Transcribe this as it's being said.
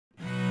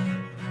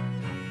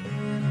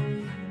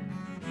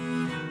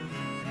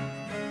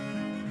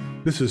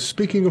This is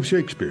Speaking of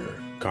Shakespeare,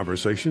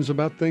 conversations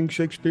about things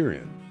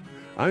Shakespearean.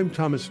 I'm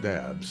Thomas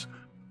Dabbs,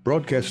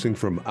 broadcasting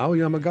from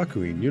Aoyama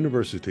Gakuin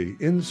University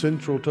in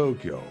central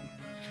Tokyo.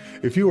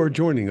 If you are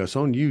joining us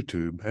on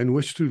YouTube and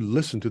wish to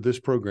listen to this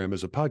program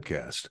as a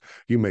podcast,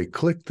 you may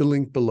click the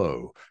link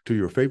below to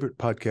your favorite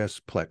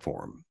podcast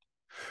platform.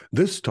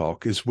 This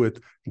talk is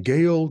with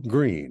Gayle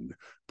Greene,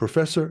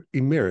 Professor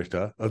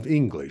Emerita of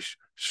English,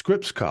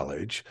 Scripps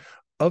College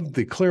of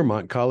the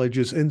Claremont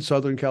Colleges in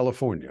Southern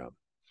California.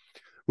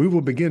 We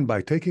will begin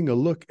by taking a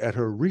look at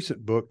her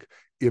recent book,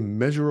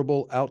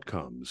 Immeasurable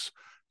Outcomes,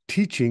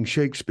 Teaching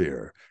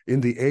Shakespeare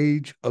in the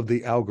Age of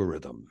the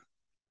Algorithm.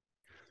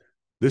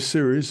 This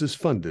series is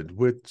funded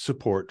with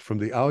support from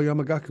the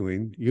Aoyama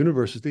Gakuin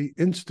University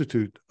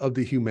Institute of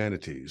the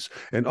Humanities,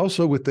 and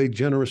also with a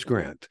generous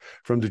grant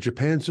from the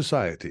Japan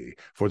Society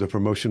for the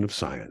Promotion of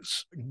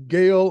Science.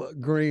 Gayle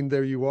Greene,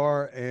 there you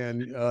are,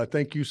 and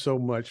thank you so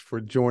much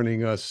for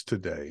joining us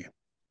today.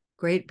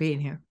 Great being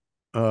here.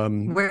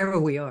 Wherever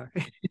we are.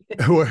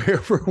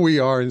 Wherever we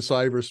are in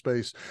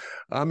cyberspace.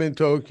 I'm in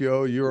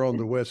Tokyo. You're on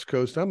the West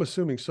Coast. I'm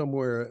assuming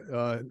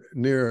somewhere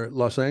near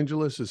Los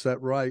Angeles. Is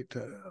that right?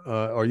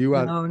 Are you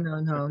out?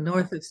 No.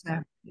 North of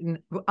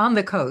on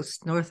the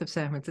coast, north of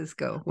San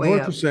Francisco.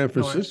 North of San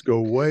Francisco,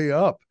 way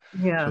up.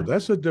 Yeah. So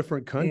that's a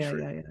different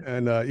country. Yeah.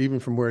 And even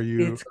from where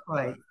you, it's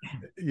quite.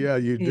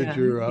 You did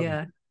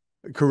your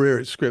career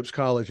at Scripps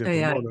College in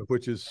Pomona,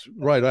 which is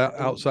right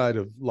outside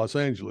of Los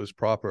Angeles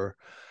proper.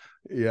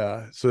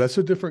 Yeah, so that's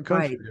a different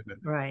country, isn't it?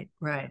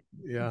 Right.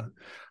 Yeah.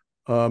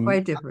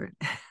 Quite different.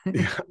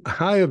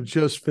 I have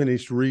just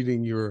finished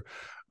reading your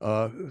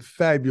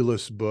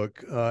fabulous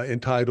book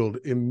entitled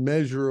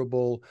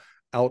Immeasurable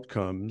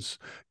Outcomes,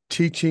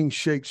 Teaching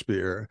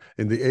Shakespeare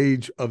in the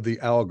Age of the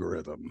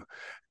Algorithm.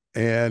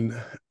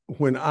 And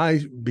when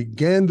I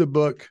began the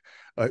book,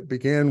 it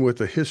began with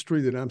a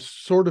history that I'm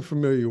sort of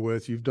familiar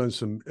with. You've done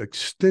some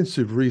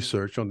extensive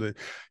research on the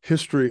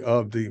history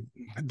of the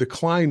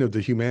decline of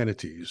the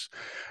humanities.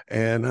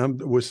 And I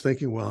was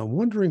thinking, well, I'm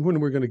wondering when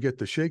we're going to get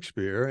to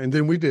Shakespeare. And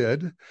then we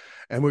did.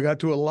 And we got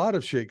to a lot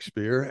of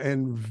Shakespeare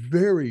and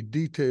very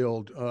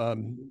detailed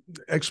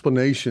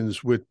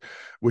explanations with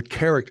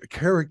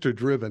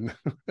character-driven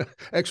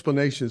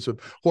explanations of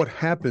what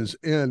happens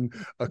in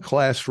a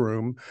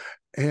classroom.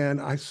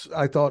 And I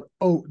thought,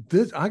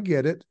 I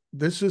get it.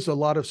 This is a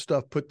lot of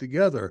stuff put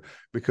together,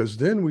 because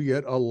then we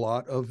get a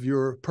lot of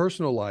your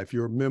personal life,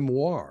 your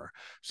memoir.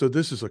 So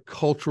this is a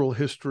cultural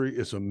history.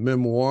 It's a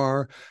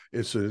memoir.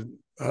 It's a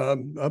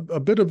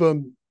bit of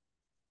a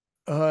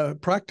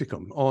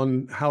practicum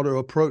on how to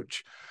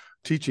approach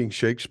teaching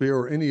Shakespeare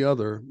or any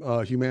other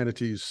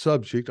humanities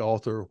subject,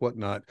 author,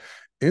 whatnot,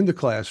 in the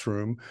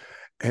classroom.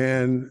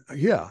 And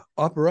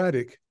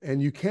operatic.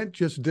 And you can't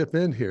just dip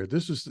in here.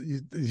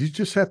 You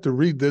just have to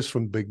read this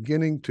from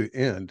beginning to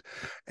end.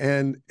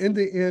 And in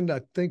the end,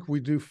 I think we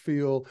do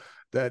feel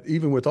that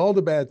even with all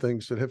the bad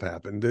things that have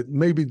happened, that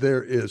maybe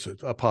there is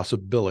a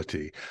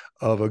possibility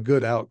of a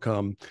good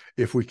outcome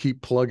if we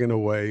keep plugging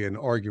away and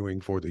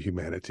arguing for the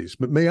humanities.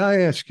 But may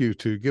I ask you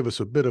to give us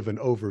a bit of an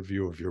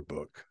overview of your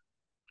book?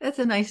 That's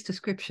a nice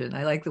description.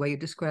 I like the way you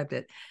described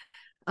it.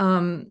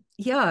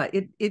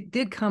 It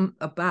did come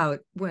about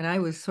when I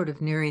was sort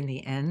of nearing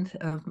the end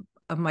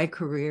of my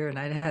career, and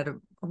I'd had a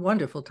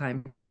wonderful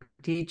time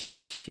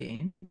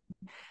teaching.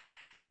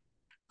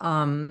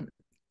 And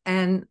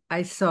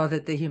I saw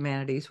that the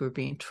humanities were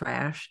being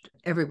trashed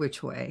every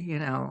which way.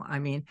 I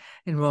mean,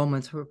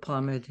 enrollments were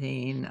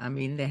plummeting. I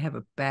mean, they have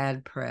a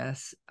bad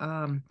press.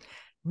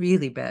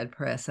 Really bad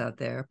press out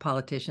there,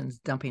 politicians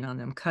dumping on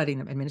them, cutting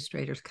them,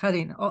 administrators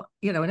cutting, and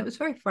it was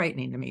very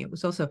frightening to me. It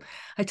was also,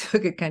 I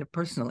took it kind of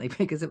personally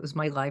because it was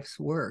my life's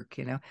work,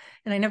 and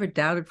I never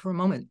doubted for a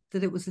moment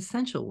that it was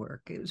essential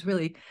work. It was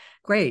really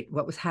great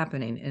what was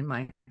happening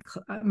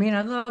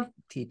I love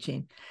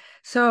teaching.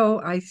 So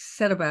I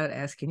set about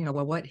asking,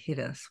 what hit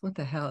us? What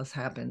the hell has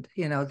happened,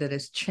 that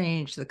has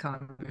changed the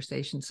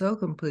conversation so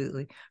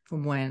completely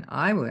from when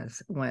I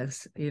was,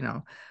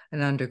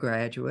 an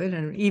undergraduate.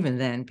 And even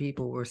then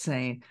people were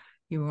saying,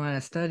 you want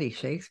to study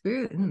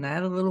Shakespeare? Isn't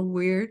that a little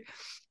weird?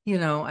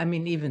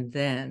 Even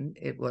then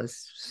it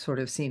was sort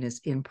of seen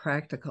as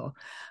impractical.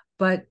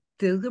 But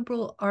the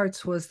liberal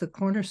arts was the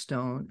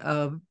cornerstone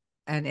of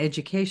an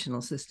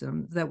educational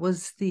system that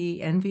was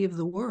the envy of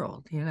the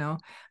world.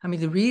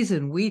 The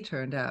reason we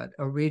turned out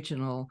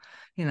original,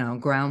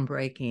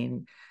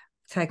 groundbreaking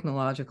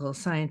technological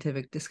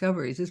scientific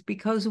discoveries is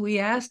because we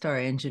asked our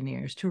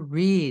engineers to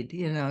read,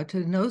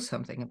 to know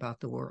something about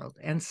the world.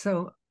 And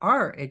so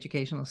our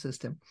educational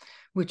system,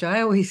 which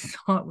I always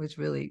thought was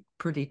really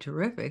pretty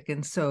terrific,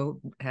 and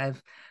so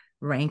have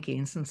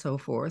rankings and so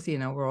forth,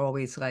 we're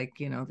always like,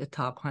 the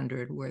top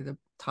 100, we're the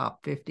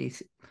top 50,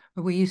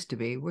 or we used to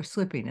be. We're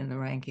slipping in the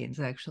rankings,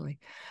 actually.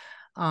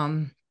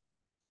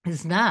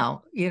 Is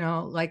now,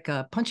 like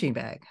a punching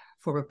bag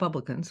for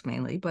Republicans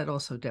mainly, but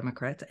also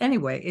Democrats.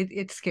 Anyway,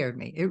 it scared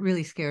me. It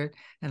really scared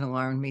and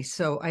alarmed me.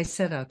 So I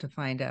set out to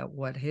find out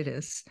what hit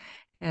us,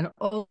 and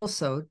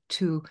also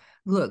to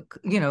look,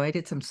 I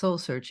did some soul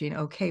searching.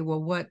 Okay,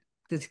 well, what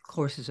the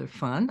courses are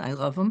fun. I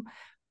love them.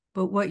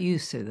 But what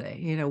use are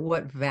they?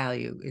 What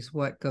value is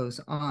what goes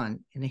on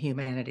in a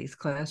humanities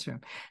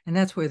classroom? And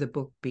that's where the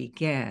book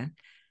began.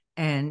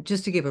 And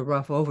just to give a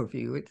rough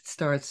overview, it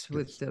starts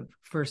with the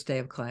first day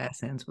of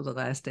class, ends with the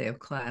last day of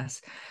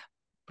class,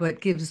 but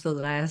gives the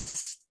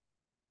last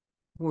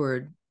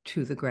word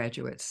to the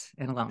graduates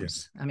and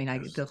alums. I mean,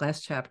 the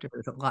last chapter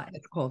is a lot.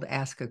 It's called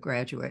Ask a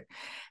Graduate.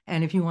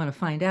 And if you want to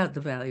find out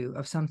the value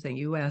of something,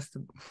 you ask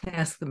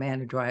the man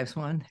who drives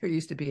one. There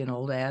used to be an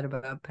old ad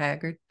about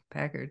Packard.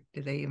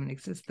 Do they even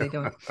exist? They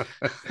don't.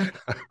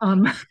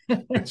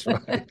 That's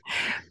right.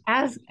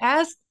 Ask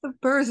the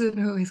person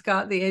who has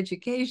got the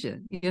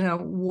education,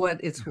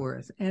 what it's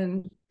worth.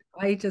 And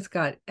I just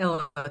got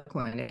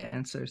eloquent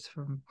answers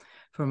from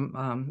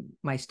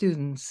my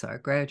students, our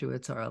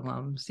graduates, our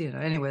alums.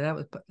 Anyway,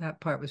 that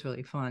part was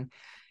really fun,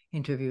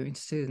 interviewing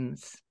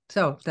students.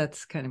 So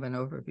that's kind of an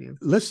overview.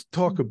 Let's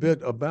talk a bit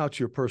about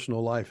your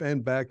personal life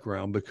and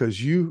background,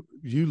 because you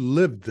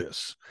lived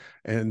this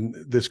and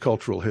this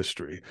cultural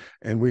history,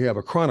 and we have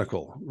a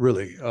chronicle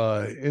really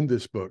in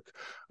this book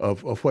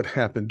of what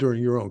happened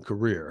during your own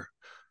career.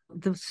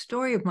 The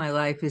story of my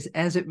life is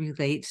as it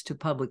relates to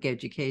public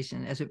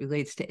education, as it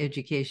relates to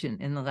education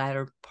in the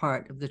latter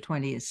part of the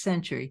 20th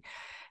century.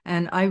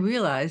 And I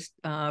realized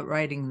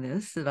writing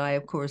this that I,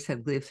 of course,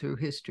 had lived through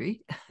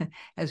history,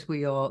 as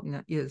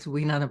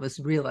none of us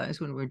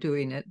realize when we're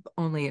doing it,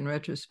 only in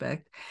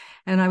retrospect.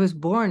 And I was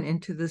born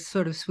into this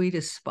sort of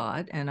sweetest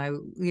spot. And I,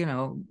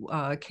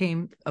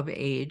 came of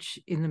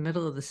age in the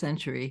middle of the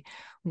century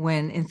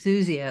when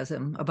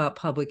enthusiasm about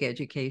public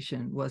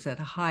education was at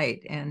a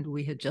height. And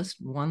we had just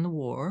won the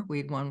war.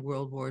 We'd won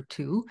World War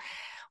II.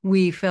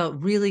 We felt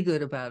really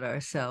good about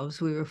ourselves.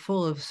 We were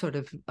full of sort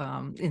of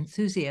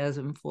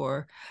enthusiasm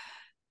for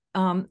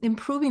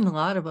improving a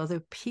lot of other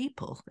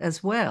people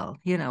as well.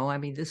 I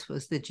mean, this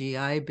was the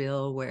GI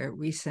Bill, where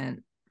we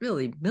sent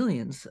really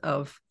millions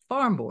of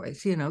farm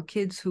boys,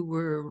 kids who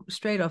were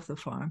straight off the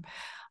farm,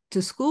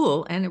 to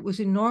school, and it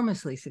was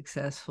enormously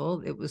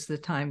successful. It was the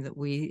time that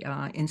we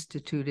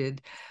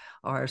instituted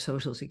our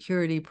Social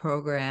Security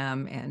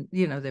program, and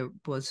there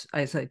was,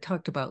 as I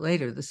talked about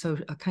later,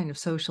 a kind of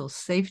social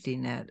safety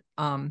net.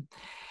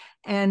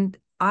 And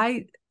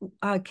I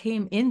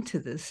came into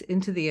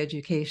the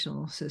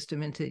educational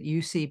system, into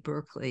UC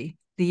Berkeley,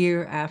 the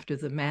year after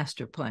the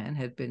master plan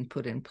had been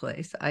put in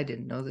place. I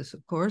didn't know this,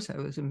 of course. I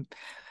was a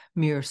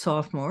mere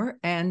sophomore,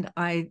 and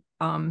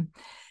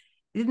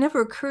it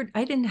never occurred.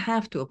 I didn't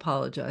have to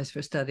apologize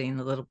for studying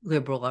the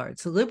liberal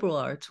arts. The liberal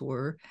arts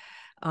were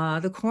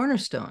the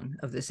cornerstone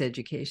of this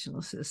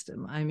educational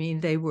system. I mean,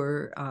 they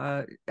were,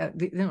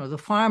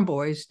 the farm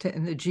boys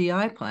and the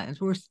GI plans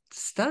were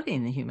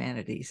studying the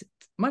humanities,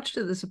 much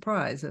to the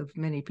surprise of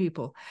many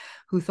people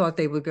who thought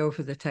they would go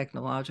for the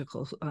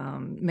technological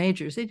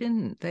majors. They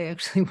didn't. They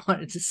actually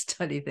wanted to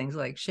study things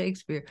like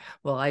Shakespeare.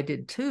 Well, I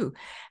did too.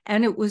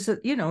 And it was,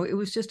 it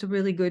was just a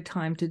really good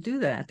time to do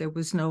that. There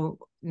was no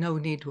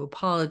need to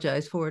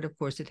apologize for it. Of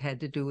course, it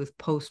had to do with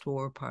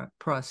post-war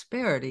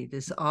prosperity,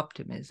 this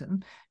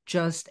optimism,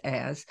 just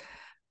as,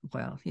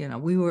 well,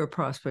 we were a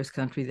prosperous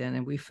country then,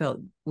 and we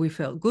felt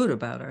good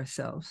about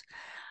ourselves.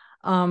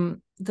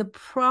 The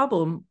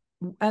problem,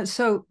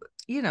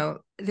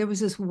 there was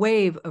this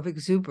wave of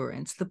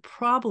exuberance. The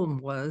problem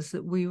was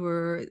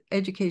that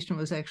education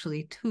was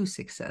actually too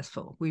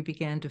successful. We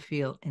began to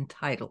feel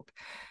entitled.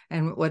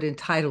 And what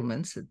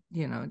entitlements,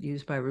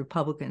 used by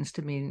Republicans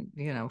to mean,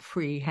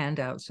 free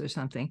handouts or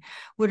something,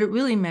 what it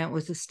really meant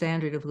was a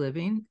standard of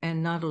living,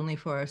 and not only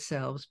for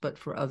ourselves, but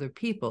for other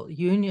people.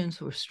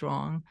 Unions were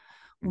strong.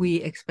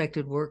 We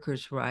expected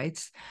workers'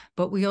 rights,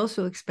 but we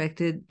also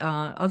expected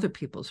other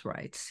people's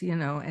rights,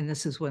 and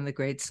this is when the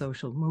great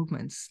social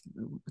movements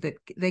that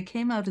they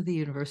came out of the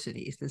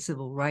universities, the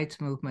civil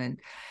rights movement,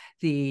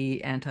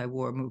 the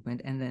anti-war movement,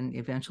 and then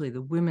eventually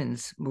the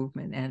women's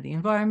movement and the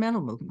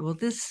environmental movement. Well,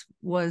 this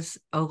was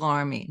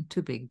alarming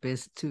to big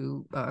business,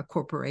 to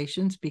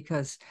corporations,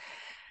 because,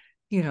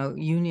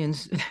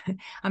 unions,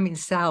 I mean,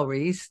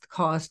 salaries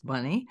cost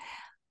money.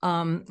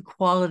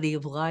 Quality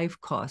of life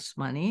costs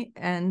money,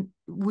 and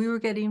we were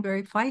getting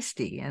very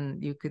feisty.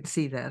 And you could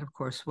see that, of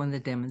course, when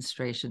the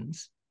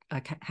demonstrations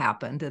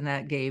happened, and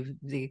that gave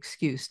the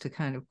excuse to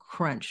kind of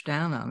crunch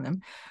down on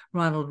them.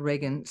 Ronald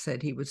Reagan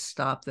said he would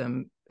stop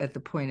them at the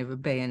point of a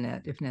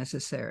bayonet if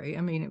necessary.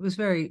 I mean, it was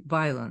very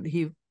violent.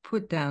 He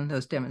put down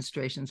those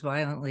demonstrations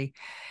violently.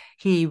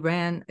 He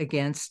ran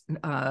against,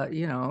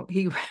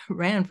 he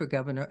ran for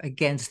governor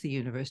against the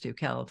University of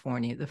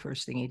California. The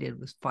first thing he did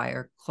was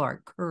fire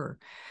Clark Kerr.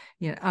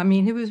 I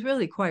mean, he was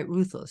really quite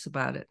ruthless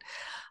about it.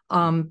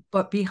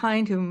 But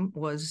behind him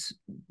was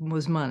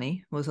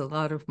money, was a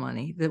lot of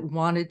money that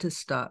wanted to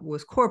stop,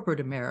 was corporate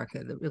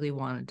America that really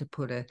wanted to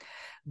put a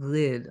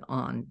lid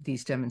on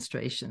these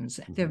demonstrations.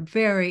 They're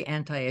very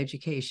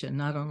anti-education,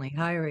 not only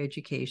higher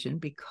education,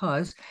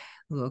 because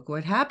look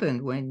what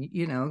happened when,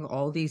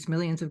 all these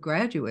millions of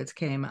graduates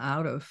came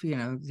out of,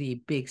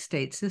 the big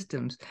state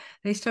systems.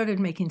 They started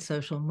making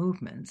social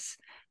movements.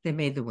 They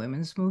made the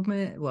women's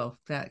movement. Well,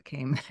 that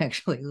came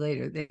actually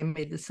later. They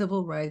made the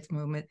civil rights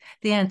movement,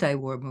 the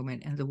anti-war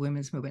movement, and the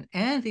women's movement,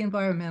 and the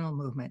environmental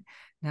movement.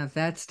 Now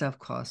that stuff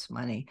costs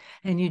money,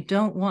 and you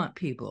don't want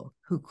people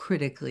who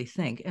critically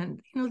think.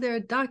 And there are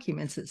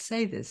documents that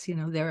say this.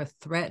 They're a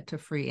threat to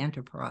free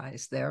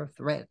enterprise. They're a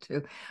threat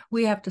to.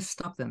 We have to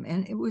stop them.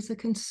 And it was a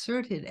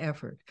concerted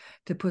effort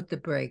to put the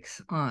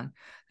brakes on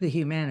the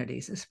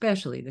humanities,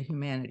 especially the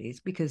humanities,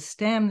 because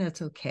STEM,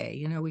 that's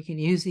okay. We can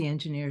use the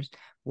engineers.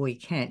 We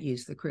can't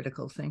use the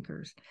critical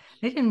thinkers.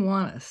 They didn't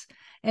want us.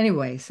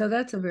 Anyway, so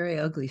that's a very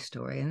ugly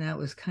story. And that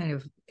was kind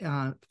of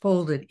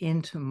folded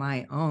into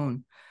my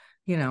own,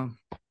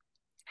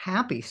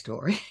 happy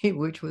story,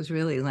 which was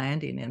really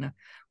landing in a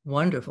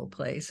wonderful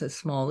place, a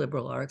small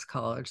liberal arts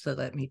college that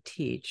let me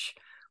teach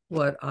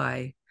what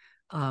Andrew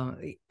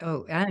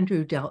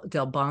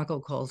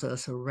Delbanco calls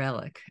us a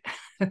relic.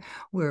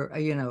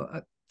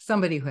 We're,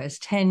 somebody who has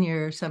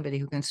tenure, somebody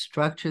who can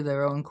structure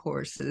their own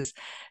courses,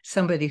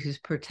 somebody who's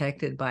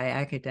protected by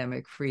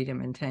academic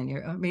freedom and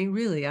tenure. I mean,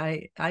 really,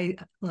 I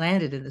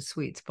landed in the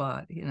sweet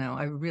spot.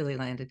 I really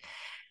landed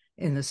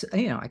in this.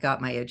 I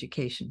got my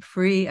education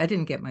free. I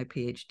didn't get my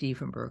PhD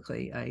from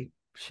Berkeley. I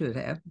should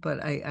have,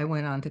 but I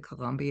went on to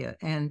Columbia,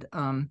 and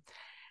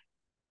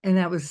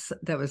that was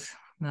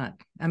not.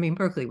 I mean,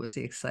 Berkeley was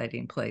the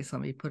exciting place.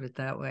 Let me put it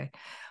that way,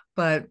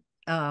 but.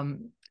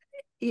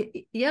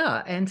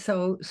 Yeah, and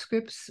so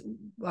Scripps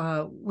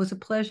was a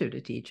pleasure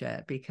to teach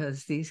at,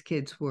 because these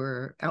kids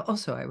were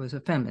also, I was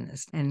a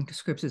feminist, and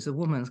Scripps is a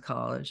women's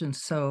college, and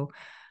so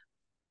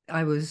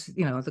I was,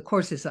 the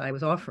courses I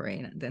was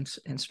offering and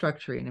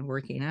structuring and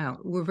working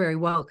out were very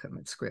welcome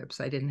at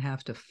Scripps. I didn't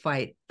have to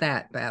fight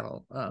that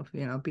battle of,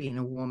 being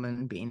a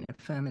woman, being a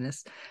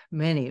feminist.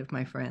 Many of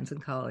my friends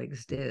and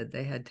colleagues did.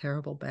 They had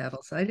terrible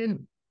battles. I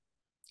didn't.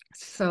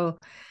 So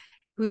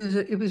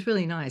it was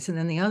really nice. And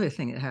then the other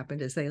thing that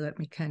happened is they let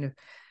me kind of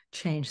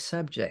change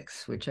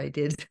subjects, which I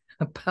did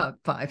about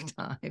 5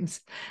 times,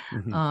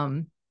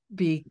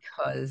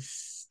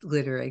 because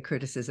literary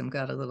criticism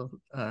got a little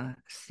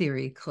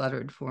theory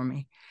cluttered for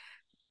me.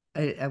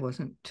 I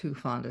wasn't too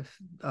fond of.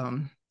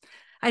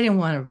 I didn't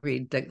want to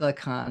read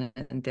Lacan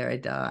and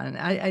Derrida, and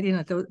I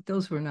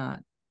those were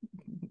not.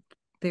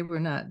 They were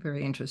not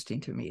very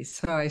interesting to me.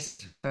 So I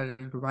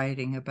started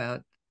writing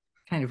about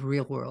kind of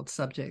real world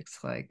subjects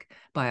like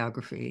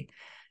biography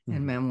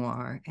and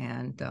memoir,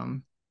 and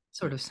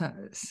sort of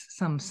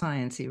some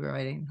sciencey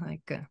writing,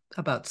 like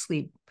about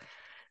sleep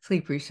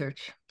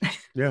research.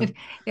 Yeah.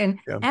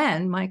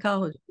 And my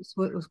college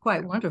was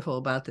quite wonderful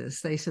about this.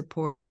 They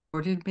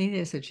supported me.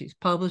 They said, she's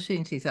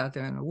publishing, she's out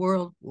there in the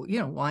world. Well,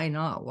 why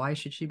not? Why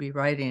should she be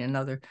writing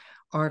another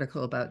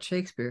article about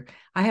Shakespeare?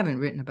 I haven't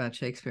written about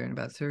Shakespeare in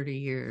about 30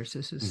 years.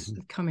 This is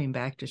coming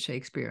back to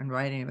Shakespeare, and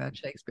writing about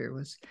Shakespeare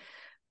was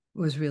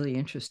really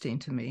interesting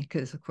to me,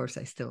 because of course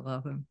I still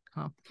love him.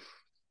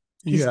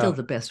 He's still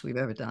the best we've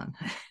ever done.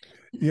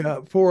 Yeah,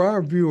 for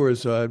our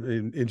viewers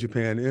in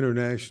Japan,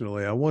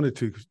 internationally, I wanted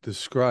to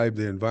describe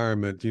the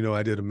environment.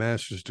 I did a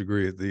master's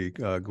degree at the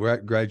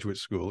graduate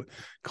school,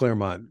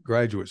 Claremont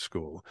Graduate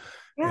School.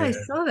 Yeah, and I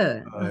saw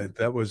that.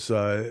 That was,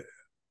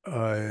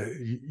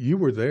 you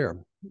were there,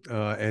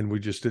 and we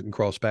just didn't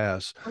cross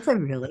paths. Was I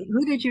really?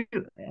 Who did you?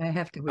 We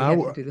have to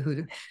do the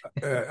who.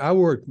 I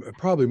worked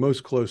probably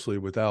most closely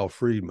with Al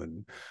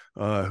Friedman,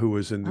 who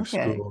was in the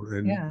school,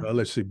 and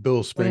let's see,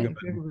 Bill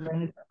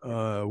Spingaman,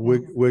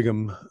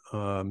 Wiggum,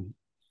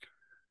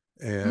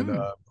 and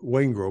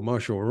Waingro,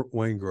 Marshall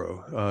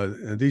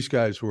Waingro. And these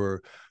guys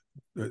were,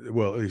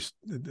 well, at least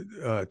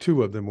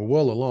 2 of them were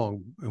well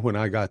along when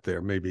I got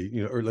there,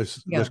 maybe, or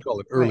let's call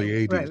it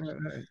early 80s.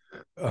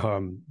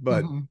 Right.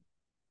 But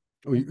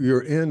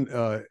you're in.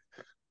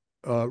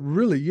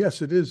 Really,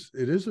 yes, it is.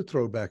 It is a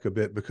throwback a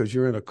bit, because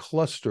you're in a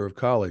cluster of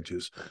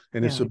colleges,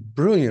 and it's a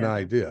brilliant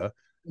idea.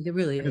 It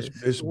really is.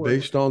 It's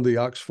based on the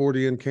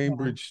Oxfordian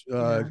Cambridge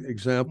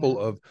example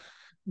of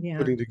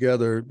putting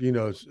together,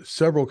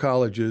 several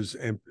colleges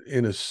and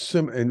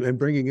and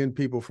bringing in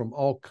people from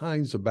all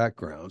kinds of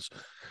backgrounds.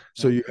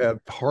 So you have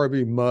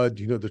Harvey Mudd,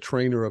 the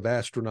trainer of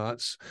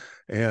astronauts,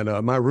 and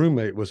my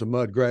roommate was a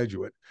Mudd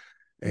graduate.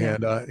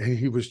 And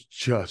he was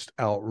just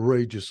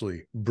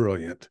outrageously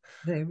brilliant.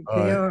 They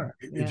are.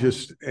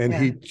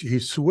 He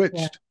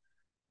switched.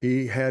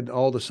 He had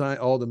all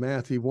the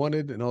math he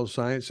wanted and all the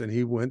science, and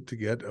he went to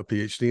get a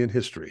PhD in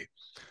history.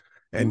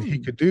 And he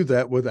could do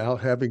that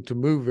without having to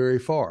move very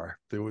far.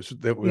 It was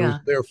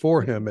there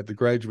for him at the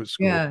graduate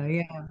school.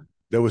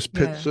 There was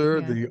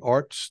Pitzer, the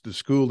arts, the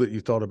school that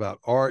you thought about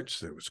arts.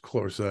 There was, of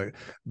course,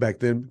 back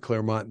then,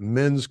 Claremont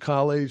Men's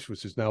College,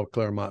 which is now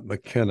Claremont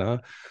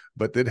McKenna,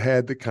 but that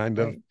had the kind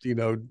of,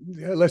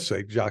 let's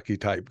say, jockey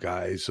type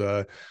guys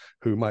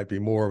who might be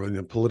more of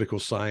a political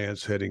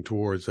science, heading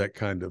towards that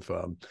kind of,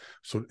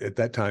 so at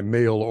that time,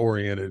 male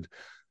oriented.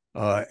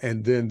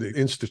 And then the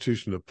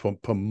institution of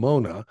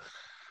Pomona,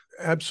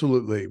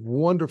 absolutely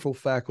wonderful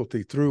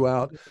faculty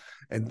throughout.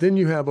 And then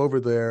you have over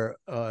there,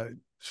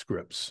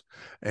 Scripps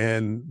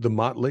and the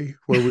Motley,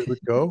 where we would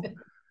go.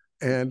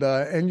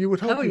 And you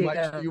would Oh hope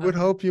yeah.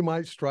 you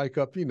might strike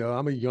up.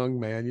 I'm a young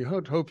man. You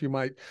hope you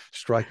might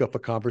strike up a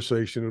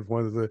conversation with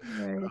one of Right.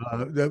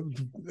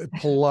 the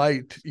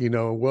polite,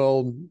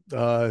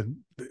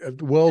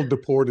 well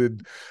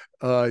deported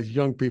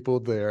young people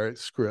there at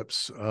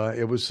Scripps.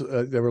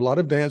 There were a lot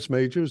of dance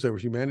majors, there were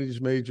humanities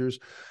majors,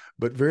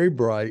 but very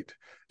bright.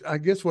 I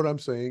guess what I'm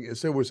saying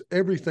is there was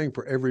everything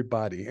for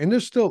everybody, and there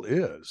still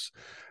is.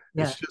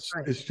 Yeah.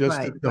 Right. It's just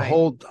Right. the Right.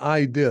 whole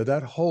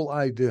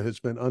idea has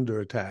been under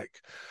attack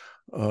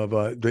of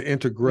the Yeah.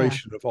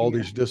 integration of all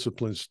Yeah. these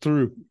disciplines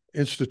through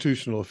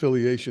institutional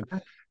affiliation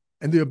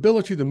and the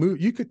ability to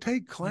move. You could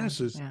take Yeah.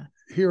 classes Yeah.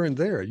 here and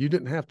there. You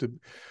didn't have to.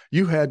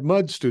 You had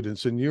mud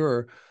students in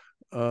your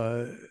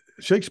uh,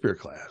 Shakespeare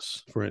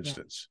class, for Yeah.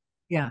 instance.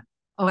 Yeah.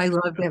 Oh, I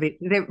love Debbie.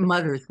 They're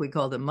mothers, we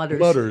call them mothers.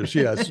 Mutters,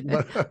 yes.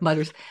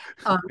 Mothers.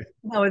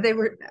 No, they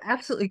were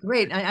absolutely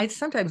great. I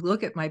sometimes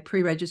look at my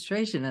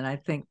pre-registration and I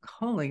think,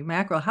 holy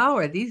mackerel, how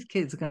are these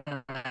kids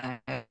gonna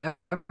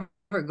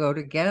ever go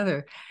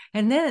together?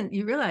 And then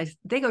you realize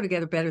they go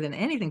together better than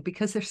anything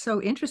because they're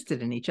so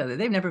interested in each other.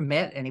 They've never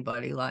met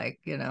anybody like,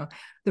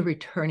 the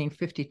returning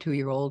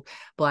 52-year-old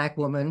Black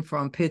woman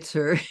from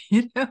Pittsburgh,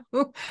 Yeah.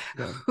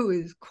 who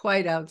is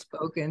quite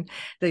outspoken,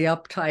 the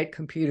uptight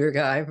computer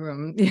guy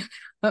from,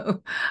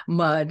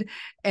 Mud,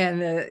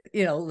 and the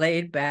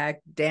laid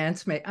back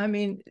dance mate. I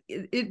mean,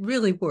 it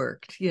really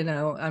worked.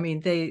 I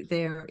mean,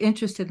 they're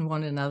interested in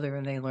one another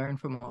and they learn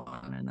from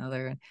one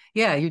another. And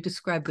yeah, you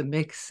described the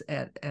mix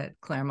at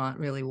Claremont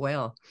really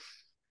well.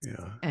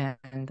 Yeah.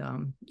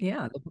 And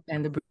yeah,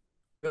 and the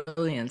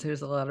brilliance.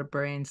 There's a lot of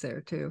brains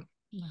there too.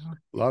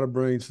 A lot of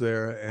brains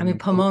there. I mean, And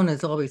Pomona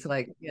is always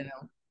like,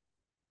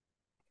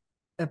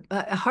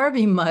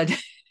 Harvey Mudd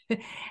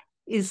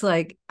is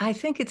like, I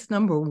think it's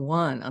number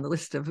one on the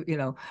list of,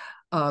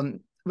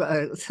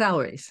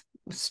 salaries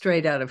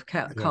straight out of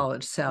yeah.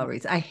 college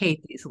salaries. I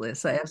hate these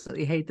lists. I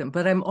absolutely hate them,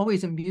 but I'm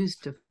always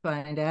amused to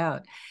find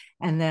out.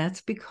 And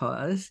that's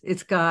because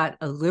it's got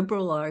a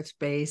liberal arts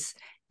base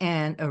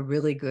and a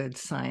really good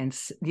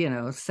science,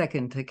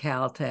 second to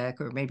Caltech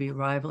or maybe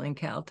rivaling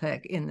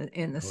Caltech in the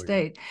Oh, yeah.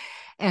 state.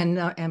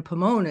 And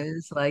Pomona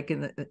is like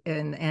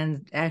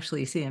and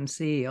actually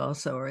CMC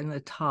also are in the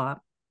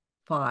top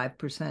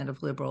 5%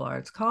 of liberal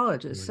arts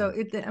colleges. So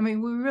Yeah. I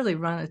mean, we really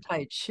run a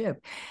tight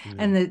ship, Yeah.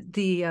 and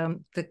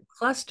the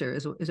cluster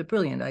is a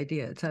brilliant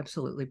idea. It's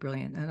absolutely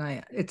brilliant,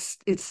 and it's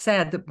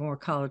sad that more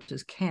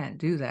colleges can't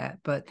do that.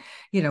 But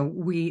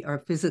we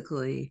are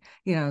physically,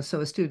 so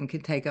a student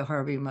can take a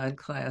Harvey Mudd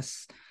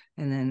class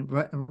and then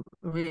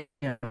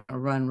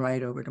run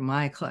right over to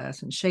my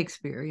class in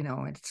Shakespeare.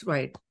 It's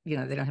right. They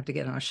don't have to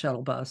get on a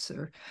shuttle bus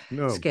or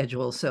No.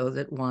 schedule so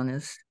that one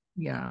is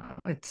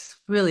it's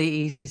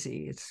really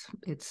easy.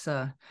 It's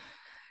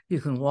you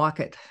can walk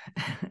it.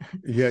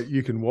 Yeah,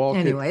 you can walk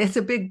it. Anyway, it's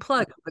a big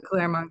plug for the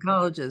Claremont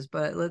colleges,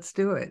 but let's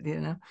do it.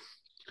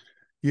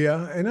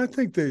 Yeah, and I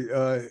think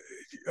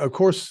of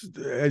course,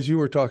 as you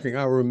were talking,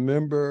 I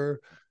remember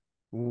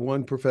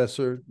one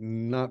professor,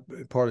 not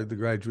part of the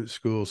graduate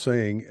school,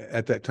 saying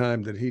at that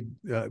time that he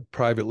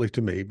privately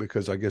to me,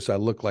 because I guess I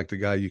look like the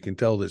guy you can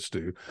tell this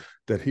to,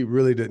 that he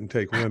really didn't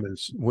take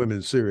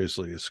women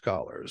seriously as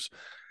scholars.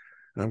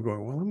 And I'm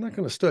going, well, I'm not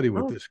going to study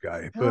with Oh this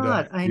guy. But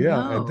God, I yeah,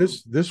 and know.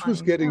 this I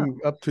was know. getting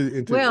up to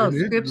into, Well, and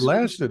it Scripps was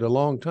lasted a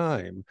long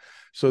time.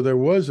 So there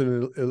was a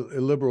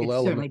liberal it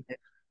element, certainly did.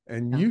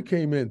 and Yeah. you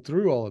came in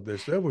through all of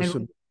this. There was And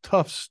some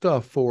tough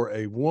stuff for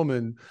a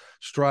woman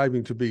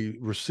striving to be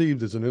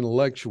received as an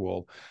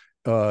intellectual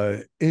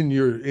in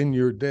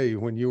your day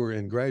when you were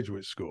in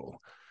graduate school.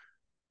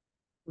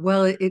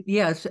 well,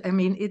 yes, I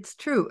mean it's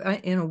true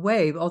in a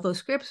way. Although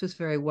Scripps was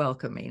very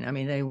welcoming. I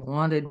mean, they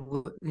wanted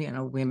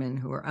women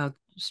who were out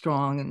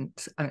strong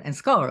and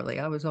scholarly.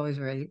 I was always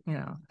very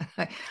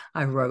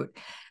I wrote,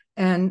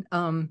 and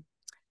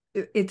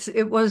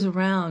it was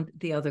around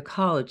the other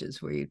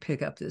colleges where you'd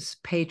pick up this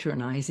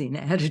patronizing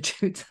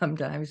attitude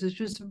sometimes. It's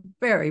just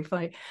very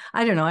funny.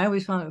 I don't know. I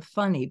always found it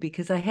funny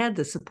because I had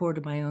the support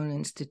of my own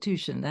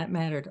institution. That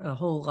mattered a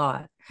whole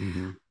lot.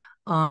 Mm-hmm.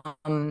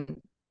 Um,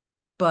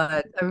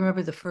 but I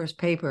remember the first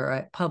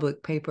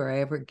public paper I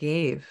ever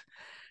gave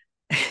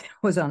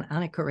was on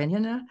Anna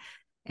Karenina,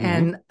 Mm-hmm.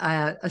 and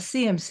a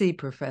CMC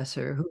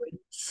professor who had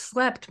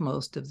slept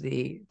most of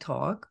the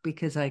talk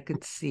because I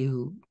could see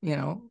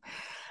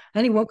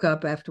and he woke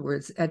up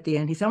afterwards at the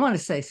end. He said, I want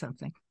to say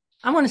something.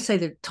 I want to say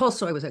that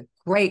Tolstoy was a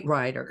great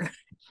writer.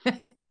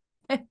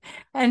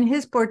 And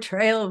his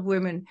portrayal of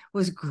women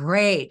was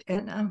great.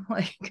 And I'm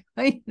like,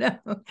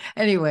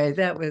 anyway,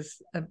 that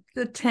was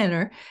the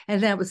tenor.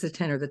 And that was the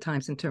tenor of the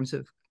times in terms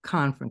of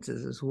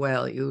conferences as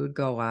well. You would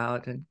go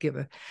out and give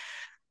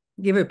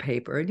a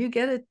paper and you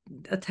get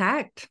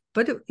attacked.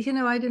 But,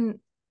 I didn't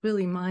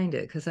really mind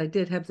it because I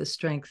did have the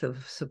strength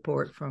of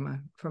support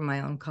from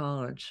my own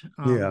college.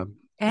 Yeah,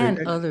 and,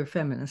 And other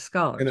feminist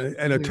scholars. and We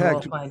were all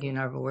attacked finding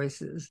our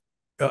voices.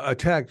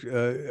 attacked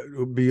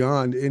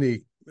beyond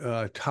any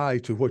tie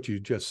to what you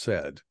just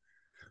said,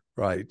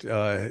 right?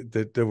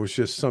 That there was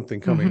just something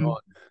coming Mm-hmm.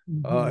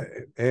 on,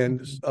 Mm-hmm. and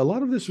Mm-hmm. a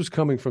lot of this was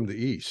coming from the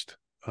East.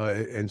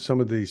 and some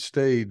of the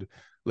stayed,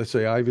 let's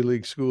say, Ivy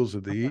League schools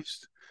of the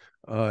East.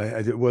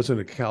 It wasn't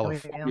a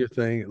California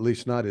thing, at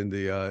least not in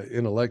the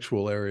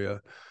intellectual area.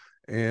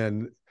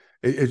 And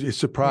it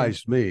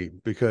surprised me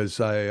because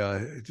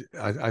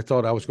I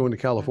thought I was going to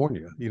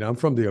California. I'm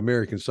from the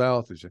American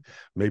South.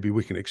 Maybe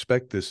we can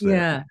expect this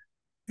there.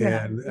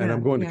 And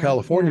I'm going to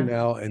California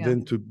now, and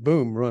then to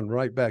boom, run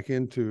right back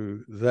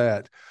into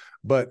that.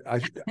 But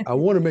I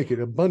want to make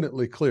it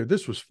abundantly clear,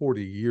 this was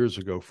 40 years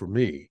ago for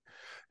me,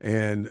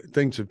 and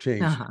things have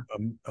changed,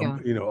 a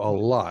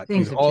lot.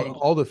 Things have changed.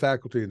 All the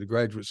faculty in the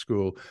graduate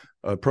school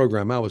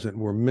program I was in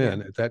were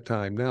men at that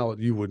time. Now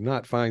you would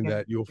not find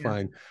that. You'll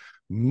find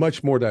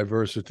much more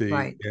diversity.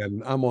 Right.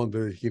 And I'm on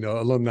the,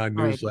 alumni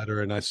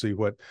newsletter, and I see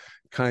what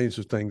kinds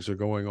of things are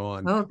going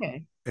on.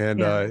 Okay.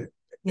 And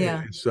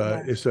it's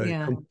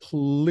a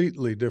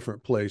completely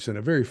different place, and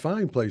a very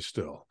fine place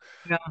still.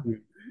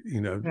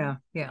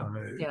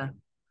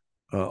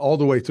 All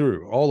the way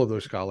through all of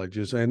those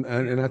colleges, and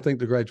I think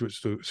the graduate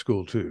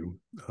school too.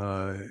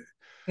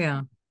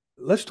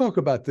 Let's talk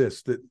about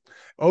this.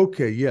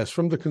 Yes,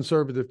 from the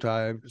conservative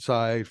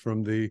side,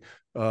 from the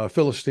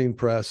Philistine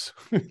press,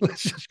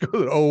 let's just go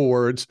to the old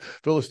words,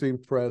 Philistine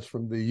press,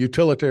 from the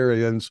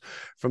utilitarians,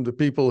 from the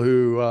people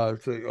who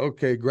say,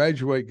 okay,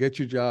 graduate, get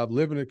your job,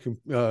 live in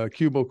a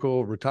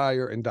cubicle,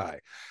 retire, and die.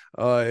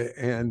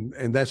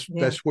 And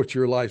that's what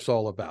your life's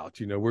all about.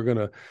 You're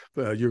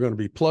gonna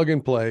be plug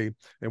and play,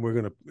 and we're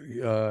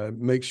gonna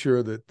make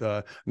sure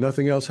that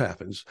nothing else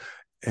happens.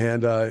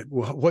 And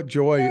what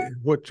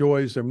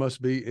joys there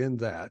must be in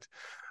that.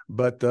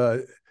 But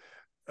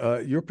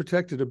you're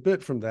protected a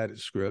bit from that at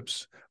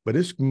Scripps, but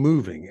it's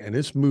moving, and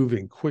it's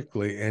moving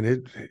quickly, and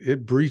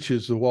it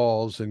breaches the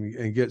walls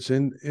and gets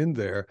in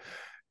there.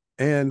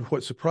 And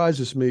what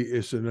surprises me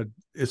is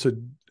it's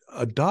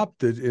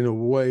adopted in a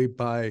way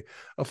by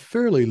a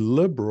fairly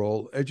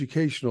liberal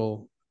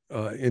educational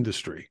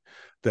industry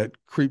that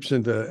creeps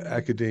into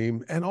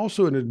academia, and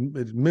also an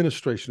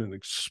administration, an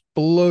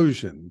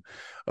explosion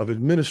of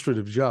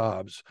administrative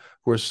jobs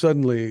where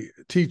suddenly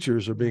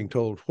teachers are being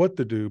told what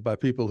to do by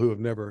people who have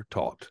never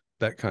taught,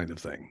 that kind of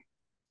thing.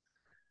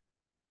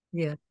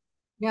 Yeah,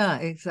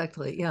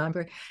 exactly.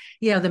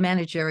 The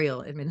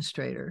managerial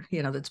administrator,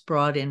 that's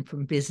brought in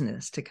from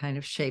business to kind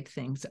of shape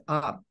things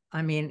up.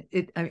 I mean,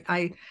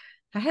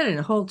 I had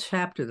a whole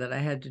chapter that I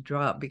had to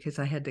drop because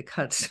I had to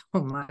cut so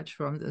much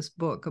from this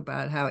book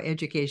about how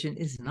education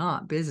is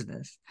not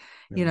business.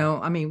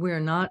 I mean, we're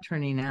not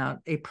turning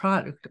out a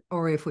product,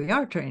 or if we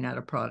are turning out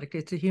a product,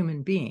 it's a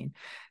human being.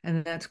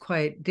 And that's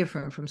quite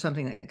different from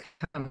something that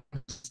comes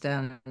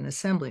down an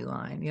assembly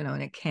line,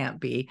 and it can't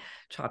be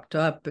chopped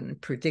up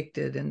and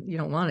predicted, and you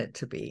don't want it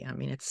to be. I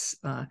mean, it's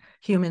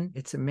human,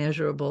 it's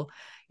immeasurable,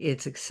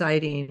 it's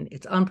exciting,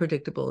 it's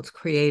unpredictable, it's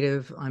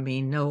creative. I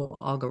mean, no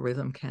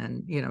algorithm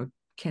can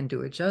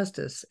do it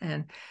justice.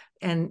 And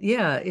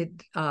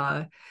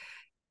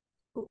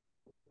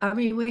I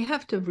mean, we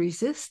have to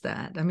resist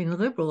that. I mean, the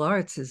liberal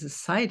arts is a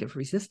site of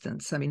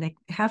resistance. I mean, they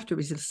have to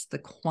resist the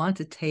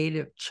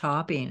quantitative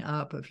chopping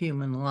up of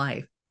human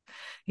life,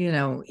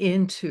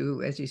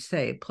 into, as you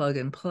say, plug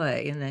and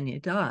play, and then you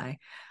die.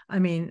 I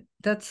mean,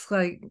 that's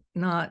like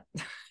not,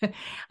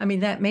 I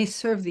mean, that may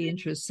serve the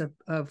interests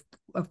of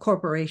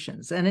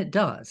corporations, and it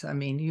does. I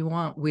mean, you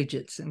want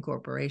widgets in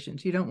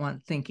corporations. You don't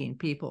want thinking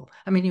people.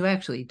 I mean, you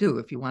actually do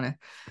if you want to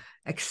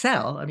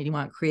excel. I mean, you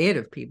want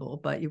creative people,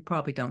 but you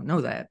probably don't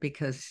know that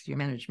because your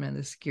management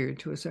is geared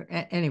to a certain.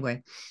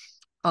 Anyway,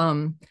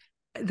 the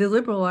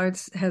liberal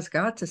arts has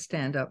got to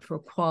stand up for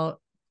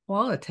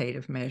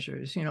qualitative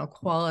measures.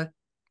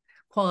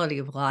 Quality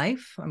of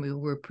life. I mean,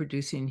 we're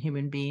producing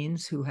human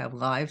beings who have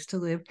lives to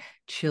live,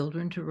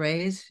 children to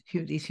raise.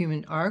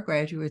 Our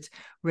graduates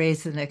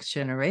raise the next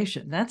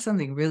generation. That's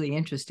something really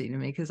interesting to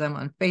me because I'm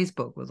on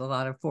Facebook with a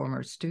lot of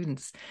former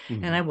students,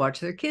 and I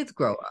watch their kids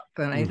grow up,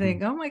 and I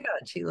think, oh my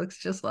God, she looks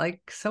just like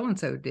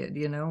so-and-so did,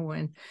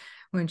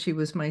 when she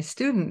was my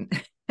student.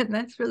 And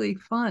that's really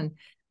fun.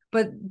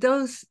 But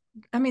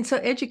so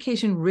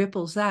education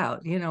ripples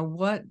out.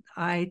 What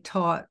I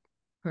taught,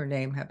 her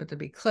name happened to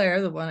be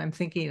Claire, the one I'm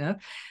thinking of,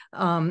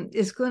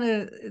 is going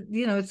to,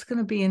 it's going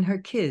to be in her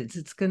kids.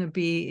 It's going to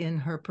be in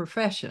her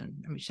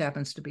profession. I mean, she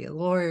happens to be a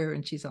lawyer,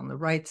 and she's on the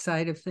right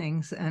side of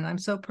things. And I'm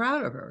so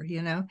proud of her,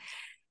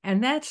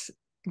 and that's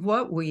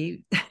what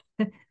we,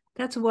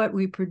 that's what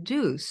we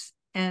produce.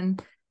 And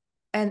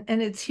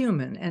it's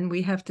human, and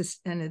we have to,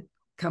 and it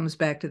comes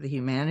back to the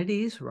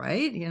humanities,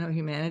 right?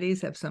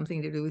 Humanities have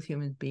something to do with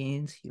human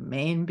beings,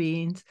 humane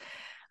beings.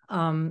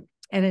 And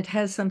it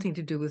has something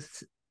to do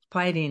with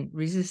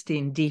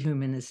resisting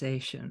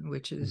dehumanization,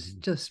 which is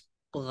just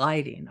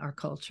blighting our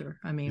culture.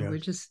 I mean,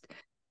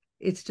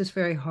 it's just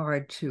very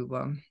hard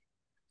to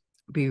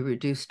be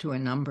reduced to a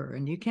number,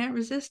 and you can't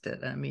resist it.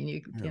 I mean,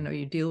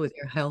 you deal with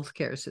your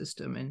healthcare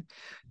system, and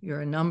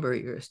you're a number,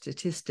 you're a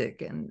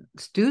statistic, and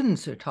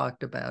students are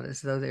talked about as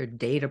though they're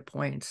data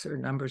points or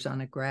numbers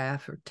on a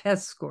graph or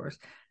test scores.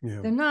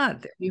 They're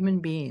not. They're human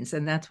beings,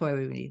 and that's why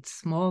we need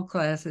small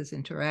classes,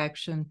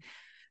 interaction,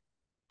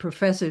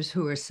 professors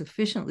who are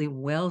sufficiently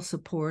well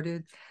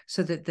supported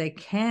so that they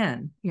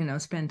can,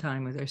 spend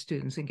time with their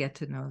students and get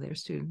to know their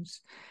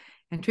students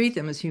and treat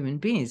them as human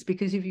beings.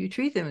 Because if you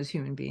treat them as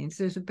human beings,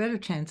 there's a better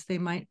chance they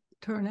might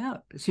turn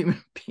out as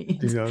human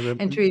beings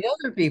and treat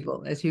other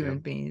people as human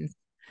beings.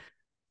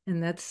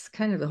 And that's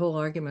kind of the whole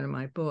argument of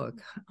my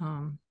book.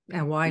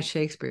 And why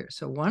Shakespeare is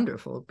so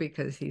wonderful,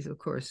 because he's, of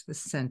course, the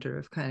center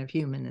of kind of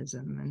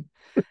humanism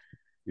and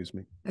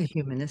a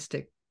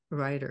humanistic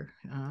writer,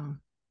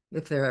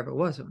 if there ever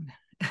was one.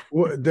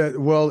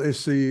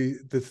 It's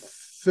the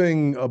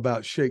thing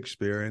about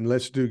Shakespeare, and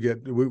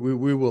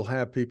we will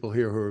have people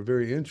here who are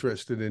very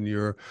interested in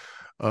your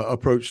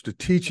approach to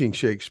teaching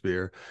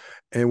Shakespeare,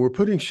 and we're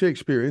putting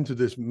Shakespeare into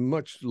this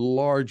much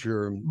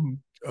larger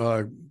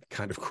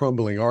kind of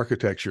crumbling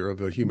architecture of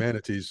the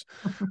humanities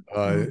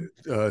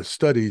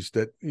studies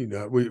that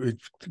we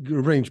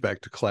range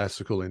back to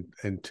classical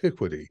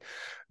antiquity.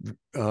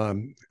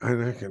 And I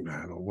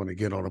don't want to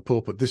get on a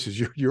pulpit. This is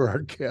you're our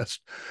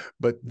guest,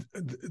 but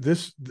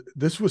this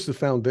was the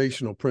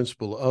foundational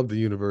principle of the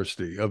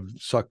university, of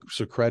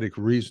Socratic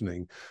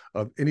reasoning,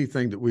 of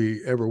anything that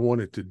we ever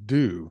wanted to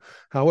do.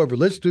 However,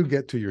 let's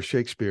get to your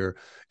Shakespeare.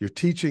 You're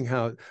teaching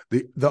how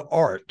the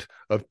art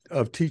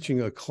of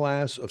teaching a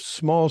class of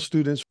small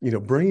students,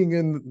 bringing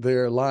in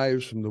their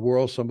lives from the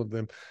world, some of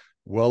them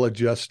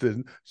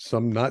well-adjusted,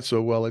 some not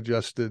so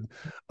well-adjusted,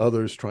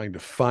 others trying to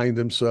find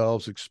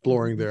themselves,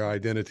 exploring their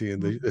identity in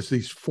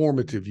these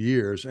formative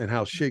years, and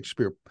how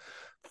Shakespeare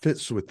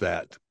fits with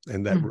that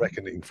and that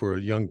reckoning for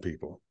young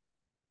people.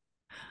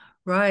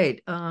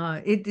 Right.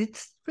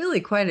 It's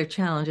really quite a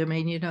challenge. I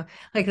mean,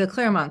 like the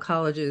Claremont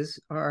colleges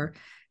are,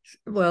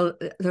 well,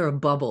 they're a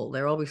bubble.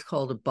 They're always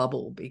called a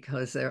bubble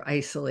because they're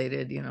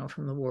isolated,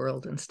 from the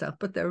world and stuff,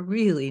 but they're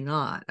really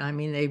not. I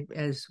mean,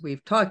 as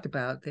we've talked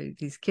about,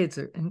 these kids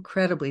are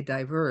incredibly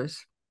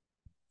diverse,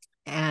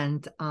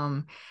 and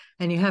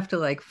you have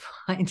to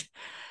find,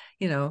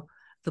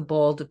 the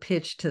ball to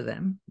pitch to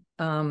them,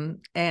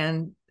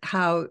 and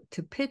how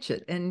to pitch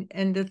it. And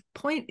the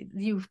point,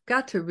 you've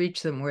got to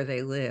reach them where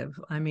they live.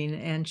 I mean,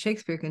 and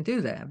Shakespeare can do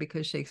that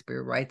because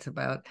Shakespeare writes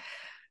about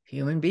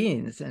human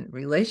beings and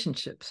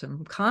relationships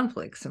and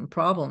conflicts and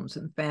problems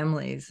and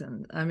families.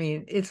 And I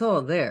mean, it's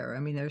all there. I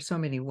mean, there's so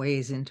many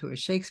ways into a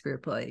Shakespeare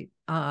play.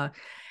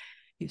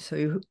 So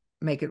you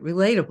make it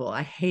relatable.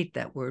 I hate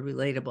that word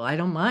relatable. I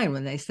don't mind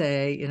when they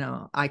say,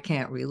 I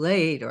can't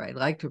relate or I'd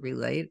like to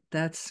relate.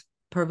 That's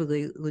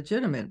perfectly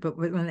legitimate. But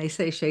when they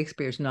say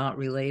Shakespeare's not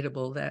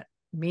relatable, that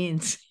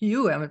means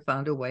you haven't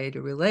found a way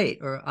to relate,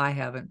 or I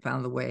haven't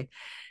found the way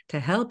to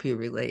help you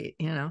relate,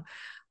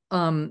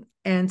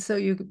 and so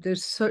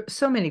there's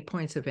so many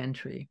points of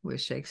entry with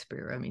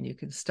Shakespeare. I mean, you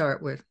can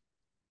start with,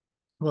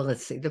 well,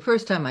 let's see. The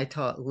first time I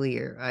taught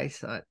Lear, I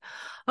thought,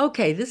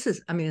 okay, this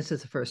is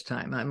the first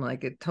time I'm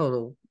like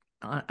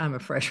I'm a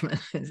freshman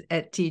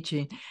at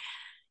teaching.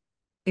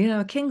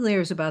 King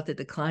Lear is about the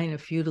decline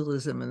of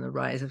feudalism and the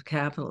rise of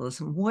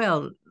capitalism.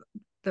 Well,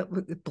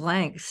 the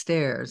blank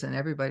stares, and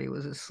everybody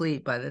was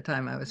asleep by the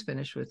time I was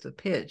finished with the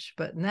pitch.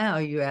 But now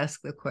you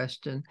ask the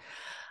question,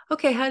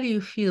 okay, how do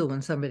you feel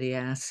when somebody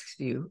asks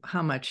you,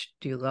 how much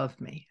do you love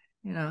me?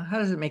 How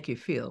does it make you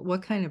feel?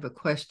 What kind of a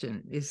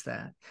question is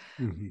that?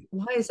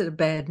 Why is it a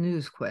bad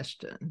news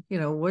question?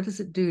 What does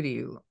it do to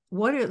you?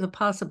 What are the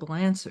possible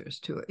answers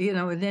to it?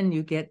 And then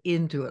you get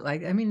into it.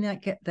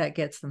 That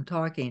gets them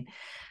talking.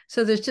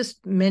 So there's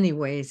just many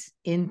ways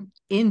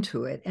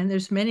into it. And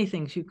there's many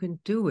things you can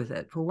do with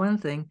it. For one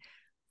thing,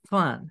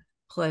 fun,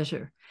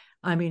 pleasure.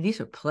 I mean, these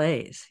are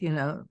plays,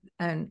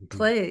 and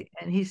play,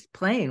 and he's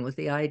playing with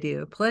the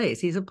idea of plays.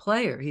 He's a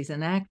player. He's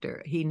an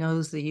actor. He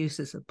knows the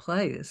uses of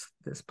play,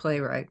 this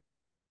playwright.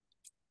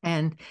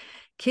 And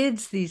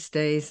kids these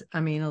days, I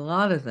mean, a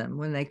lot of them,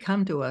 when they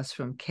come to us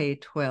from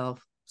K-12,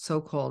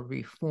 so-called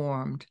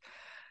reformed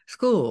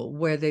school,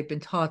 where they've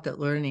been taught that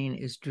learning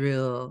is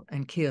drill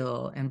and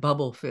kill and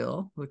bubble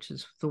fill, which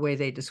is the way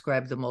they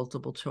describe the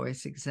multiple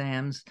choice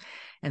exams,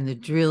 and the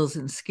drills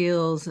and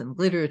skills and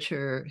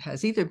literature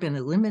has either been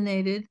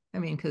eliminated. I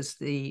mean, because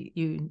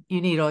you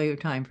need all your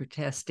time for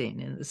testing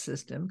in the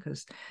system,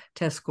 because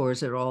test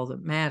scores are all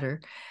that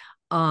matter.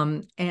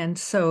 And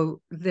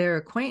so their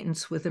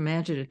acquaintance with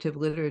imaginative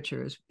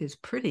literature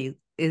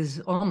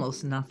is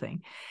almost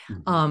nothing.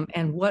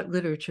 And what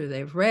literature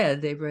they've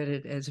read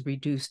it as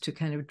reduced to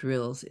kind of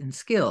drills and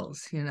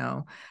skills,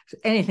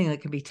 anything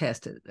that can be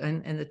tested.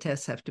 And the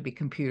tests have to be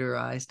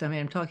computerized. I mean,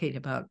 I'm talking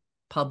about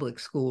public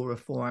school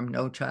reform,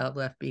 No Child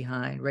Left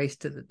Behind, Race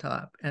to the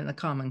Top, and the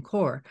Common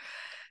Core.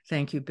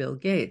 Thank you, Bill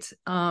Gates.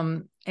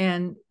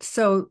 And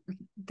so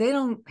they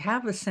don't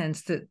have a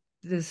sense that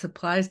this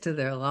applies to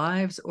their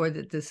lives or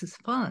that this is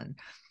fun.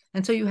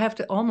 And so you have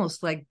to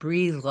almost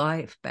breathe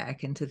life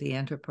back into the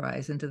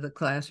enterprise, into the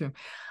classroom.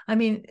 I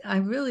mean, I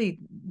really,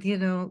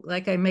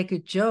 I make a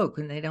joke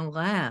and they don't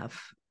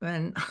laugh.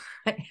 And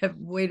I have,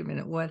 wait a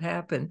minute, what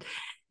happened?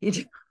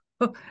 And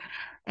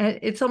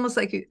it's almost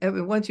like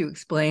once you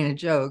explain a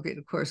joke, it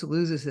of course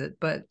loses it.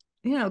 But,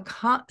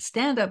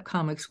 stand-up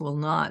comics will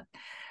not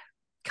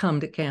come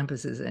to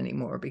campuses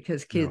anymore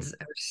because Yeah. kids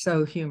are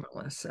so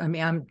humorless. I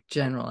mean, I'm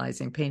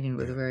generalizing, painting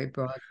with a very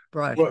broad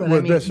brush, but I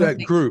Well, mean, that's that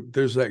group.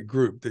 There's that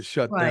group that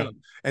shut down. right.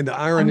 And the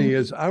I irony mean,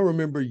 is, I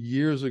remember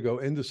years ago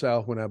in the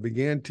South when I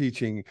began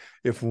teaching,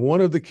 if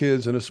one of the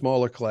kids in a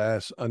smaller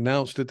class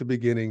announced at the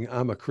beginning,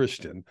 "I'm a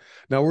Christian."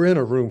 Now we're in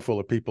a room full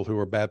of people who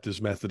are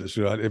Baptist, Methodist,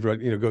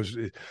 everybody, goes,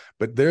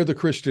 but they're the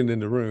Christian in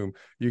the room.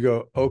 You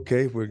go,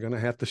 okay, we're going to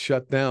have to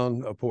shut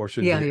down a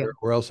portion yeah, yeah, here,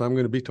 or else I'm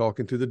going to be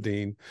talking to the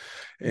dean.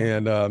 yeah,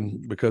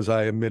 And because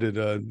I omitted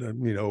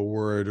a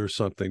word or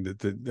something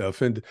that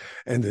offended,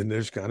 and then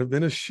there's kind of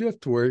been a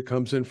shift where it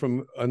comes in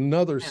from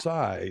another yeah.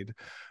 side,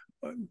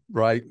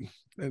 right?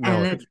 And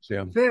No, it's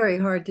yeah, very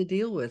hard to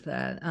deal with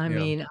that. I yeah,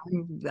 mean,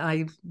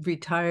 I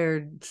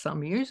retired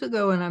some years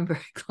ago, and I'm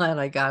very glad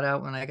I got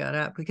out when I got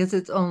out because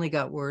it's only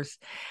got worse.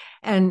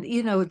 And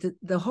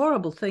the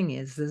horrible thing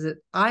is that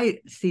I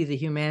see the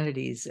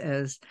humanities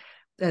as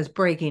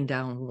breaking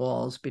down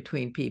walls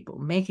between people,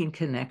 making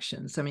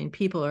connections. I mean,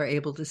 people are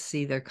able to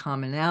see their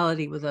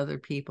commonality with other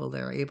people.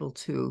 They're able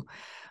to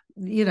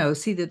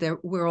see that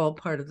we're all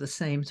part of the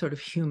same sort of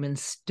human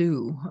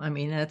stew. I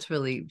mean, that's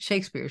really,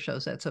 Shakespeare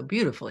shows that so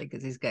beautifully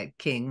because he's got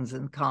kings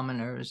and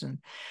commoners and,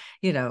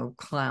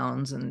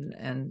 clowns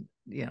and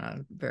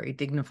very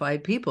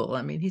dignified people.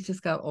 I mean, he's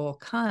just got all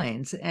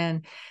kinds.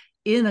 And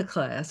in a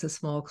class, a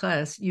small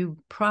class, you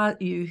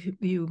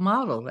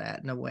model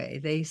that in a way.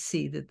 They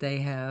see that they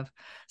have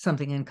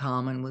something in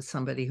common with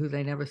somebody who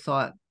they never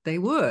thought they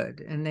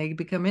would, and they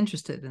become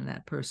interested in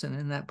that person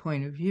and that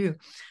point of view.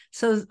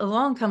 So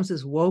along comes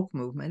this woke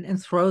movement and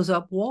throws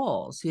up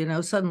walls.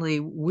 Suddenly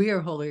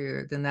we're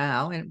holier than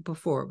thou, and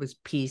before it was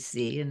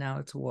PC and now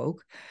it's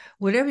woke.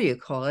 Whatever you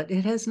call it,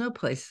 it has no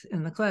place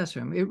in the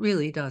classroom. It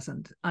really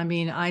doesn't. I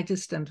mean, I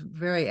just am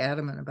very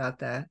adamant about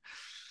that.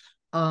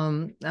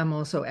 I'm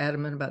also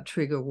adamant about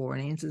trigger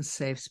warnings and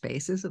safe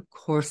spaces. Of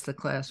course, the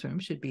classroom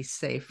should be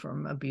safe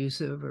from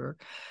abusive or,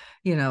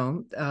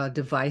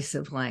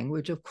 divisive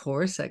language. Of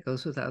course, that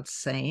goes without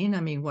saying.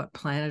 I mean, what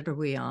planet are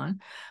we on?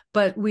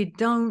 But we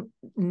don't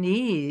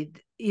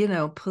need,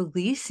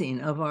 policing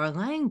of our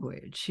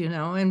language,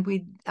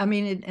 I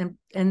mean,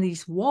 and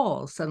these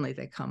walls, suddenly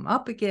they come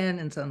up again,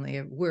 and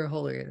suddenly we're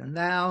holier than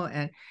thou.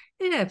 And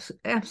it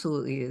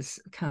absolutely is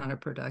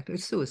counterproductive.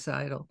 It's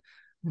suicidal,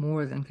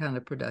 more than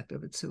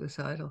counterproductive. It's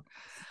suicidal.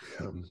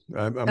 yeah.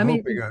 I'm I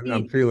hoping mean,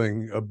 I'm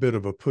feeling a bit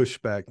of a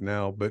pushback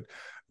now, but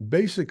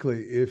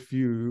basically, if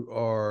you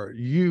are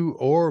you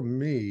or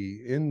me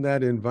in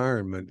that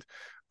environment,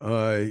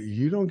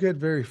 you don't get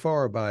very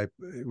far by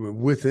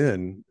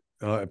within.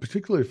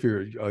 Particularly if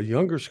you're a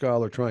younger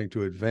scholar trying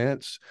to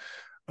advance,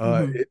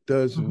 mhm, it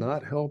does mhm.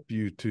 not help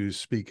you to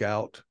speak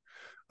out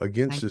I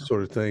against this know.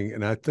 sort of thing.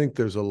 And I think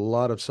there's a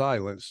lot of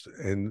silence,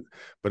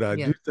 but I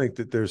Yeah. do think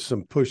that there's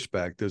some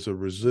pushback. There's a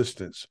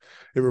resistance.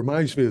 It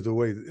reminds me of the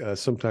way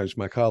sometimes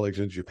my colleagues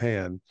in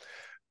Japan,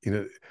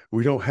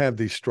 we don't have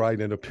these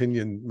strident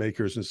opinion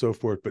makers and so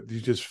forth, but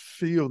you just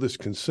feel this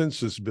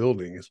consensus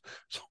building. It's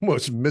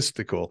almost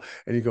mystical.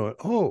 And you're going,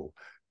 oh,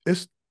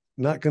 it's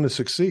not going to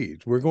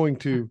succeed. We're going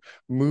to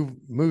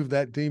move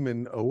that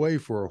demon away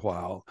for a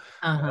while.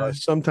 Uh-huh.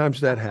 Sometimes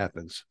that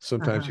happens.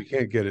 Sometimes Uh-huh. you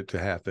can't get it to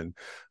happen.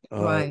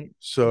 Right.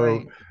 So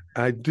Right.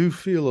 I do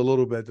feel a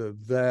little bit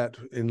of that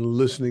in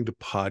listening to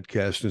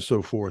podcasts and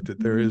so forth, that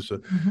there Mhm, is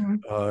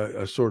mhm.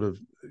 a sort of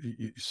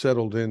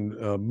settled in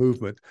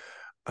movement.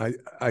 I,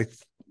 I,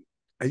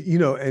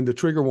 and the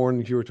trigger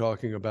warnings you were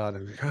talking about,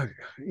 and God,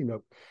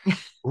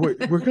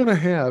 we're going to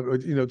have,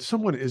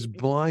 someone is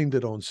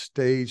blinded on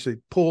stage. They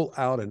pull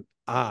out an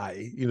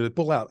eye, they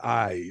pull out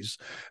eyes.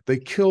 They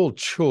kill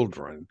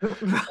children.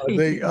 Right.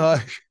 They,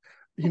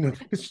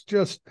 it's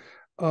just,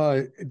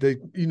 they,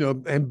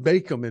 and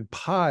bake them in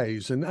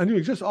pies, and I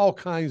mean, just all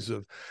kinds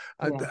of.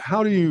 Yeah.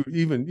 How do you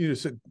even,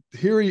 said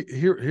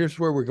here's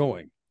where we're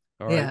going.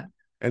 All right, Yeah.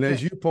 and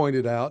as Yeah. you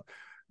pointed out,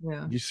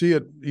 Yeah. you see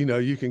it,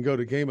 you can go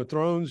to Game of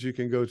Thrones, you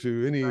can go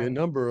to any Right.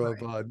 number of,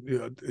 Right.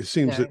 it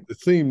seems Yeah. that the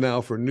theme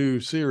now for new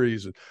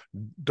series,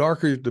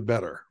 darker the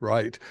better,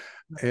 right?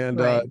 And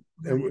Right.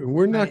 and Right.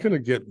 we're not Right. going to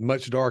get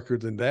much darker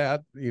than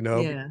that,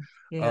 Yeah.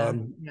 Yeah.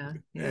 um, Yeah.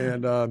 Yeah.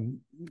 and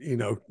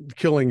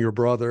killing your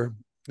brother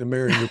and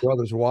marrying your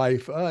brother's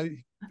wife.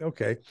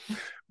 Okay,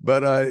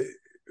 but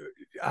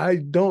I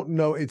don't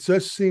know. It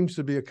just seems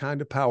to be a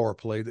kind of power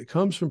play that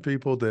comes from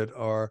people that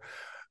are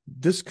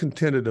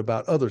discontented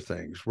about other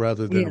things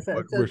rather than Yes,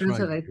 what we're that's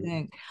trying what to I do.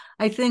 think.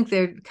 I think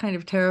they're kind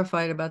of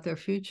terrified about their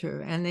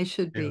future, and they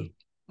should Yeah, be.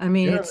 I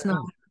mean, yeah, it's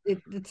not.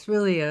 It's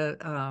really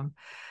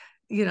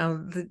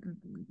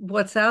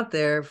what's out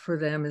there for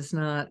them is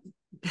not.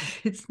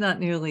 It's not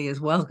nearly as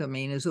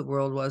welcoming as the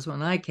world was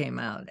when I came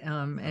out,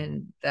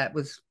 and that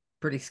was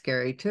pretty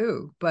scary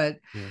too. But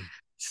yeah,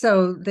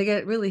 so they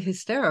get really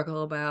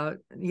hysterical about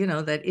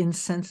that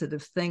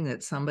insensitive thing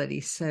that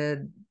somebody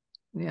said,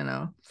 you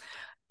know,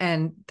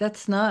 and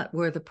that's not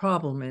where the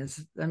problem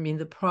is. I mean,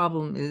 the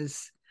problem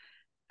is,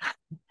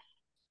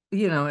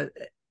 you know,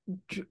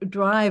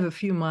 drive a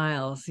few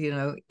miles,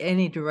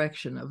 any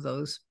direction of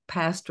those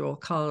pastoral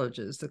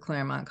colleges, the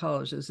Claremont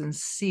colleges, and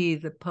see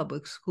the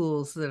public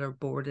schools that are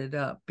boarded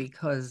up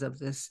because of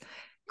this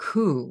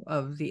coup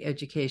of the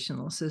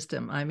educational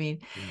system. I mean,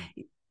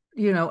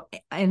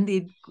 and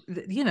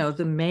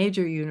the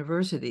major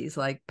universities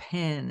like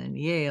Penn and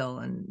Yale,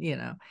 and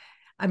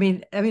I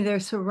mean they're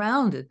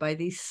surrounded by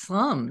these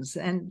slums,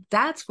 and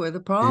that's where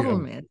the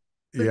problem is.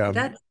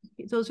 But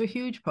those are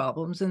huge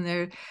problems, and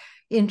they're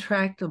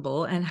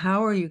intractable. And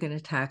how are you going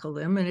to tackle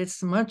them? And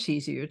it's much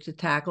easier to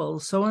tackle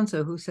so and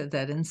so who said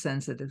that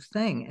insensitive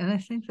thing. And I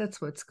think that's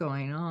what's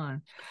going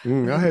on.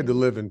 I had to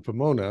live in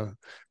Pomona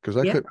because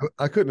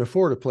I couldn't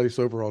afford a place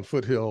over on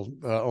Foothill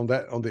on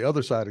the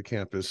other side of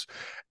campus,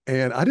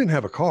 and I didn't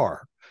have a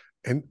car.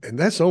 And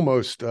that's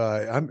almost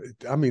I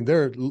mean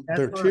there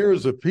are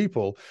tiers of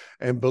people,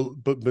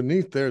 but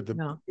beneath there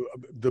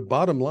the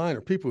bottom line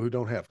are people who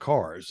don't have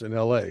cars in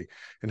LA.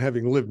 And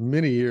having lived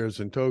many years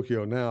in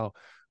Tokyo now,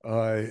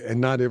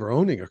 and not ever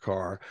owning a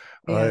car,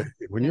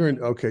 when you're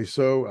in,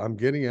 so I'm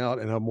getting out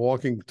and I'm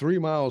walking 3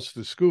 miles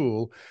to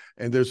school,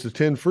 and there's the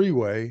 10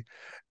 freeway,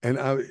 and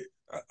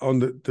on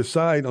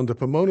the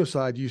Pomona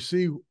side, you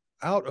see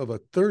out of a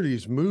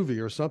 30s movie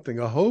or something,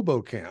 a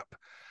hobo camp.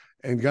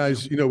 And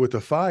guys, with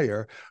the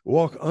fire,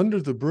 walk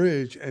under the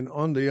bridge, and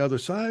on the other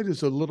side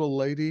is a little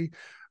lady,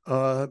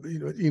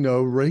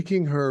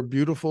 raking her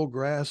beautiful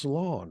grass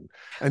lawn.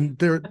 And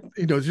they're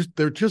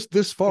just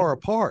this far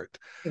apart.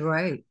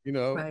 Right.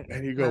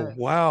 And you go,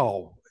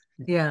 wow.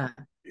 Yeah.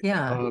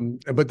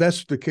 But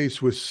that's the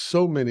case with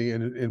so many,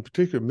 and in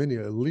particular, many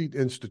elite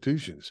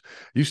institutions.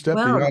 You step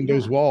beyond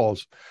those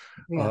walls,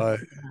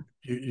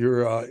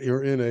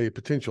 you're in a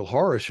potential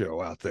horror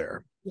show out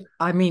there.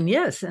 I mean,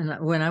 yes. And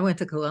when I went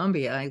to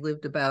Columbia, I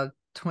lived about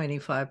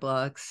 25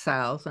 blocks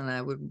south, and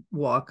I would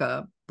walk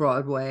up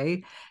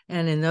Broadway.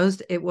 And in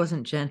those, it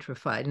wasn't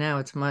gentrified. Now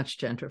it's much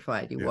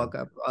gentrified. You walk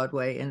up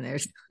Broadway, and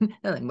there's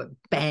nothing but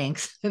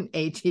banks and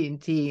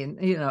AT&T, and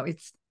it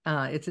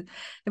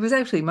was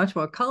actually much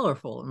more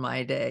colorful in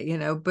my day,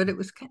 but it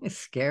was kind of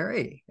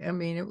scary. I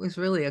mean, it was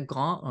really a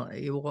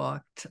gauntlet. You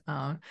walked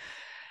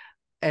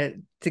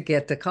to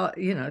get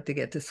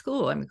to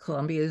school. I mean,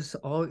 Columbia's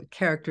all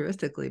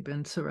characteristically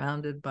been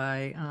surrounded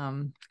by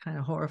kind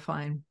of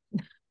horrifying.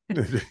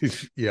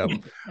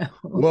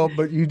 Well,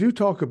 but you do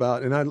talk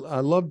about, and I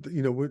love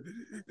the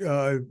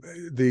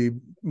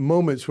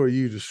moments where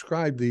you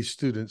describe these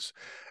students.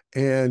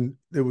 And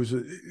there was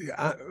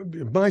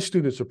my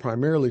students are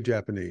primarily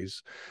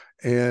Japanese,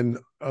 and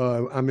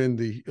I'm in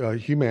the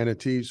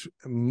humanities.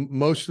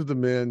 Most of the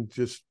men,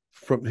 just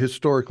from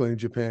historically in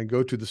Japan,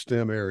 go to the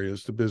STEM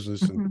areas, the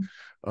business and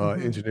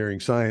engineering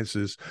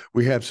sciences.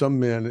 We have some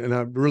men, and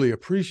I really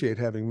appreciate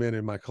having men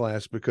in my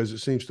class because it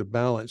seems to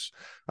balance.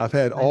 I've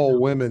had all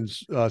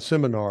women's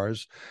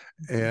seminars,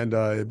 and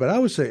but I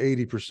would say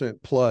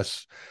 80%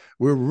 plus.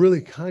 We're really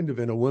kind of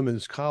in a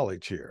women's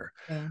college here,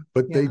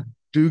 but they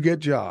do get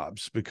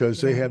jobs because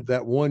they have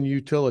that one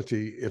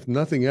utility, if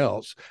nothing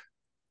else,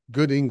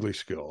 good English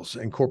skills.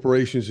 And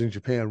corporations in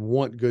Japan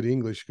want good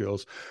English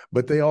skills,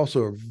 but they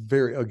also are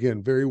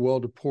very well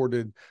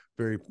deported,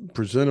 very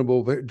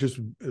presentable, just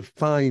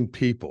fine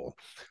people,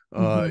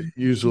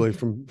 usually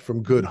from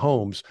good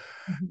homes.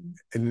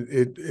 And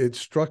it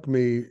struck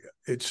me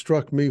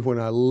when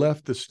I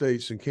left the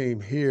States and came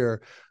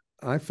here.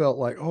 I felt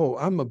like, oh,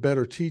 I'm a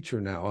better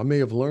teacher now. I may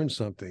have learned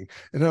something.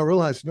 And I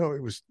realized, no,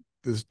 it was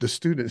the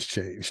students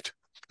changed.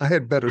 I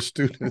had better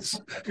students.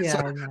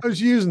 I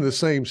was using the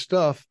same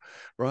stuff,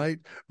 right?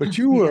 But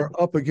you were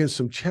up against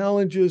some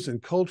challenges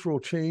and cultural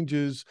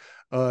changes,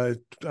 I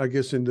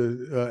guess,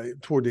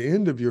 toward the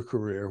end of your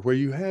career, where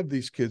you have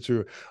these kids who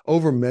are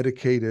over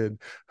medicated,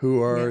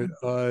 who are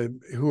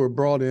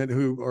brought in,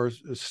 who are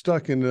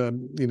stuck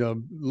in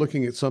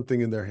looking at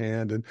something in their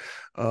hand, and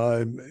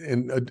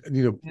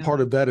part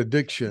of that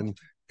addiction.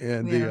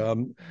 And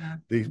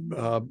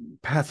the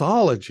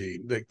pathology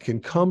that can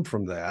come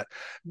from that.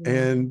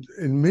 And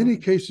in many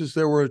cases,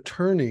 there were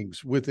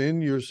turnings within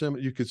your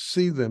seminar. You could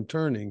see them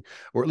turning,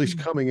 or at least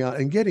coming out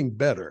and getting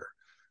better.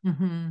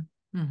 A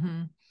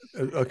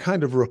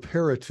kind of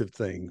reparative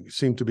thing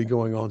seemed to be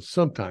going on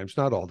sometimes,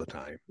 not all the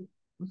time.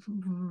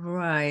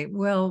 Right.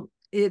 Well,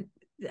 the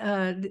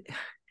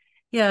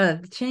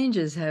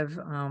changes have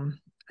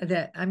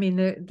that. I mean,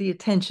 the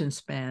attention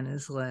span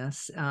is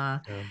less.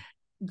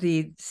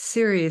 The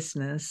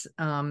seriousness,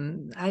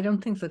 I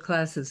don't think the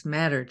classes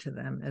matter to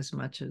them as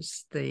much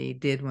as they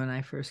did when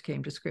I first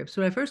came to Scripps.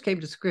 When I first came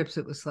to Scripps,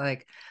 it was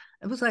like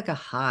a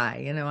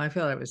high. I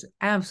felt I was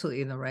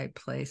absolutely in the right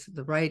place at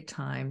the right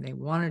time. They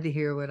wanted to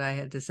hear what I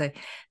had to say.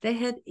 They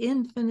had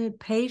infinite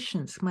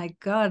patience. My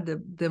God,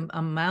 the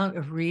amount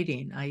of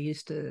reading I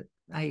used to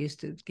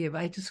give,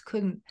 I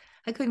couldn't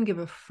give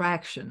a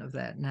fraction of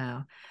that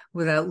now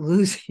without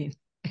losing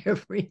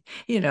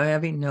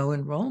having no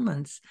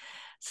enrollments.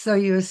 So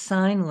you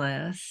assign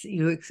less,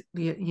 you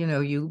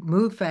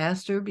move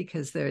faster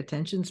because their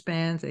attention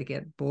spans, they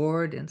get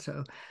bored. And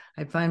so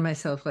I find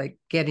myself like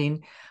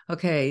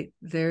okay,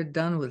 they're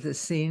done with the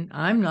scene.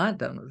 I'm not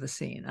done with the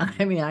scene.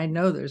 I mean, I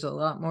know there's a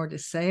lot more to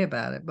say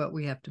about it, but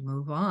we have to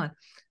move on.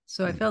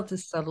 So I felt a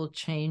subtle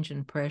change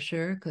in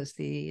pressure because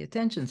the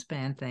attention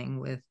span thing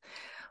with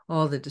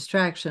all the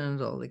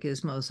distractions, all the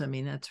gizmos, I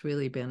mean, that's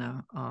really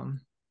been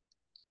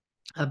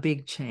a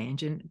big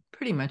change. And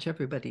pretty much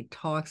everybody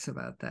talks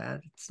about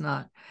that. It's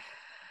not,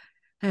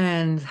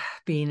 and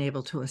being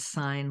able to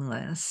assign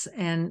less.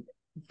 And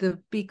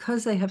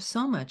because they have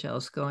so much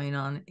else going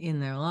on in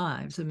their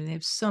lives. I mean, they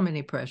have so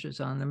many pressures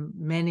on them.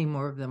 Many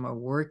more of them are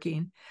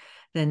working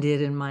than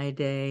did in my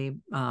day.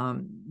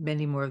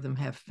 Many more of them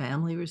have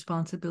family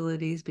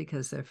responsibilities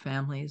because their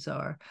families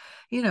are,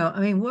 I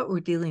mean, what we're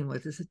dealing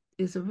with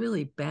is a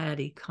really bad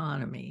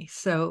economy.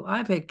 So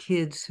I've had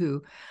kids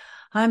who,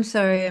 I'm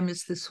sorry, I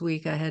missed this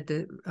week. I had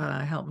to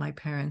help my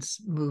parents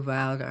move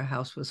out. Our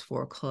house was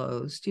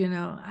foreclosed. We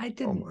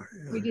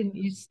didn't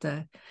used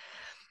to.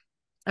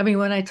 I mean,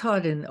 when I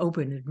taught in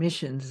open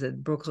admissions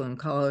at Brooklyn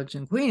College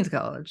and Queens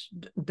College,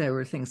 there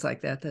were things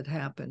like that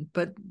happened.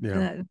 But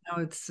now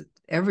it's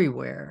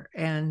everywhere.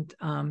 And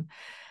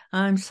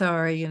I'm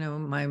sorry,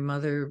 my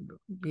mother,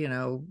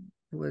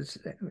 was,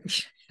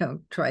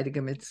 tried to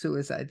commit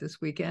suicide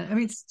this weekend. I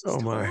mean, it's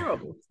just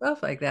horrible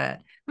stuff like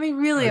that. I mean,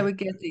 really, I would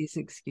get these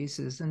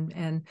excuses.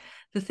 And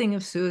the thing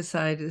of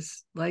suicide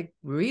is like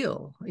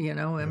real,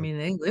 I mean,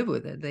 they live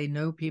with it. They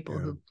know people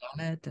who've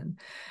done it. And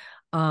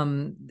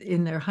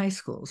in their high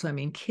schools, I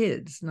mean,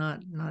 kids, not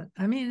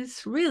I mean,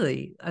 it's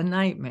really a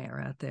nightmare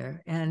out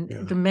there. And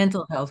the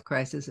mental health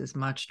crisis is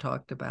much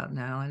talked about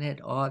now, and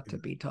it ought to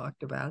be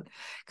talked about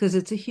because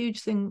it's a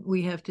huge thing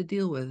we have to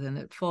deal with. And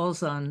it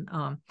falls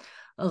on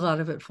a lot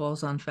of it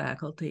falls on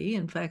faculty,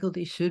 and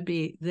faculty should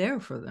be there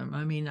for them.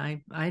 I mean,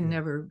 I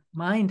never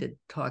minded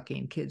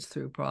talking kids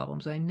through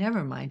problems. I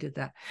never minded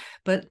that.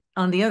 But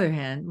on the other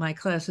hand, my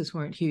classes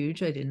weren't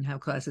huge. I didn't have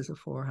classes of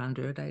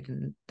 400. I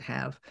didn't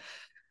have,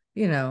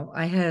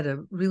 I had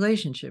a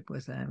relationship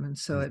with them. And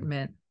so it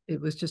meant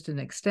it was just an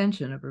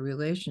extension of a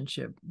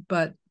relationship.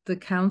 But the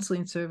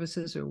counseling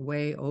services are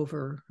way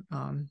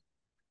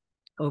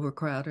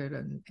overcrowded,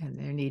 and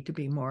there need to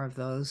be more of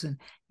those. And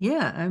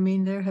I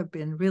mean, there have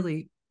been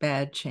really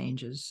bad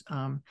changes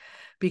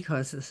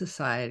because the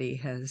society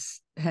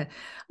has had,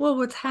 well,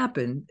 what's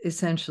happened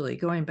essentially,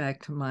 going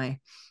back to my,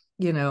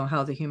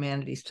 how the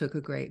humanities took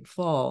a great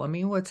fall. I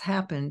mean, what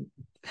happened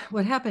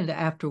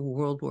after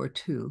World War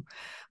II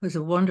was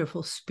a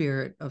wonderful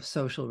spirit of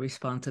social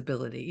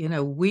responsibility.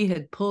 We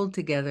had pulled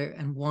together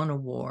and won a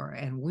war,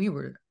 and we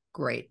were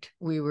great.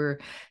 We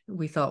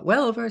thought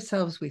well of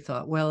ourselves. We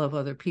thought well of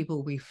other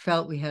people. We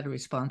felt we had a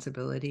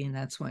responsibility. And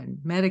that's when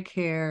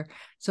Medicare,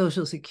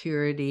 Social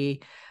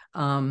Security,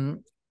 National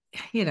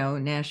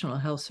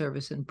Health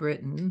Service in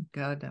Britain,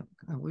 God,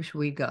 I wish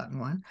we'd gotten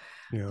one.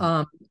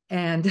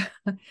 And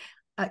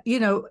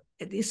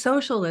the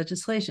social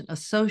legislation, a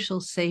social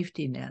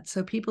safety net.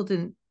 So people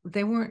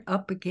they weren't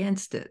up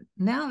against it.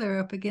 Now they're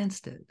up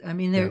against it. I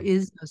mean, there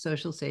is no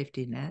social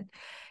safety net.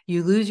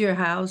 You lose your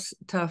house,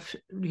 tough,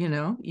 you're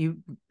on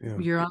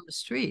the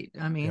street.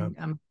 I mean,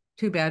 I'm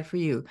too bad for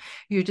you.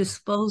 You're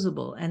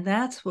disposable. And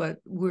that's what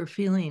we're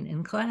feeling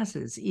in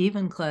classes,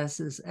 even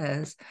classes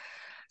as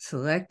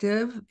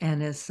selective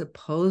and as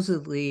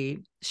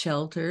supposedly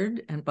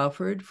sheltered and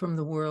buffered from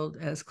the world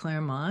as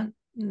Claremont.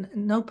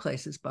 No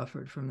place is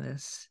buffered from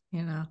this,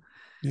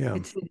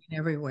 it's sitting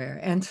everywhere.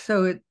 And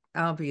so it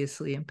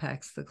obviously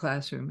impacts the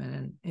classroom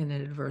in an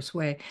adverse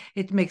way.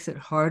 It makes it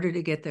harder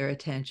to get their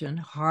attention,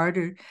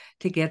 harder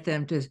to get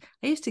them to,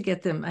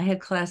 I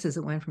had classes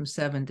that went from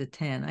 7 to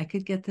 10. I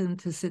could get them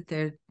to sit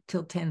there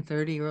till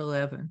 10:30 or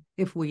 11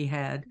 if we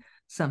had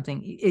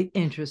something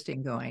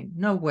interesting going.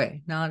 No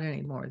way, not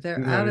anymore.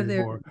 They're out of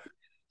there.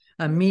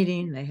 A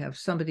meeting, they have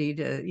somebody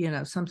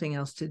to, something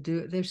else to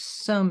do. There's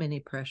so many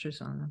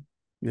pressures on them.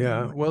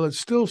 Yeah. Well, it's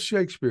still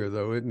Shakespeare,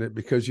 though, isn't it?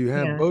 Because you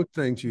have both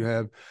things. You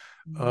have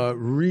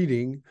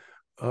reading,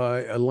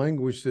 a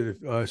language that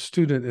if a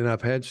student, and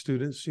I've had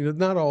students,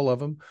 not all of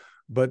them,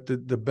 but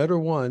the better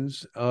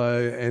ones,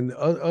 and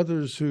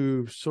others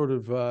who sort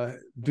of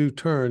do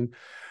turn,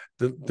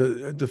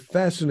 the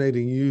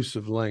fascinating use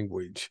of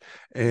language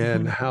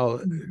and how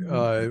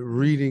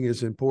reading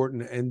is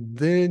important. And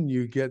then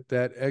you get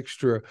that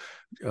extra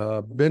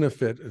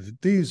benefit.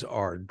 These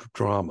are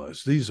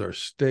dramas. These are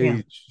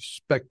stage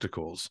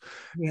spectacles.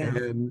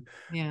 And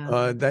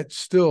that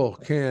still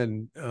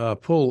can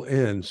pull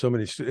in so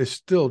many. It's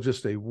still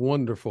just a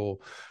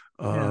wonderful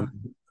but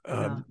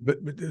a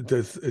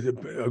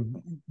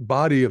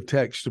body of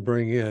text to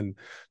bring in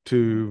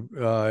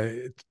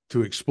to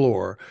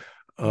explore.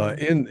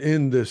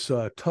 In this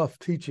tough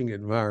teaching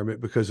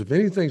environment, because if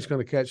anything's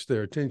going to catch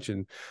their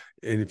attention,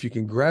 and if you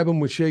can grab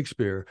them with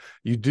Shakespeare,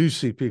 you do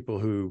see people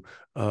who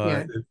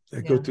go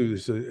through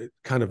this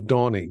kind of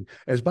dawning,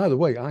 as by the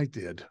way, I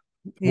did.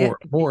 Yeah,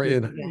 more yeah,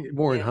 in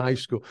yeah, high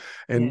school.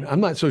 And yeah, I'm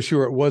not so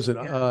sure it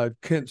wasn't yeah,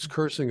 Kent's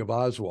cursing of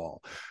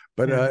Oswald,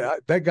 but yeah,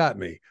 that got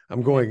me. I'm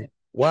yeah. going,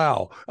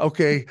 wow,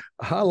 okay,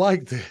 I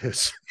like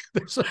this.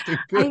 There's something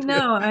I good here.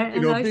 know, You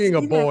and know, I being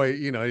a see that. boy,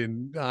 you know,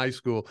 in high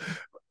school,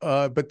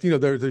 but you know,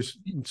 there's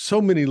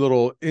so many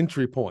little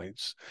entry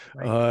points,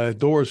 Right.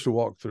 doors to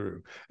walk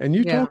through, and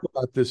you Yeah, talk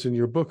about this in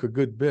your book a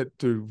good bit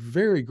through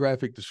very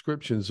graphic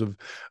descriptions of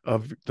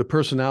the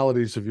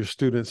personalities of your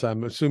students.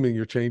 I'm assuming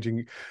you're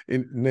changing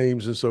in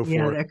names and so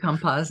yeah, forth. they're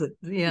composite.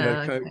 Yeah,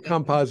 Yeah, kind of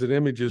composite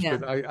images, yeah,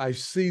 but I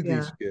see yeah.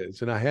 these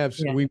kids, and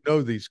Yeah. we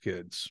know these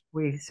kids.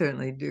 We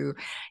certainly do.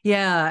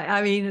 Yeah,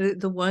 I mean,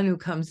 the one who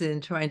comes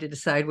in trying to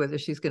decide whether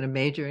she's going to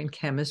major in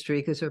chemistry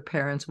because her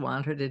parents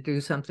want her to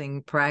do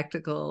something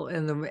practical,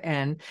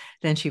 and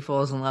then she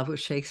falls in love with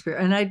Shakespeare.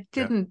 And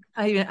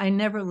Yeah, I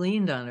never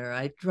leaned on her.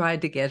 I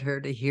tried to get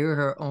her to hear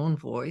her own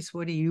voice.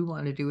 What do you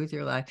want to do with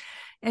your life?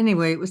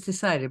 Anyway, it was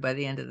decided by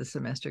the end of the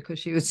semester because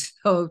she was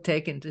so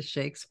taken to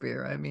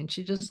Shakespeare. I mean,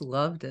 she just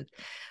loved it.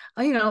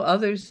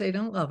 Others, they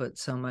don't love it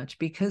so much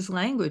because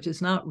language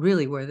is not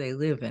really where they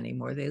live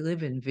anymore. They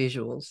live in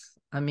visuals.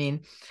 I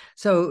mean,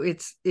 so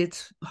it's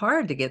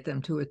hard to get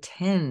them to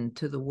attend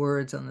to the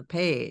words on the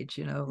page.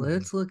 mhm.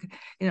 Let's look,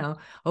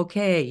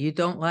 okay, you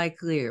don't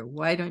like Lear.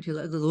 Why don't you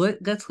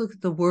let's look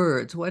at the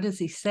words. What does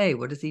he say?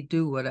 What does he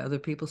do? What other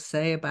people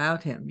say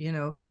about him?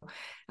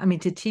 I mean,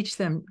 to teach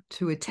them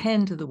to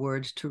attend to the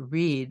words to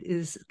read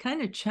is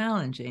kind of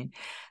challenging.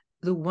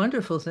 The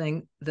wonderful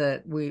thing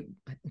that we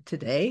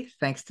today,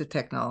 thanks to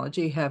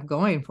technology, have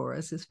going for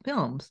us is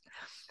films.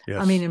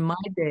 I mean, Yes. in my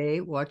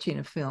day, watching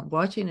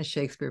a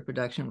Shakespeare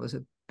production was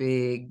a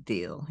big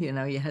deal.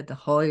 You had to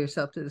haul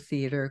yourself to the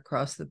theater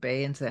across the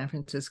bay in San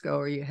Francisco,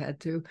 or you had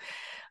to,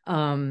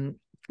 um,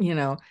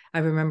 I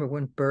remember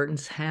when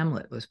Burton's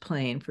Hamlet was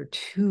playing for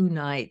 2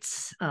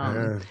 nights.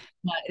 Uh,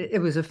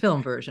 It was a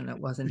film version. It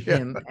wasn't yeah.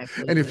 him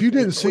actually And in if the you stage.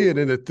 didn't see it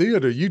in a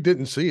theater, you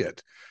didn't see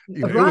it. You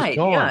know, it was Right.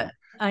 gone. Yeah.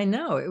 I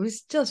know. It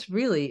was just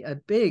really a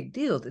big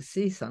deal to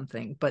see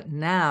something. But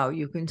now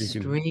you can You can,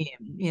 stream,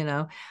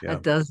 a yeah,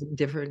 dozen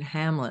different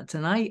Hamlets.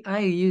 And I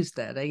use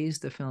that. I use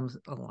the films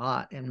a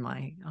lot in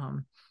my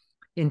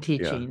in yeah,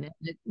 teaching.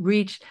 It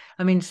reached,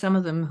 I mean, some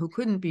of them who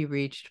couldn't be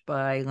reached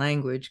by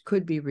language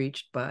could be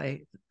reached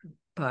by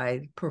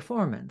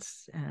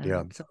performance.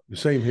 yeah. And so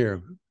Same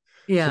here.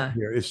 Same yeah,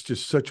 here. It's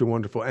just such a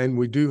wonderful, and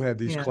we do have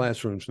these yeah,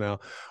 classrooms now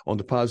on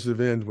the positive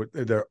end.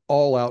 They're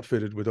all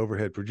outfitted with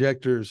overhead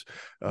projectors.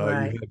 You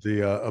right. have the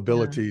Yeah.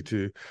 ability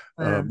to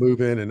Yeah. move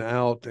in and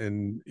out,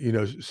 and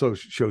so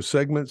show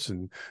segments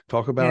and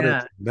talk about it,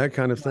 Yeah. that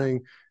kind of Yeah.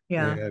 thing.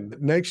 Yeah. And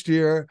next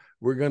year,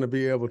 we're going to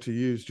be able to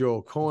use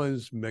Joel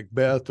Cohen's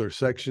Macbeth or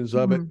sections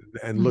of it Mhm.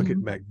 and look at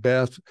Mhm.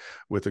 Macbeth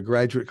with a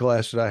graduate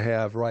class that I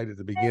have right at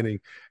the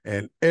beginning,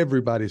 and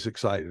everybody's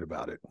excited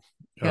about it. Yeah.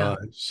 Yeah.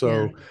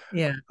 So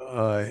Yeah.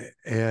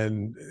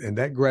 and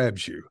that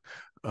grabs you.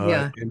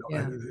 Yeah, And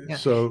yeah, yeah.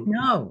 so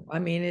No, I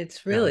mean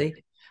it's yeah,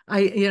 really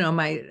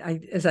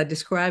as I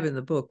describe in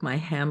the book, my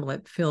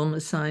Hamlet film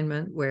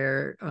assignment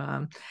where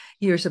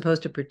you're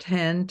supposed to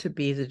pretend to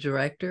be the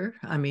director.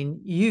 I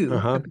mean, you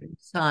uh-huh, have been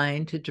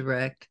assigned to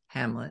direct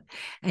Hamlet,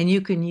 and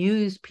you can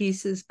use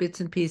bits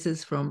and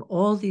pieces from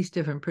all these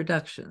different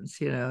productions.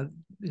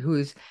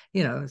 Who's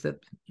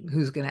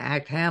who's going to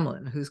act Hamlet,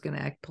 and who's going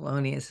to act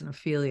Polonius and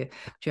Ophelia.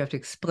 But you have to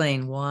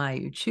explain why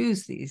you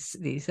choose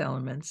these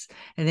elements,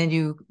 and then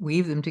you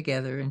weave them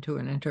together into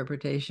an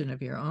interpretation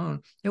of your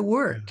own. It yeah,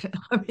 worked.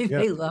 I mean, yeah,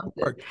 they it loved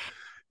it. worked.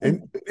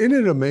 And And isn't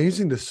it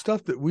amazing the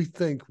stuff that we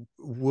think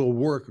will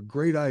work? A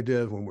great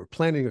idea when we're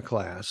planning a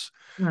class.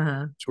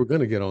 uh-huh. So we're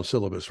going to get on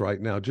syllabus right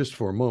now, just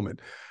for a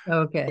moment.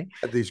 Okay.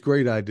 These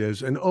great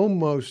ideas, and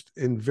almost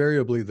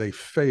invariably they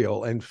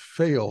fail and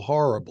fail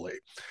horribly.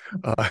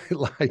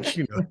 Like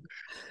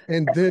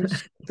and then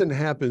something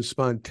happens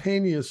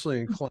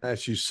spontaneously in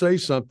class. You say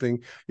something,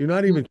 you're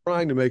not even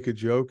trying to make a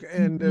joke,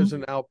 and there's Mhm.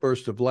 an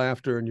outburst of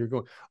laughter, and you're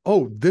going,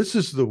 oh, this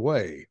is the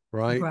way,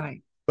 right?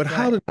 Right. But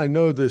how Right. did I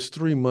know this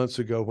 3 months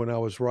ago when I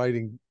was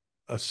writing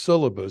a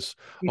syllabus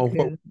You on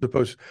what could. we're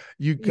supposed?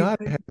 You You got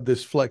to could. have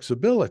this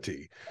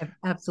flexibility.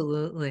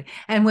 Absolutely.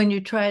 And when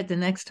you try it the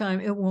next time,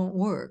 it won't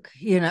work.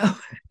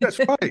 That's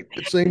right.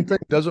 The same thing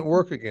doesn't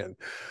work again.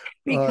 Uh,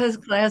 Because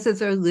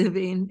classes are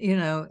living,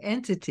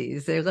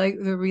 entities. They're like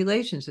the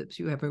relationships.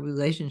 You have a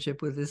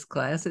relationship with this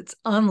class. It's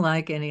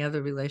unlike any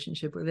other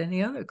relationship with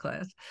any other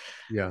class.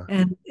 yeah,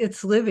 And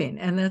it's living.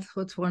 And that's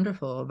what's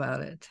wonderful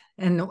about it.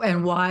 And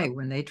why,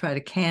 when they try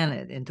to can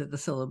it into the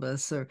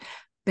syllabus or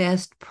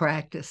best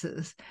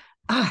practices.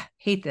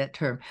 Hate that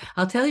term.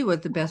 I'll tell you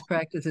what the best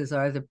practices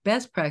are. The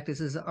best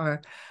practices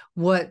are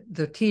what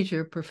the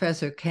teacher,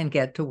 professor can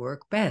get to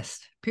work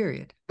best,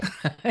 period.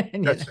 and, you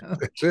know,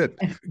 that's it.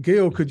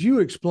 Gayle, could you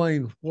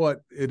explain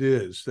what it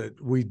is that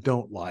we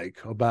don't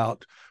like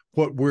about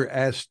what we're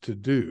asked to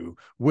do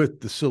with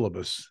the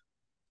syllabus?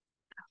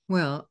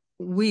 Well,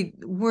 we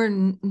were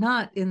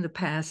not in the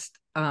past.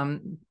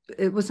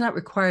 It was not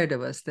required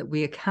of us that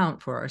we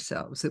account for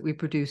ourselves, that we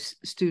produce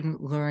student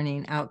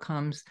learning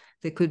outcomes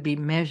that could be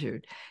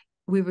measured.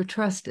 we were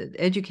trusted.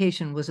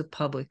 Education was a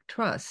public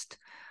trust.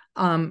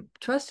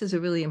 Trust is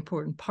a really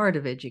important part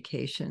of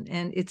education,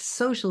 and it's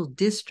social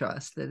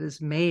distrust that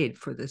is made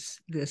for this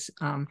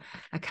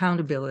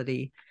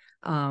accountability,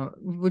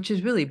 which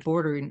is really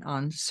bordering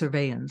on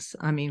surveillance.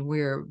 I mean,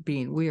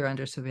 we are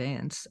under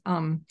surveillance.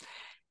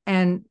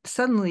 And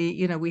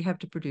suddenly, we have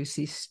to produce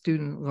these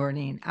student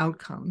learning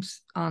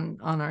outcomes on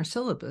our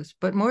syllabus.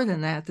 But more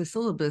than that, the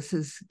syllabus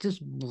is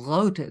just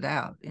bloated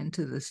out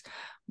into this.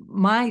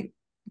 My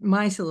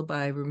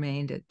syllabi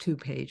remained at 2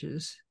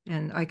 pages,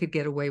 and I could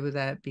get away with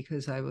that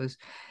because I was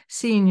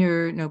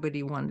senior.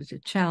 Nobody wanted to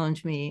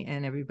challenge me,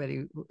 and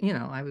everybody,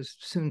 I was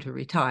soon to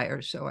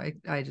retire. So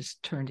I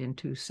just turned in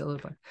 2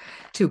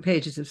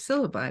 pages of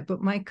syllabi.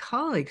 But my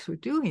colleagues were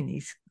doing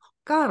these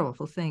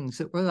god-awful things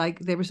that were like,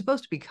 they were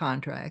supposed to be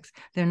contracts.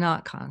 They're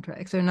not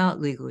contracts. They're not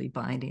legally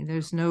binding.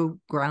 There's no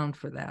ground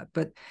for that.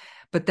 But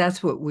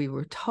that's what we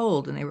were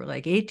told. And they were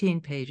like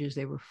 18 pages.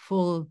 They were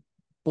full of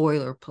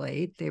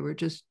boilerplate. They were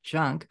just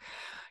junk.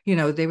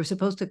 They were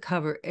supposed to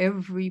cover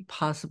every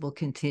possible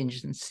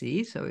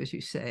contingency. So as you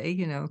say,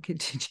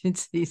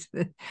 contingencies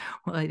that,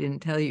 well, I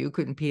didn't tell you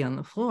couldn't pee on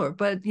the floor,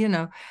 but,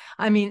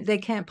 I mean, they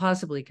can't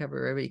possibly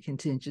cover every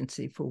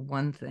contingency for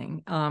one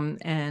thing.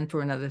 And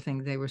for another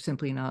thing, they were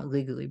simply not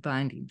legally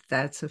binding.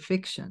 That's a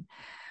fiction.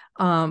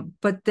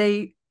 But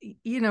they,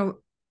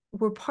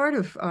 were part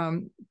of,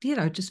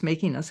 just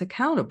making us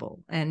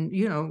accountable and,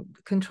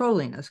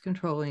 controlling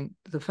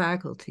the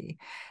faculty.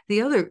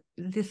 The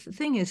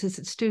thing is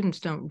that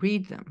students don't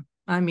read them.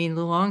 I mean,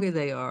 the longer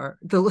they are,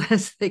 the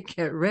less they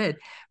get read.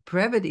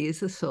 Brevity is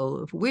the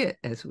soul of wit,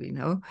 as we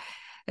know,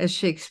 as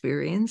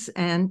Shakespeareans.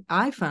 And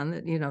I found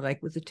that,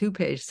 like with the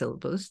 2-page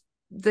syllabus,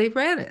 they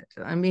read it.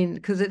 I mean,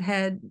 because it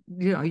had,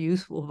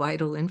 useful,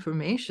 vital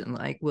information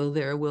like, will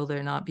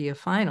there not be a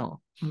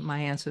final? My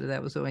answer to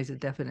that was always a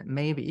definite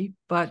maybe.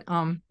 But,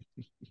 but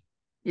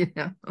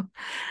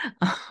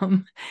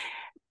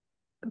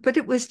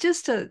it was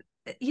just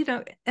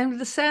and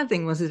the sad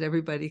thing was that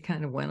everybody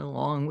kind of went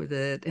along with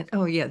it. And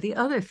oh yeah, the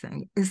other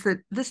thing is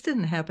that this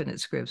didn't happen at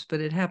Scripps,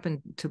 but it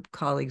happened to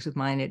colleagues of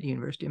mine at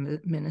University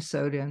of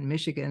Minnesota and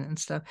Michigan and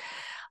stuff.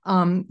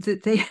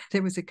 That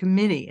there was a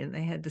committee and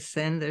they had to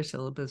send their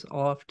syllabus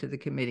off to the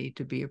committee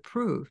to be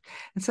approved.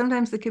 And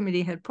sometimes the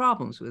committee had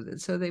problems with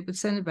it. So they would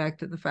send it back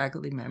to the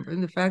faculty member,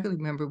 and the faculty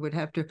member would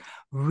have to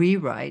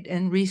rewrite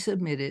and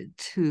resubmit it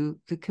to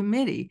the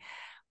committee.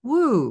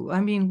 Woo!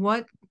 I mean,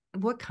 what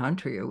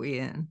country are we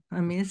in?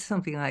 I mean, it's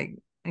something like,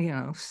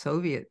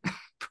 Soviet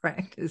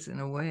practice in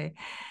a way.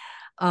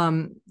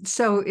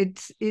 So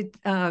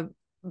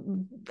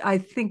I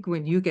think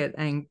when you get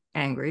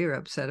angry or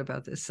upset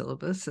about this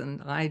syllabus,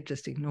 and I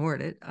just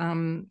ignored it,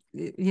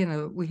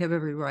 we have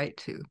every right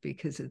to,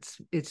 because it's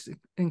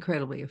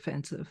incredibly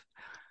offensive.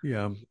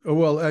 Yeah.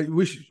 Well,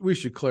 we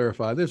should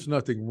clarify. There's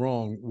nothing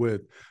wrong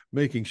with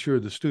making sure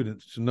the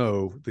students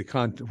know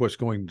what's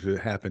going to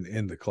happen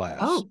in the class.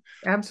 Oh,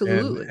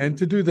 absolutely. And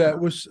to do that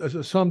with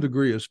some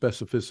degree of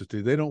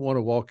specificity. They don't want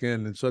to walk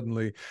in and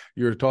suddenly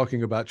you're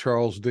talking about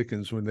Charles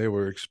Dickens when they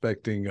were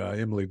expecting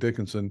Emily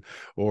Dickinson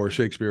or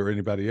Shakespeare or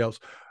anybody else.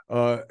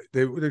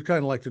 They kind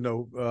of like to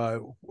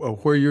know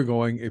where you're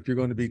going, if you're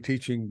going to be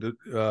teaching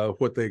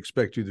what they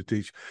expect you to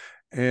teach,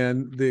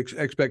 and the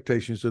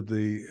expectations of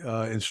the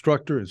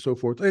instructor and so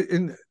forth.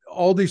 And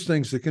all these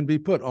things that can be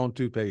put on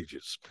 2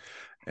 pages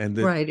and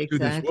that right,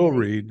 students exactly. will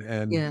read.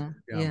 And yeah.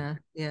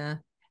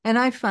 And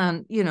I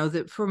found,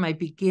 that for my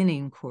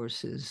beginning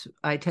courses,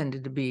 I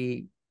tended to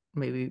be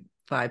maybe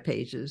 5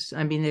 pages.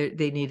 I mean,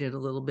 they needed a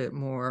little bit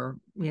more,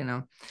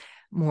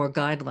 more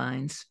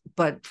guidelines.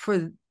 But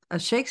for a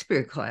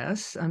Shakespeare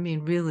class, I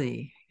mean,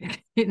 really,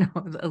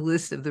 a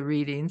list of the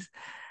readings.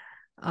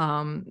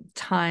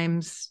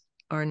 Times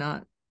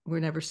were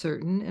never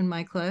certain in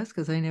my class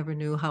because I never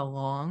knew how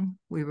long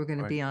we were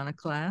going to be on a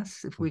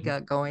class. If we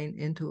got going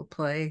into a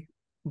play,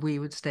 we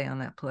would stay on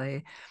that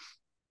play.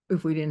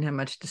 If we didn't have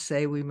much to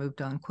say, we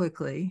moved on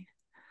quickly.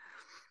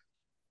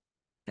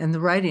 And the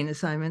writing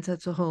assignments,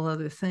 that's a whole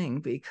other thing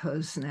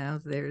because now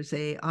there's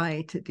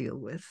AI to deal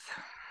with.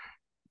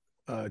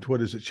 What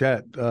is it?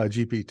 Chat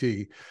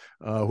GPT,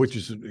 which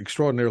is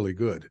extraordinarily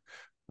good.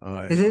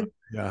 Is it?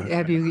 Yeah.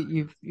 Have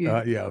you've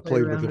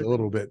played with it a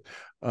little bit.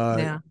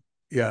 Yeah.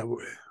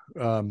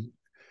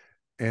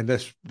 And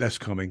that's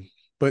coming.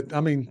 But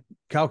I mean,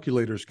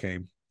 calculators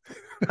came.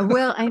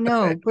 Well, I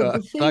know, but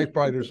the thing,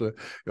 typewriters,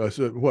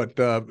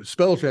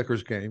 spell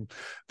checkers came,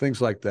 things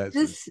like that.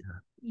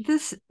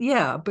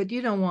 But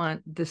you don't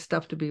want this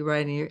stuff to be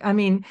writing. I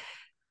mean,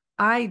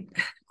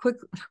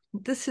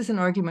 this is an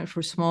argument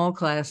for small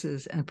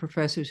classes and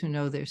professors who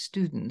know their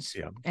students,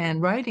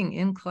 and writing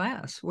in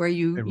class where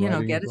you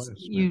get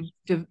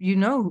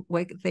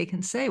what they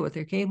can say, what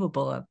they're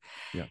capable of,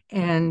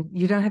 and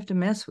you don't have to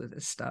mess with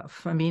this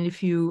stuff. I mean,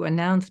 if you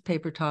announce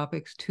paper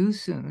topics too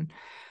soon,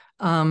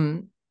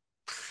 but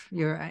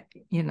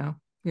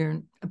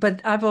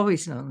I've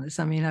always known this.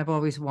 I mean, I've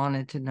always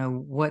wanted to know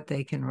what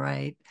they can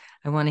write.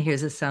 I want to hear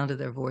the sound of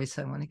their voice.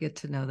 I want to get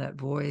to know that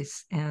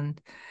voice, and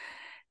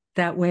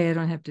that way I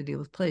don't have to deal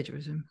with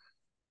plagiarism.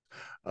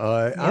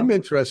 Yep. I'm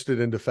interested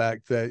in the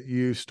fact that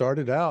you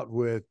started out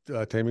with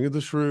Taming of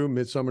the Shrew,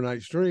 Midsummer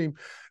Night's Dream.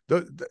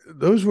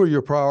 Those were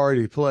your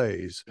priority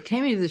plays.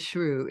 Taming of the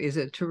Shrew is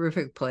a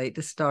terrific play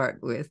to start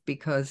with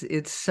because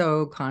it's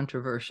so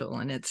controversial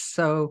and it's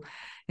so,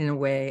 in a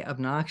way,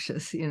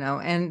 obnoxious,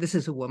 and this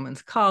is a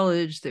woman's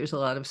college. There's a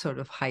lot of sort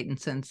of heightened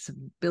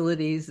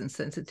sensibilities and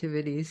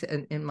sensitivities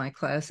in my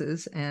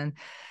classes, and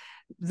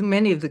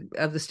many of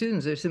the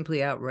students are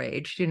simply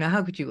outraged.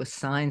 How could you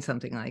assign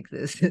something like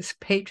this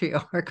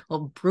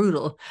patriarchal,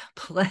 brutal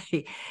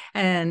play?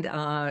 And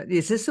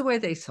is this the way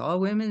they saw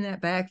women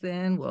back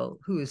then? Well,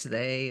 who is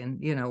they?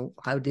 And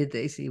how did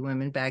they see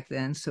women back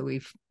then? So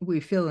we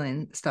fill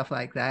in stuff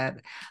like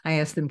that. I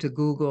asked them to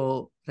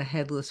Google the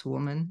headless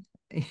woman,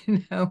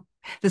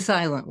 the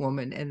silent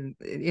woman, and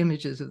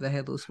images of the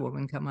headless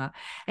woman come out.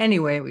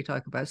 Anyway, we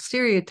talk about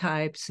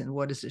stereotypes and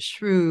what is a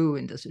shrew,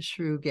 and does a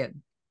shrew get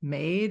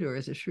made or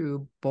is a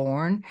shrew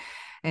born,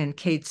 and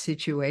Kate's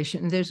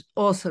situation. There's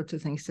all sorts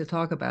of things to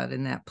talk about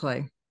in that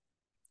play.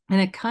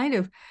 And it kind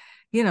of,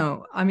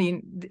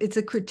 it's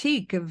a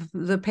critique of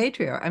the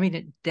patriarch.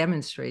 It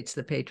demonstrates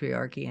the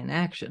patriarchy in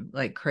action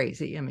like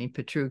crazy.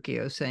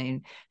 Petruchio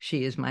saying,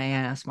 she is my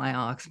ass, my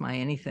ox, my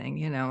anything,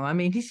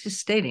 he's just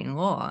stating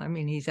law.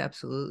 He's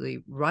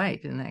absolutely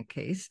right in that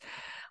case.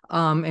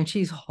 And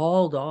she's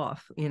hauled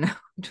off,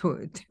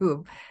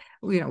 to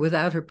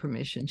without her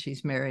permission.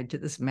 She's married to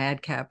this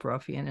madcap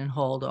ruffian and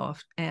hauled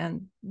off.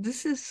 And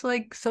this is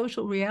like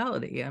social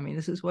reality.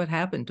 This is what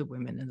happened to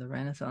women in the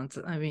Renaissance.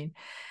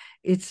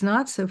 It's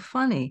not so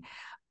funny.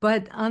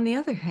 But on the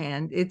other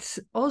hand, it's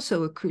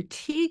also a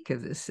critique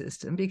of the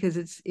system because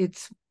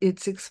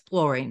it's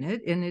exploring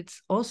it, and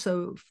it's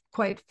also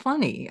quite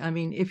funny.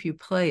 If you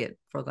play it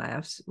for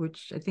laughs,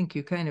 which I think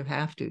you kind of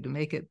have to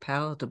make it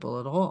palatable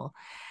at all.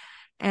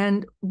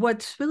 And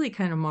what's really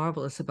kind of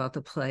marvelous about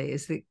the play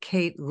is that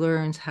Kate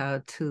learns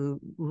how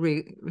to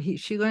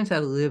she learns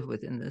how to live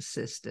within this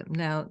system.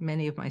 Now,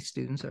 many of my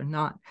students are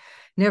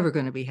never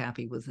going to be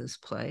happy with this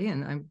play,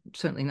 and I'm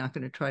certainly not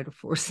going to try to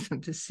force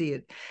them to see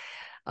it.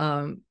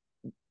 I'm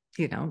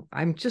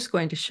just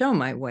going to show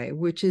my way,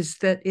 which is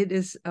that it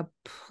is a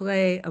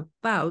play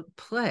about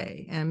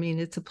play.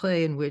 It's a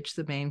play in which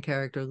the main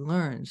character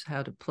learns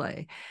how to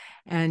play.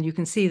 And you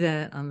can see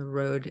that on the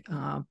road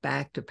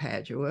back to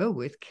Padua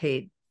with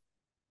Kate,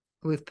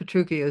 with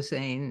Petruchio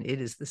saying, it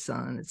is the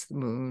sun, it's the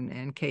moon,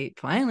 and Kate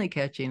finally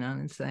catching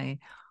on and saying,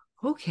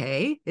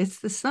 okay, it's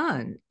the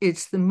sun,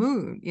 it's the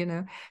moon,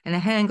 And a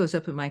hand goes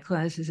up in my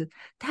class and says,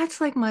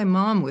 that's like my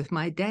mom with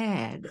my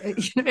dad.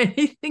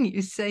 Anything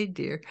you say,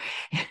 dear,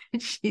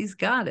 she's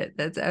got it.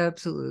 That's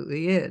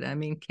absolutely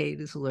it.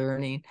 Kate is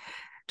learning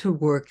to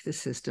work the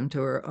system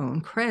to her own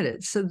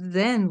credit. So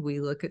then we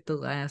look at the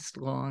last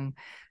long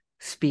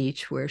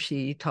speech where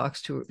she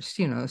talks to,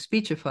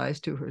 speechifies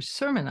to her,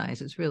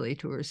 sermonizes really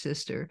to her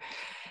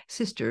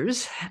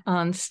sisters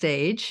on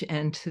stage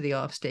and to the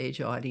offstage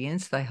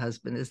audience. Thy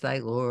husband is thy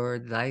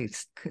lord, thy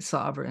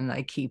sovereign,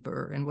 thy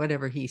keeper, and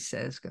whatever he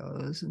says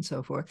goes, and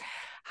so forth.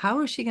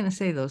 How is she going to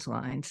say those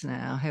lines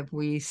now? Have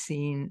we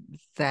seen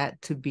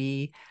that to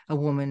be a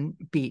woman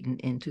beaten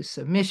into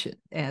submission,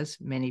 as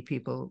many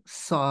people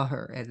saw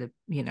her at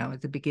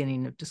the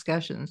beginning of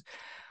discussions?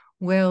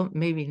 Well,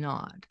 maybe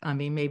not.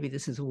 Maybe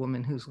this is a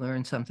woman who's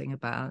learned something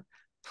about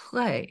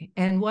play.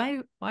 And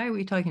why are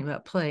we talking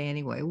about play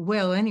anyway?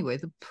 Well, anyway,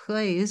 the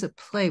play is a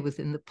play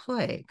within the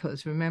play,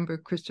 because remember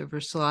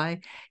Christopher Sly,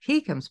 he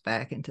comes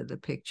back into the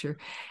picture,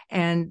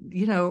 and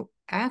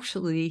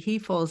actually he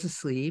falls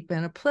asleep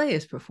and a play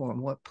is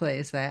performed. What play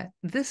is that?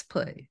 This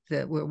play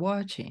that we're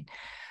watching.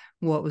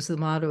 What was the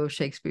motto of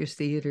Shakespeare's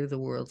theater? The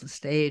world's a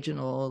stage, and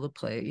all the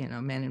play,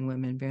 men and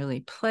women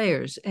merely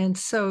players. And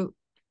so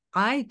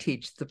I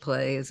teach the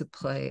play as a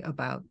play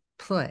about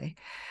play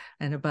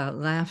and about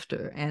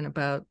laughter and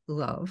about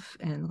love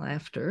and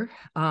laughter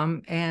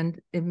and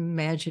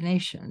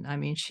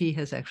imagination. She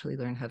has actually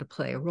learned how to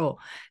play a role.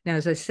 Now,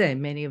 as I say,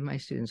 many of my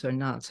students are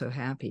not so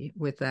happy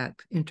with that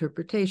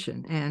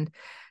interpretation, and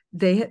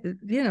they're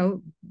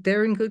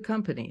in good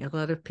company. A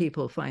lot of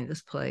people find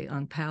this play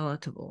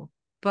unpalatable,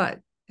 but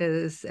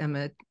as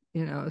Emma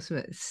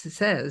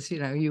says,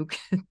 you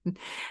can,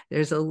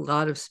 there's a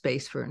lot of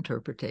space for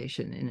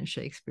interpretation in a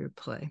Shakespeare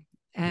play.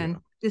 And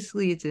this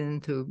leads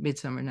into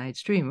Midsummer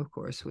Night's Dream, of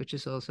course, which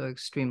is also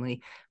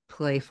extremely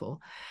playful.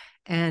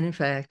 And in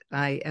fact,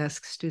 I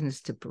ask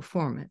students to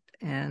perform it.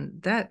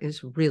 And that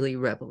is really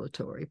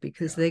revelatory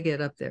because they get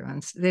up there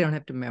they don't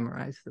have to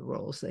memorize the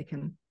roles. They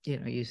can,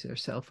 use their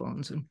cell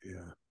phones and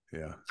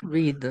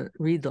read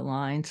the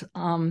lines.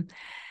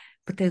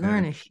 But they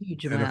learn a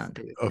huge amount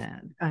doing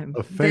that.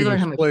 They learn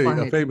how much fun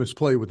a famous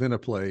play within a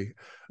play.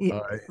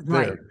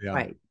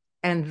 Right.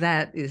 And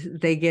that is,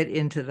 they get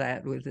into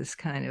that with this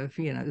kind of,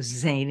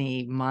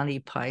 zany Monty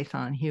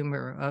Python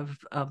humor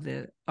of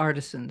the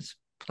artisans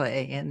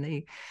play. And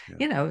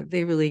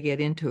they really get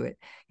into it.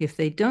 If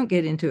they don't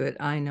get into it,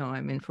 I know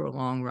I'm in for a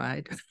long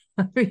ride.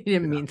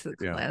 It means the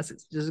class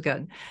has just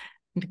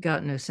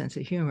got no sense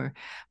of humor,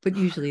 but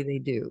usually they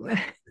do,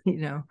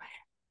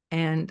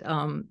 And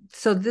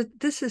so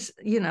this is,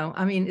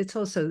 I mean, it's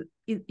also,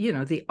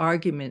 the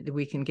argument that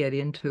we can get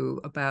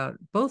into about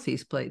both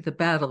these plays, the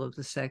battle of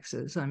the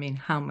sexes. I mean,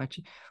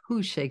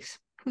 whose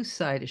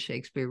side is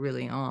Shakespeare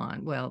really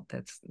on? Well,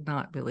 that's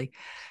not really,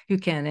 you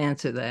can't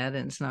answer that.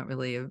 And it's not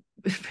really a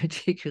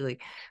particularly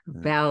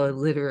valid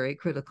literary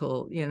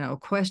critical,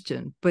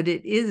 question. But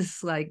it is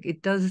like,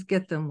 it does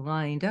get them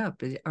lined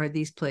up. Are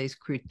these plays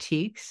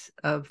critiques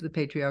of the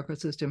patriarchal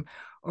system,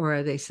 or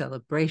are they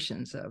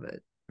celebrations of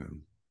it?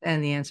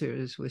 And the answer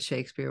is with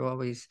Shakespeare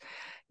always,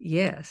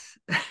 yes.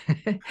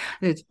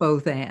 It's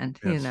both and,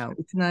 Yes.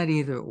 it's not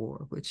either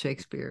or with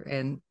Shakespeare.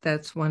 And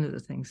that's one of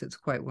the things that's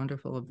quite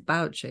wonderful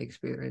about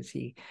Shakespeare is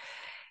he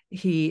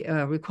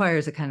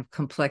requires a kind of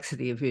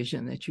complexity of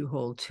vision that you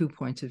hold two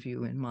points of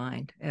view in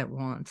mind at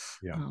once.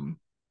 Yeah.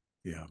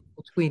 Yeah.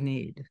 Which we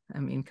need. I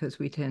mean, because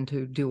we tend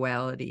to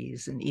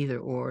dualities and either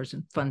ors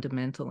and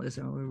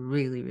fundamentalism. We're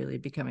really, really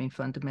becoming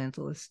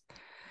fundamentalist.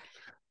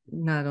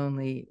 Not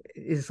only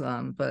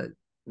Islam, but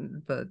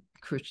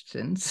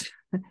Christians.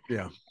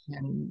 Yeah.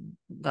 And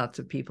lots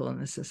of people in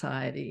the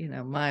society,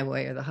 my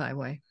way or the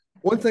highway.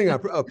 One thing I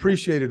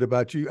appreciated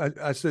about you,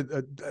 I said,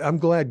 I'm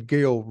glad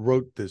Gayle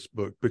wrote this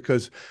book,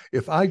 because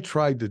if I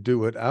tried to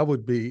do it, I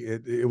would be,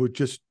 it would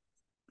just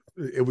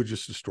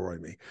destroy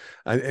me.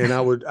 And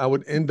I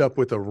would end up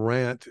with a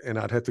rant, and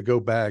I'd have to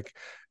go back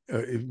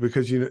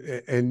because,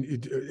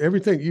 and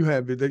everything you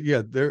have,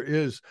 there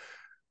is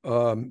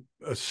a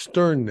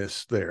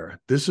sternness there.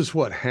 This is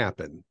what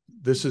happened.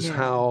 This is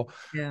how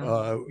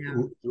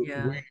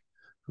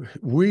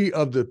we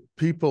of the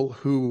people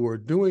who were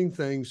doing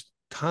things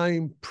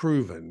time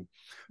proven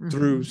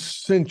through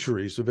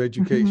centuries of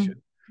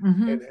education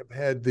and have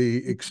had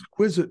the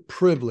exquisite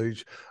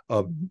privilege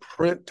of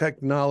print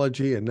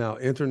technology and now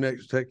internet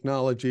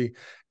technology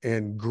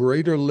and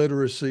greater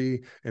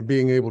literacy and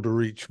being able to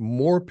reach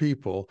more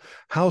people,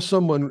 how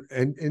someone,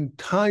 and in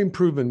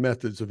time-proven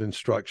methods of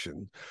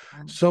instruction,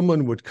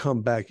 someone would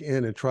come back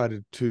in and try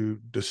to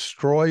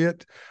destroy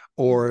it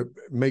or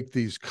make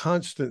these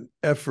constant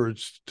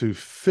efforts to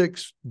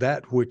fix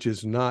that which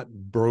is not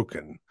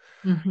broken.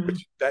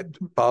 Which that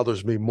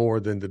bothers me more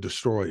than the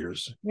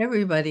destroyers.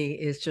 Everybody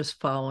is just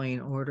following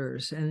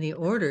orders, and the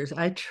orders,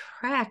 I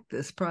tracked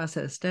this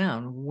process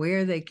down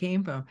where they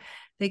came from.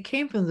 They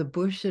came from the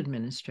Bush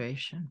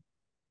administration.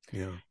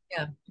 Yeah.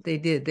 Yeah, they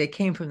did. They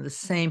came from the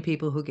same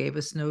people who gave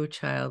us No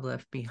Child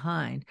Left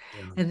Behind.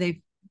 Yeah. And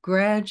they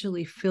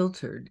gradually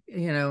filtered,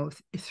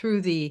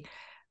 through the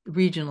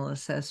regional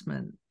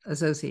assessment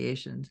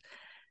associations,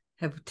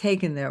 have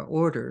taken their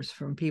orders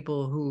from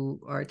people who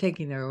are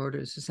taking their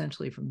orders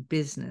essentially from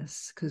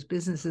business, because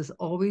businesses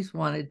always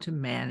wanted to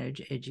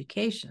manage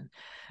education.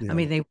 Yeah. I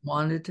mean, they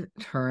wanted to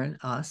turn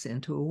us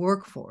into a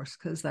workforce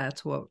because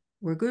that's what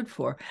we're good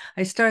for.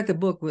 I start the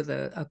book with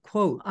a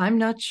quote. I'm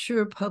not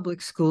sure public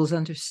schools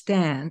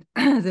understand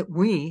that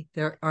we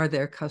are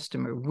their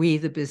customer. We,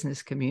 the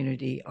business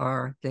community,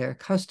 are their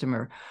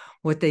customer.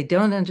 What they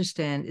don't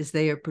understand is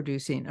they are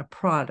producing a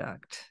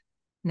product.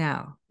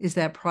 Now, is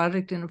that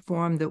product in a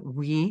form that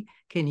we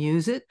can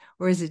use it,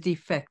 or is it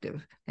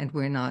defective and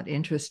we're not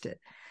interested?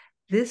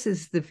 This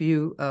is the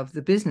view of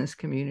the business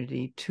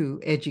community to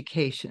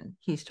education.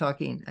 He's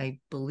talking, I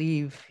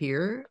believe,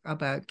 here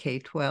about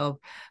K-12,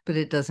 but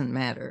it doesn't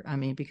matter. I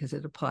mean, because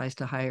it applies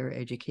to higher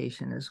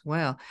education as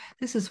well.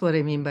 This is what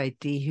I mean by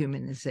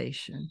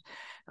dehumanization.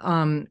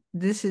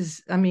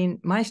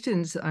 My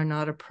students are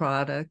not a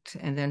product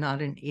and they're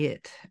not an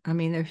it. I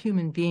mean, they're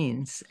human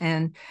beings.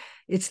 And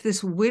it's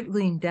this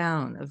whittling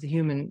down of the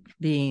human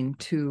being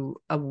to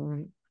a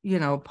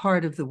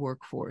part of the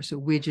workforce, a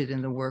widget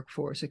in the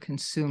workforce, a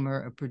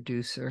consumer, a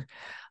producer,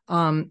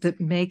 that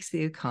makes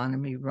the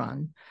economy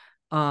run.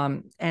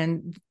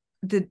 And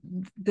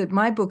that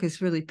my book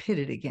is really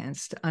pitted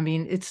against. I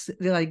mean, it's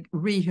like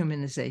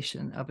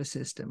rehumanization of a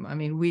system. I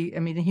mean,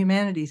 the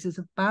humanities is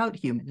about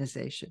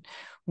humanization.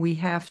 We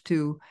have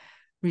to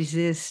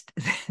resist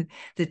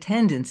the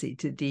tendency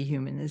to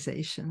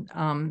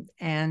dehumanization.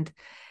 And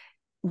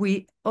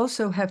we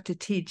also have to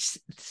teach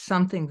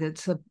something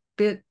that's a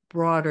bit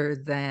broader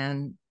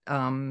than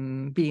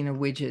being a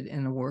widget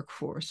in the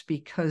workforce,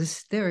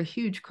 because there are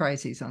huge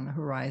crises on the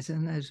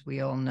horizon. As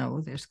we all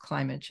know, there's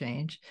climate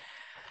change.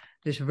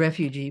 There's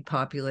refugee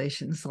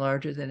populations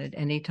larger than at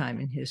any time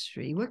in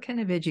history. What kind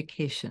of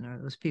education are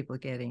those people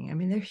getting? I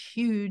mean, they're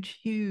huge,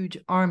 huge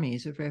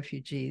armies of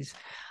refugees.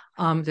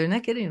 They're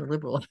not getting a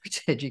liberal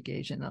arts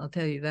education, I'll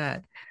tell you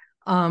that.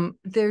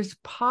 There's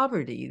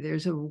poverty.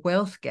 There's a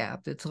wealth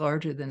gap that's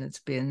larger than it's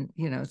been,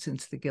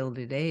 since the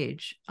Gilded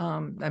Age.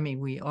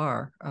 We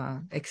are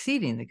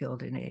exceeding the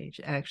Gilded Age,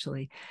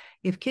 actually.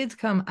 If kids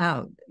come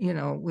out,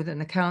 with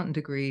an accountant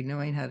degree,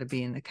 knowing how to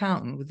be an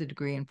accountant, with a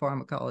degree in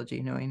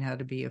pharmacology, knowing how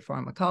to be a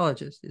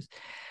pharmacologist, is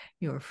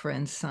your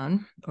friend's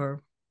son,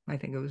 or I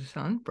think it was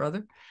son,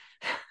 brother,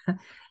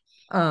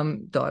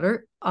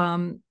 daughter,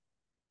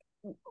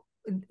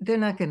 they're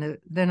not going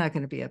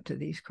to be up to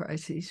these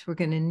crises. We're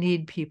going to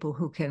need people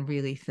who can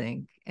really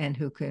think and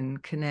who can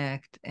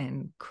connect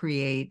and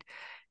create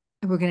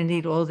we're going to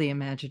need all the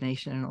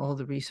imagination and all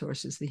the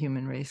resources the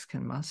human race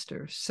can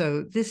muster.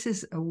 So this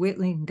is a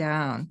whittling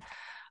down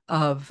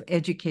of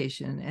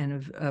education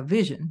and of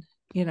vision,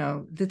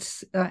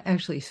 that's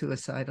actually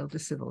suicidal to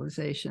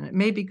civilization. It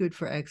may be good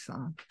for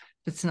Exxon,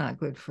 but it's not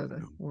good for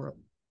the world.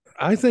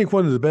 I think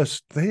one of the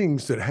best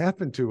things that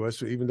happened to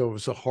us, even though it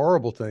was a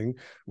horrible thing,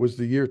 was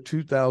the year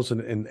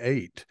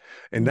 2008.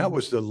 And that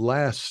was the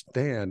last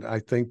stand. I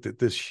think that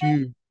this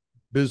huge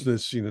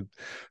business,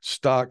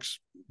 stocks,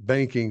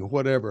 banking,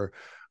 whatever,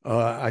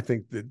 I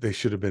think that they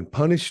should have been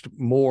punished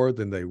more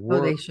than they were.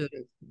 Oh, they should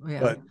have. Yeah.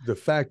 But the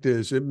fact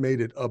is, it made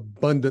it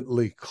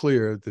abundantly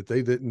clear that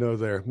they didn't know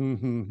their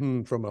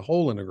from a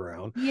hole in the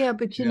ground. Yeah,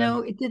 but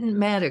it didn't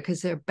matter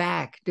because they're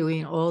back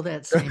doing all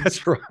that same That's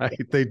stuff.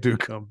 right. They do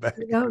come back.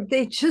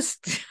 They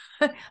just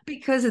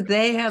because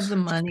they have the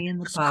money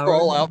and the power.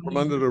 Crawl out from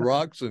under the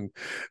rocks, and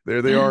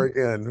there they are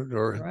again.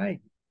 Or right.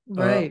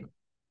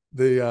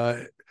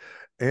 They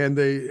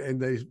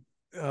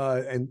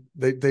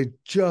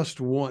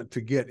just want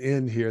to get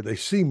in here. They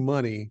see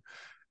money,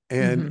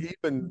 and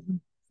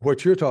even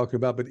what you're talking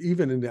about, but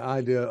even in the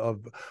idea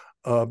of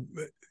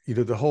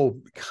the whole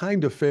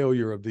kind of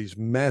failure of these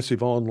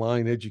massive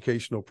online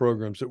educational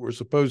programs that were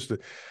supposed to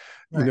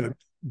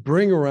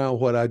bring around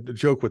what I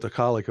joke with a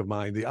colleague of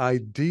mine, the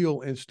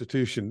ideal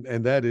institution,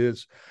 and that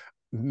is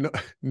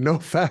no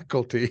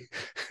faculty,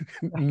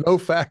 no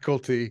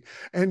faculty,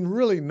 and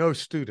really no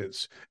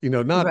students.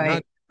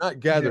 Not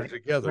gathered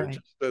together,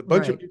 just a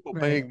bunch of people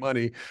paying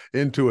money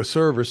into a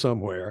server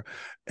somewhere,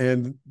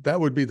 and that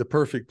would be the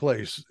perfect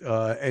place.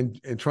 And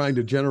trying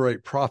to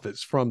generate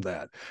profits from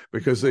that,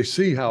 because they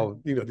see how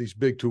these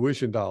big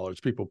tuition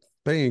dollars, people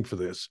paying for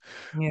this.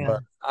 Yeah.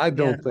 But I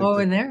don't think. Oh,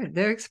 and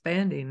they're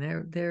expanding.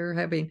 They're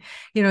having,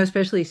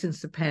 especially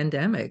since the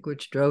pandemic,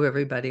 which drove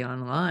everybody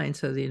online.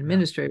 So the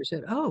administrator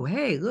said, "Oh,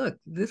 hey, look,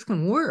 this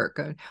can work."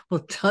 Well,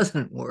 it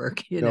doesn't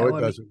work. No,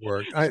 it doesn't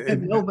work.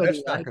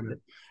 Nobody likes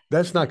it.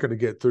 That's not going to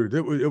get through.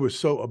 It was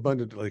so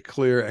abundantly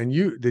clear. And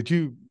you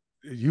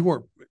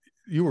were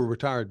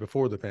retired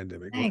before the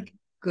pandemic. Thank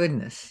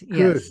goodness.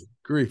 Good yes.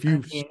 grief.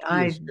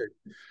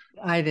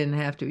 I didn't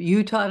have to.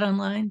 You taught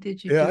online,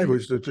 did you? Yeah,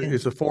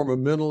 it's a form of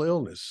mental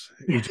illness.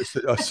 It's just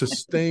a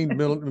sustained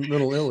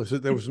mental illness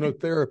that there was no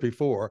therapy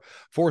for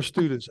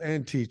students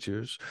and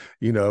teachers,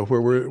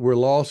 where we're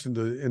lost in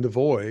the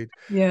void.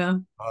 Yeah.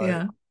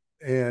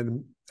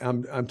 And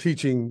I'm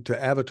teaching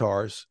to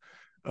avatars.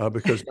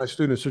 Because my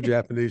students are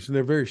Japanese and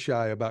they're very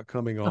shy about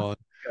coming on.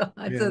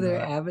 So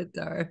they're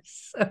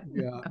avatars.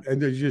 Yeah,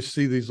 and you just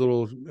see these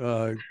little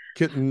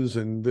kittens,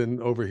 and then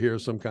over here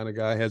some kind of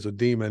guy has a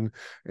demon,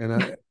 and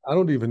I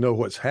don't even know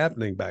what's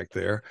happening back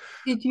there.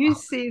 Did you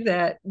see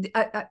that?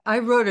 I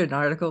wrote an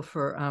article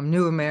for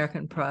New what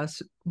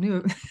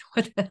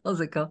the hell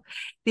is it called?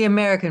 The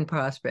American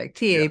Prospect,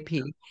 TAP,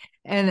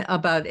 and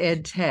about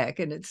ed tech,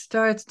 and it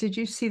starts. Did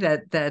you see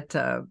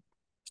that?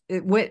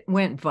 It went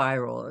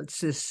viral. It's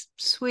this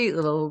sweet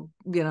little,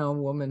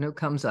 woman who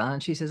comes on.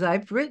 She says,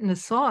 "I've written a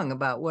song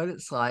about what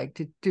it's like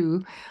to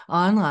do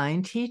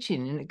online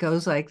teaching." And it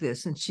goes like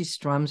this. And she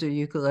strums her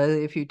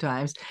ukulele a few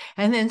times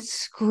and then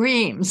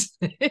screams.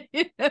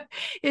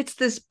 It's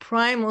this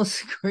primal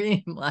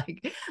scream,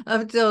 like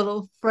of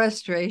total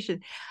frustration.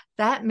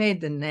 That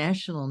made the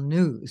national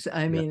news.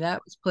 I mean,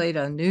 that was played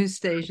on news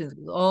stations,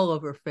 all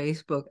over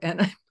Facebook.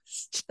 And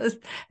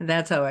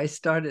that's how I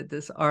started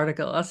this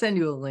article. I'll send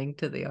you a link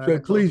to the article.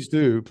 Please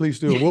do.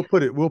 We'll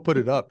put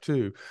it up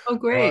too. Oh,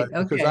 great.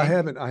 Okay. Because I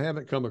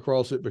haven't come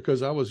across it,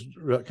 because I was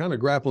kind of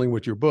grappling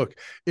with your book.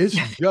 It's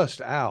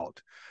just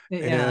out.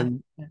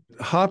 And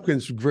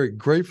Hopkins very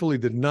gratefully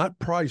did not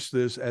price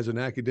this as an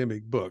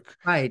academic book.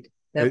 Right.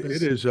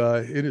 It is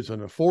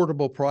an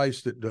affordable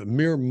price that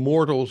mere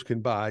mortals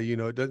can buy.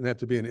 It doesn't have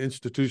to be an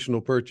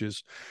institutional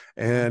purchase,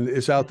 and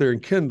it's out there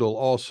in Kindle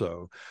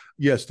also.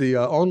 Yes, the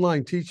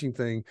online teaching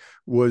thing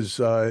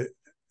was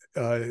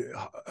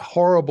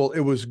horrible. It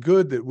was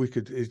good that we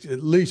could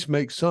at least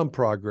make some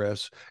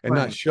progress and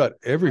not shut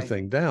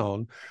everything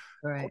down.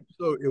 Right.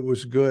 So it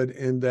was good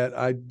in that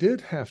I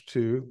did have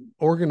to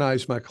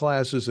organize my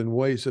classes in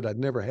ways that I'd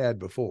never had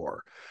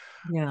before.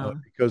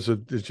 Because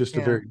of it's just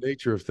the very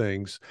nature of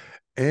things.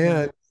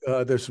 And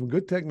there's some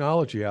good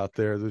technology out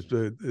there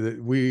that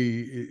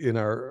we in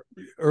our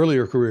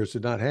earlier careers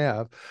did not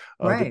have.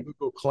 The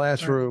Google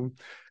Classroom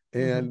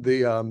and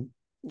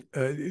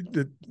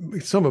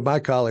some of my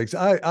colleagues,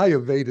 I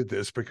evaded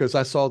this because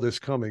I saw this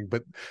coming,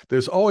 but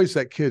there's always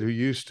that kid who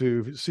used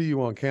to see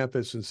you on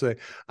campus and say,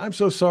 "I'm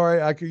so sorry,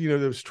 there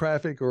was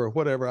traffic or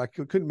whatever, I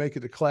couldn't make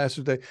it to class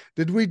today.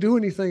 Did we do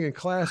anything in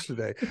class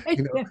today?"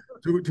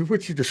 To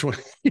which you just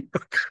went,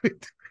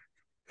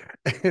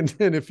 And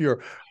then if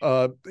you're,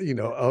 a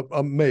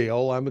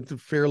male, I'm a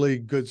fairly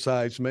good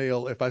sized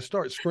male. If I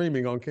start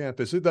screaming on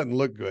campus, it doesn't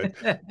look good.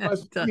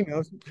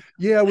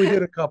 We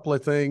did a couple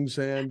of things,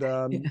 and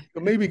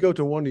maybe go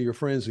to one of your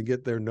friends and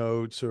get their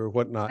notes or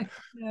whatnot.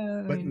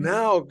 But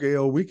now,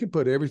 Gayle, we can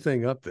put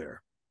everything up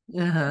there.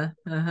 The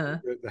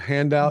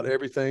handout,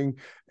 everything,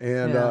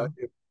 and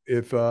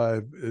if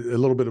a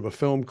little bit of a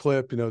film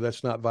clip,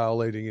 that's not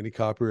violating any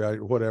copyright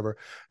or whatever.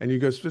 And you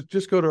go,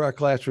 just go to our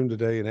classroom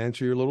today and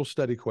answer your little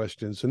study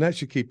questions, and that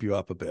should keep you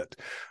up a bit.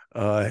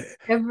 Uh,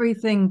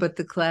 Everything but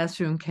the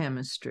classroom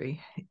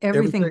chemistry,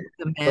 everything Everything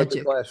but the but the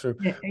magic,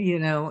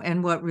 classroom.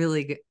 and what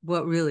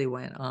really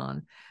went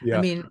on. I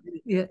Yeah. mean,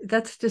 yeah,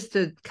 that's just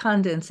a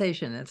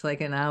condensation. It's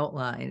like an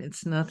outline.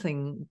 It's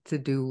nothing to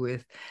do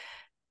with,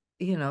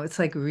 it's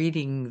like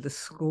reading the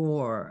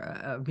score,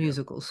 a Yeah.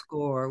 musical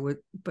score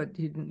but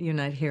you're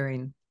not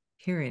hearing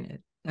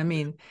it. I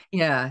mean,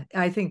 yeah,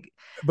 I think,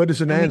 But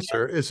it's an I mean,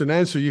 answer. It's an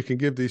answer you can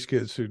give these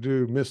kids who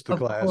do miss the of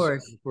class.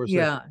 course, Of course,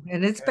 yeah,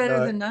 and it's and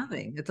better than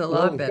nothing. It's a well,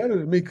 lot it's better. better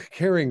than me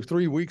carrying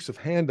 3 weeks of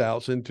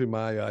handouts into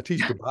my I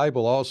teach the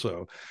Bible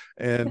also,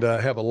 and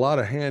have a lot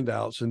of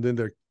handouts. And then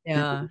there are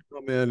people Yeah, who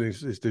come in and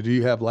say, "Do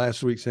you have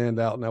last week's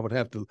handout?" And I would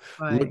have to look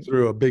right,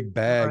 through a big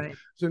bag. right.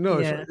 So no,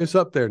 Yeah, it's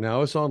up there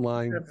now. It's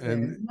online, up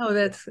and there.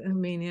 No, I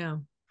mean, yeah.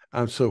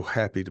 I'm so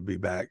happy to be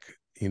back.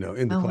 In the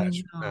Oh, I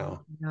classroom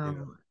know, now.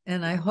 no.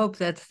 And I hope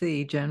that's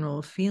the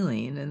general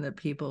feeling and that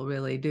people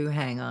really do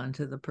hang on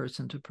to the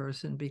person to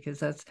person,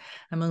 because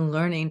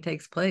learning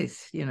takes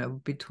place,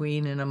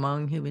 between and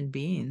among human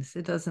beings.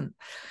 It doesn't,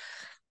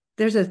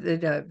 there's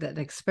that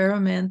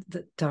experiment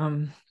that,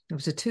 it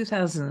was a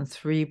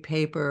 2003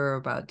 paper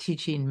about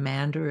teaching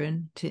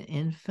Mandarin to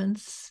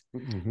infants.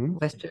 Hmm.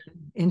 Western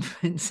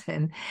infants,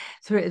 and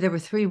there were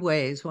three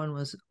ways. One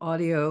was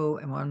audio,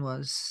 and one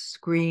was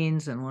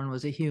screens, and one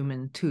was a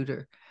human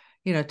tutor,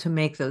 to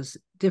make those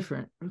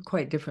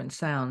quite different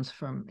sounds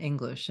from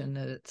English, and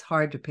that it's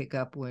hard to pick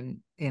up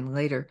when in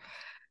later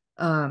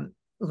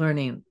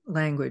learning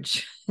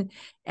language.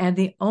 And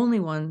the only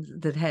one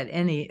that had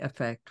any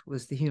effect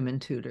was the human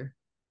tutor,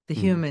 the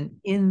Hmm.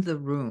 human in the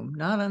room,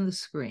 not on the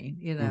screen,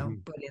 Hmm.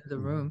 but in the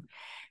Hmm. room.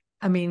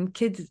 I mean,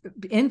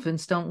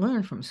 infants don't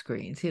learn from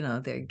screens.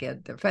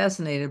 They're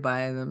fascinated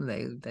by them.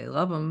 They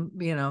love them.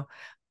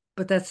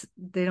 But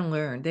they don't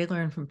learn. They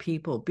learn from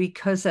people,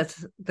 because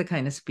that's the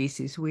kind of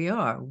species we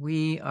are.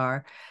 We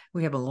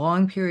have a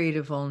long period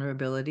of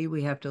vulnerability.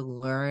 We have to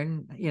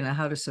learn,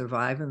 how to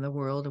survive in the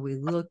world, and we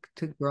look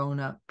to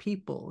grown-up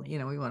people.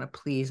 We want to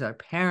please our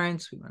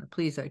parents. We want to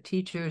please our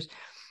teachers.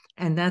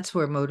 And that's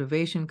where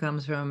motivation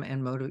comes from.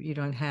 And you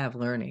don't have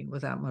learning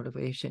without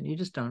motivation. You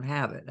just don't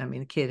have it. I mean,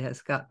 the kid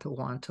has got to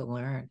want to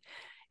learn,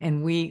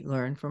 and we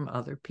learn from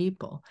other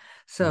people.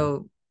 Yeah.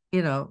 So,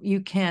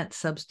 you can't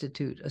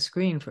substitute a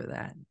screen for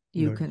that.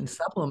 You No. can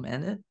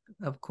supplement it,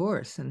 of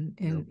course, Yeah.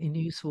 in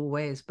useful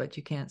ways, but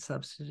you can't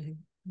substitute.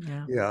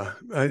 Yeah. Yeah,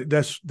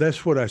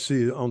 that's what I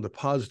see on the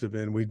positive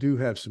end. We do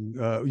have some.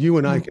 You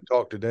and I Mm. can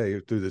talk today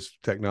through this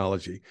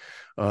technology.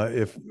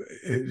 If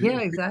Yeah, uh,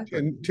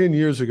 exactly. 10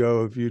 years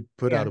ago, if you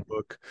put out Yeah. a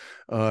book,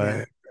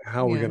 Yeah.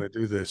 how are we going Yeah. to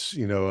do this?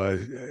 Yeah.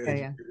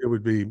 Yeah. It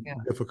would be Yeah.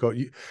 difficult.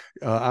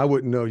 I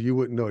wouldn't know. You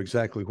wouldn't know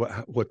exactly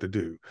what to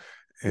do,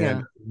 and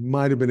Yeah.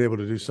 might have been able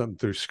to do something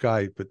through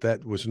Skype, but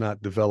that was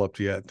not developed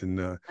yet.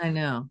 And I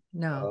know.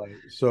 No.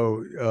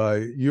 so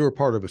you're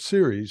part of a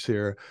series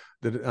here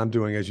that I'm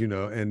doing, as you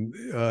know, and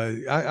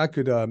I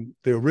could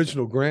the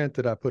original grant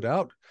that I put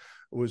out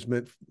was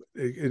meant.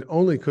 It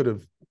only could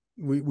have.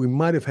 We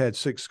might have had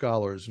 6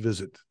 scholars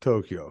visit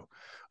Tokyo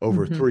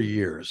over Hmm. 3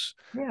 years,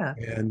 Yeah.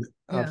 and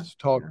I've Yeah. Yeah.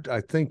 talked.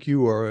 I think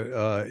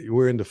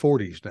we're in the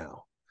 40s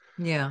now,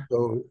 Yeah.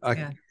 so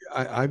Yeah.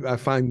 I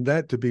find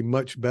that to be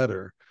much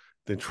better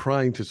than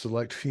trying to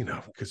select,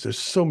 because there's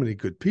so many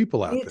good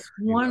people out It's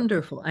there.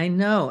 wonderful. I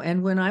know.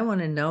 And when I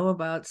want to know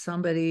about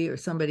somebody or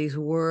somebody's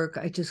work,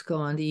 I just go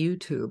onto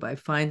YouTube. I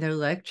find their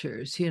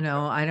lectures,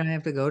 I don't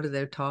have to go to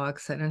their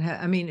talks.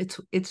 I mean,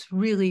 it's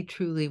really,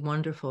 truly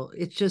wonderful.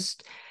 It's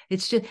just,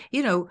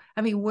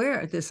 I mean,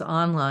 where this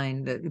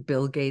online, that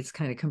Bill Gates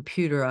kind of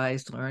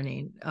computerized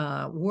learning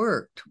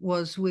worked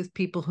was with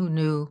people who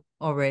knew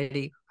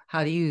already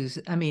how to use.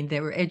 I mean,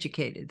 they were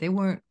educated. They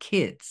weren't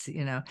kids.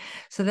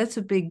 So that's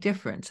a big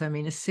difference. I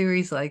mean, a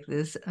series like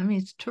this, I mean,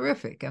 it's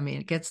terrific. I mean,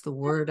 it gets the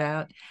word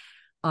out.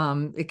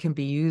 It can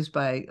be used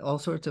by all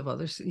sorts of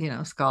other,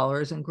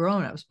 scholars and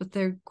grown-ups, but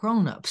they're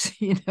grown-ups,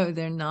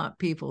 they're not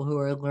people who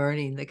are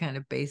learning the kind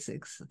of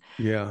basics.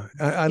 Yeah,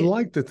 I It,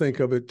 like to think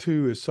of it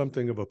too as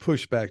something of a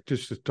pushback,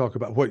 just to talk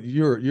about what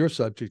your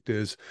subject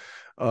is.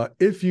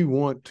 If you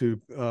want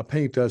to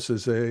paint us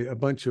as a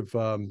bunch of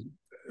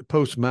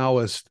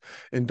post-Maoist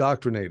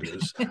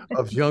indoctrinators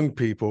of young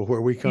people, where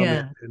we come in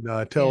yeah,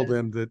 and tell yeah,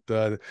 them that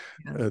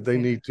yeah, they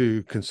yeah. need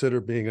to consider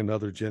being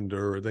another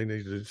gender, or they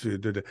need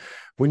to.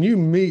 When you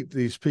meet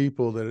these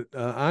people that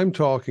I'm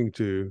talking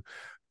to,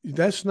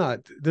 that's not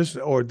this,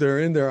 or they're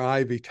in their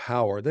ivy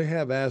tower. They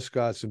have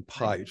ascots and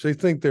Right, pipes. They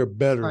think they're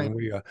better right, than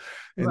we are,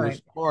 and they're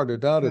right, smarter.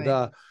 Da da right.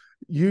 da.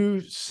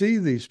 You see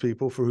these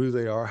people for who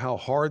they are, how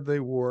hard they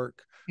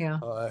work, Yeah,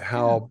 yeah,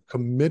 how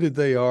committed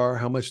they are,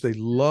 how much they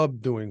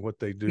love doing what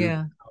they do,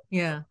 yeah,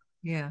 yeah,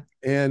 yeah.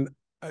 and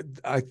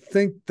I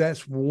think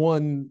that's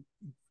one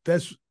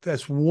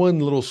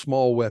little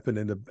small weapon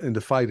in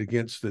the fight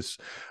against this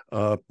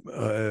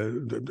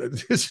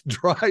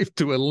drive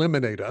to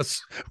eliminate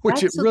us,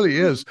 which it really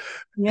Absolutely. is.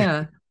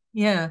 Yeah,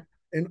 yeah.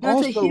 And No,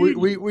 it's a also we, huge,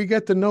 we we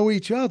get to know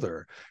each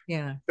other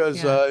yeah,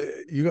 because yeah,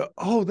 you go,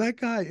 oh, that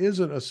guy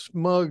isn't a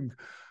smug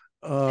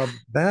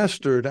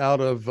bastard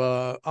out of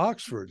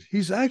Oxford.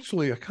 He's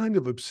actually a kind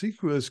of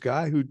obsequious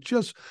guy who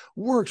just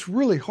works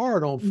really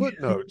hard on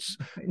footnotes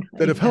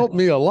that I have helped know,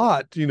 me a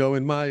lot,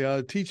 in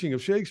my teaching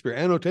of Shakespeare.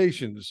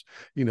 Annotations,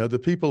 the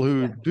people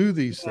who yeah, do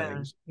these yeah,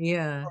 things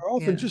yeah, are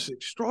often yeah. just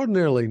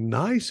extraordinarily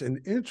nice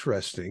and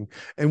interesting,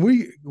 and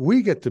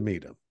we get to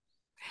meet them.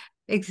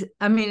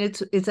 I mean,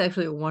 it's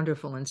actually a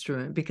wonderful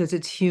instrument because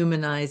it's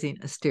humanizing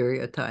a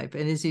stereotype.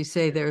 And as you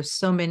say, there are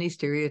so many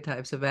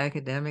stereotypes of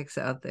academics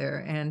out there.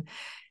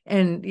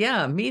 And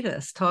yeah, meet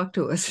us, talk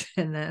to us,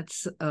 and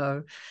that's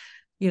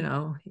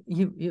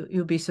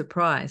you'll be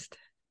surprised.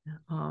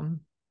 Um,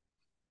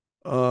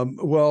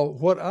 Well,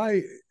 what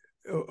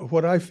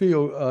I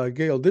feel,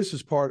 Gail, this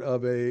is part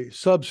of a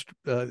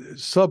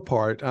sub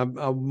part. I'm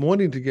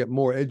wanting to get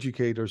more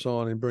educators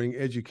on and bring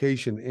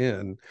education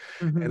in,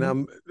 and mhm,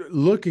 I'm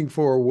looking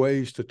for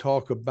ways to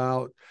talk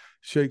about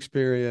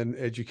Shakespearean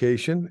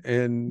education,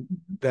 and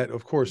that,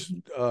 of course,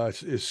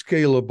 mhm, is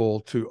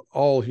scalable to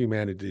all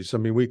humanities. I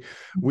mean, we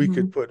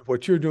could mhm. put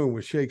what you're doing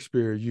with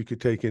Shakespeare, you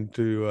could take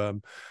into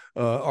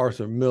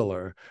Arthur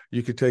Miller,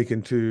 you could take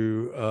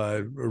into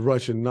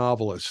Russian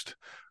novelist.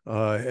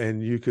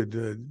 And you could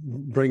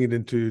bring it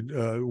into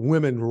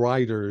women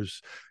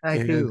writers, I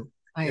and do.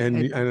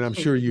 and I'm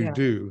sure you Yeah,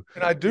 do.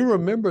 And I do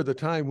remember the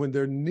time when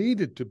there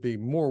needed to be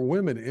more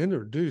women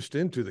introduced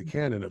into the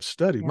canon of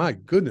study. yeah, My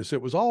goodness,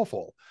 it was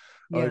awful.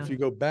 yeah, If you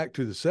go back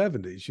to the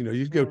 70s,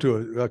 you'd go yeah,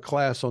 to a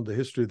class on the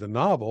history of the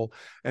novel,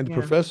 and the yeah.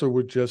 professor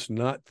would just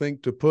not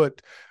think to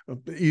put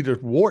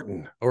Edith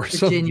Wharton or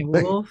Virginia something,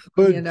 Woolf,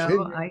 Virginia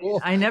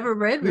Woolf, I never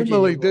read Virginia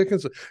Emily Woolf.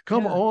 Dickinson.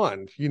 Come Yeah,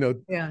 on,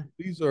 yeah,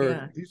 these are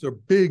yeah, these are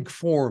big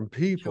form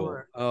people,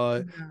 sure.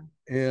 Yeah.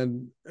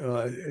 and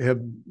have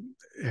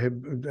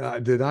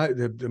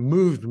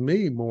moved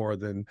me more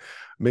than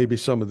maybe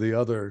some of the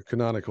other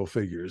canonical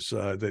figures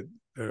that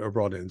are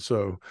brought in.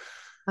 So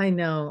I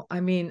know.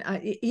 I mean,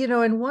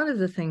 and one of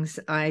the things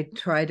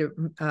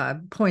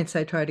points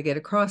I try to get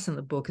across in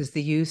the book is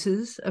the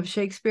uses of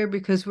Shakespeare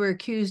because we're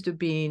accused of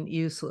being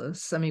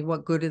useless. I mean,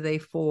 what good are they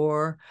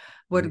for?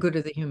 What mm, good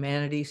are the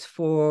humanities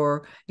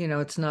for?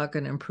 It's not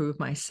going to improve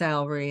my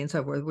salary and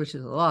so forth, which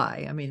is a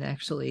lie. I mean,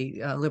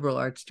 actually, liberal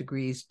arts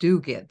degrees do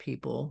get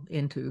people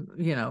into,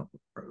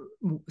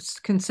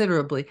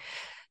 considerably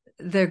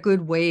they're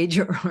good wage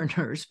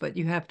earners, but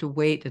you have to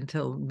wait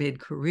until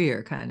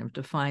mid-career kind of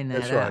to find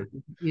that that's out.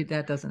 right.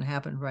 That doesn't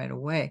happen right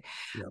away.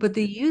 Yeah, But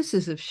the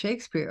uses of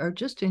Shakespeare are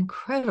just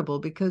incredible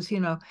because,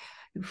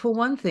 for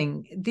one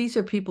thing, these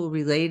are people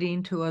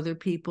relating to other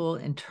people,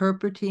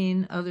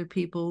 interpreting other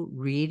people,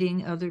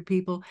 reading other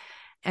people.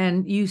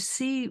 And you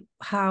see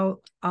how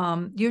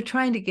you're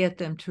trying to get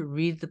them to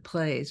read the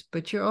plays,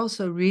 but you're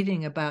also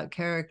reading about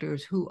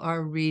characters who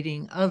are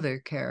reading other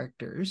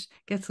characters.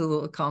 Gets a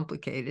little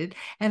complicated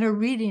and are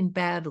reading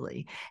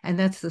badly. And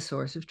that's the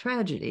source of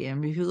tragedy.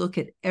 And if you look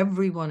at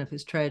every one of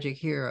his tragic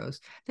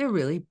heroes, they're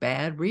really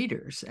bad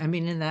readers. I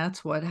mean, and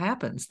that's what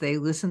happens. They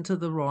listen to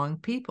the wrong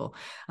people.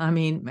 I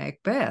mean,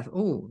 Macbeth,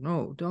 oh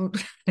no, don't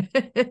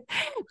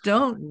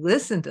don't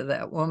listen to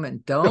that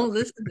woman. Don't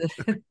listen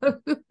to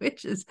the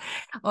witches.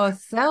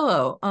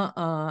 Othello,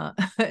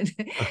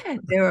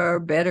 there are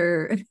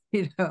better,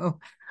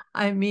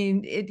 I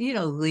mean,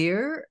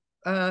 Lear,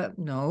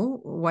 no,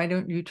 why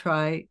don't you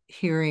try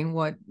hearing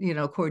what,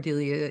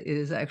 Cordelia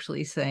is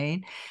actually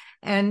saying?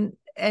 And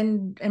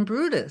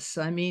Brutus,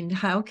 I mean,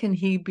 how can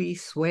he be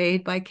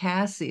swayed by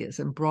Cassius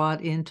and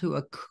brought into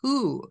a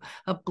coup,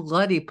 a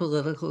bloody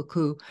political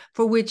coup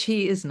for which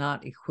he is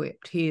not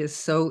equipped? He is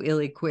so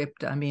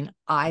ill-equipped. I mean,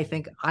 I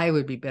think I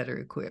would be better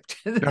equipped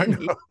I than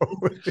he.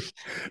 know.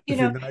 you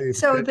If you're know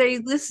so naive, they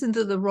listen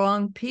to the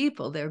wrong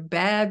people. They're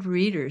bad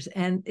readers,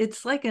 and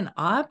it's like an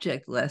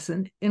object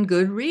lesson in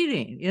good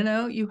reading.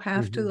 You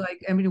have to, mhm.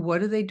 like, I mean, what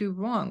do they do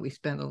wrong? We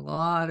spend a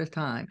lot of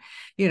time,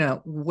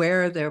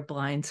 where are their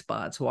blind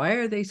spots? Why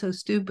are they so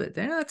stupid?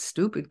 They're not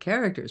stupid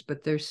characters,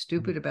 but they're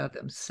stupid about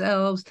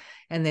themselves,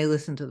 and they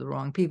listen to the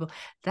wrong people.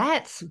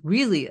 That's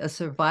really a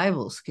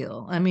survival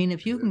skill. I mean,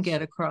 if It you can is.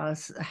 get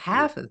across It is.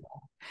 half of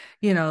that,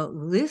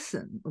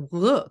 listen,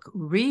 look,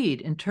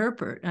 read,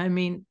 interpret. I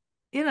mean,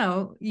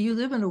 you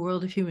live in a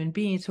world of human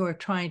beings who are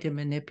trying to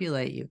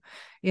manipulate you.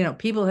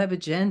 People have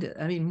agenda.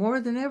 I mean,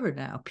 more than ever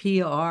now,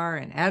 PR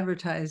and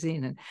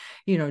advertising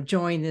and,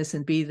 join this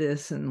and be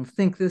this and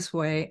think this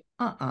way.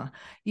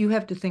 You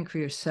have to think for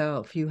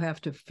yourself. You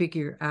have to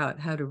figure out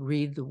how to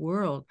read the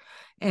world.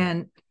 Yeah.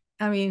 And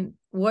I mean,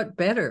 what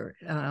better,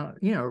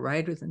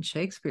 writer than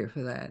Shakespeare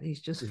for that?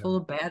 He's just Yeah. full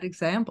of bad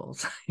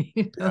examples.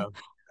 Yeah.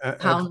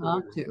 How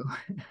not Absolutely. to.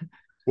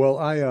 Well,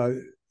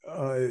 I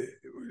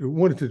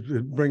wanted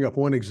to bring up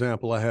one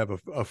example. I have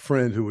a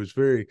friend who was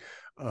very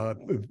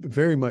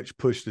very much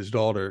pushed his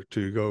daughter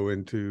to go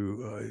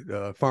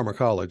into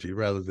pharmacology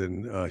rather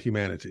than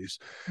humanities.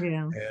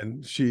 Yeah.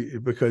 And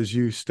because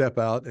you step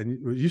out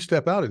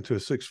into a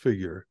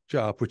six-figure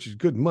job, which is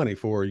good money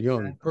for a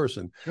young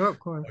person, Sure, of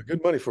course.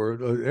 good money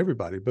for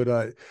everybody.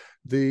 But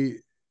the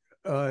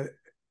uh,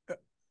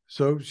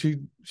 so she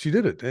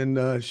did it,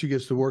 and she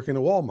gets to work in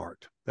a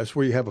Walmart. That's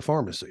where you have a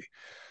pharmacy.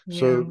 Yeah.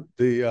 So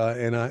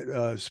and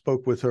I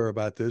spoke with her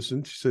about this,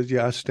 and she said,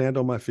 "Yeah, I stand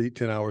on my feet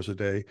 10 hours a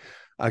day.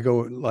 I go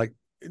like."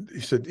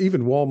 He said,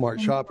 even Walmart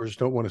shoppers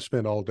don't want to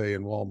spend all day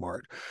in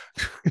Walmart.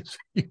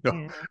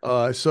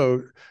 Yeah.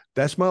 So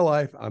that's my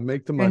life. I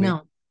make the I money.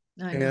 know.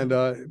 I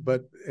know.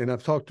 And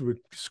I've talked to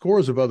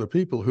scores of other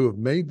people who have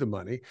made the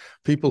money,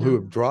 people who Yeah.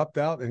 have dropped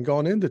out and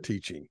gone into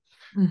teaching,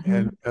 Mm-hmm.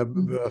 and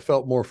have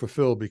felt more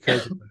fulfilled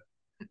because of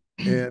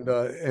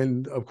that.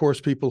 And of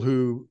course, people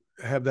who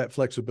have that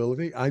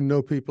flexibility. I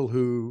know people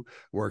who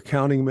were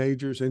accounting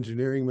majors,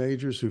 engineering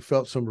majors, who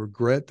felt some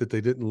regret that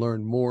they didn't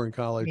learn more in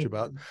college Me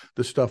about too.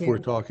 the stuff Yeah. we're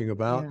talking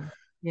about.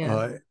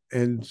 Yeah. Yeah.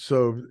 And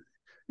so,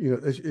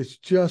 it's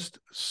just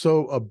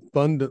so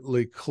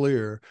abundantly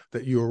clear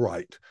that you're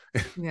right.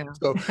 Yeah.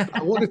 So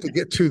I wanted to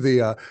get to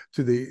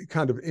the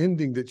kind of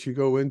ending that you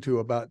go into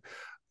about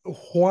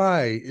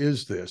why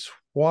is this?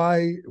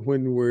 Why,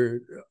 when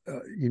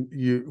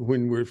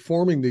when we're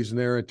forming these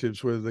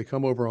narratives, whether they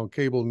come over on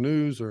cable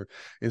news or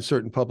in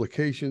certain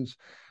publications,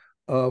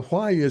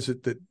 why is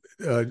it that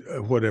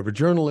whatever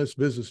journalists,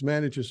 business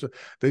managers,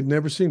 they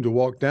never seem to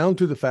walk down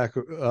to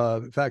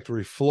the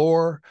factory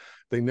floor.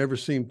 They never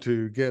seem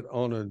to get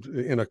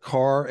in a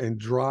car and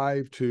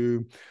drive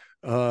to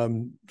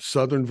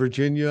Southern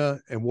Virginia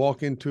and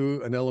walk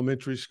into an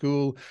elementary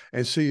school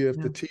and see if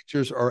the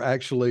teachers are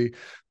actually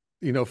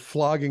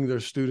flogging their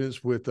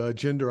students with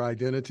gender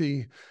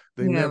identity.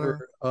 They Yeah.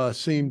 never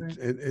seem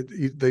Right.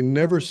 they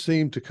never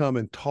seem to come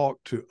and talk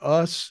to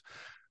us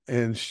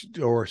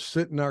or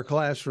sit in our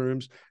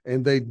classrooms,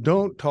 and they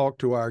don't talk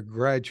to our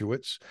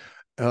graduates,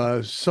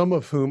 some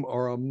of whom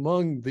are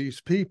among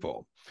these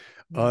people.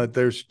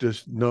 There's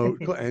just no,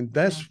 and Yeah.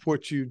 that's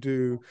what you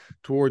do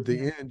toward Yeah.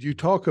 the end. You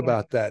talk Yeah.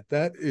 about that.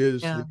 That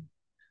is Yeah.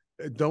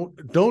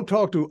 don't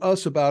talk to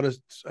us about it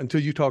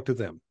until you talk to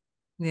them.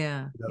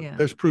 Yeah. Yeah.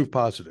 There's proof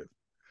positive.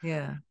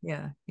 Yeah,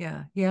 yeah,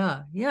 yeah,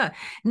 yeah, yeah.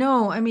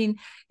 No, I mean,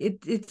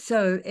 it's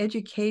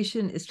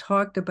education is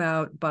talked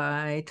about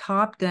by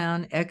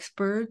top-down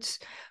experts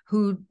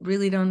who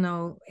really don't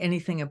know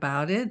anything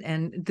about it,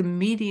 and the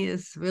media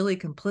is really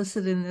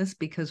complicit in this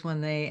because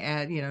when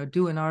they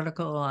do an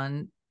article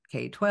on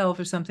K-12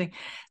 or something,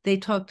 they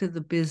talk to the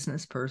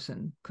business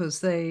person because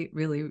they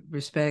really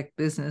respect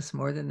business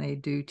more than they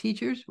do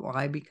teachers.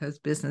 Why? Because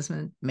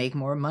businessmen make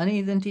more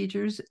money than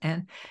teachers,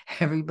 and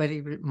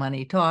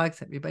money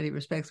talks, everybody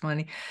respects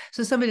money.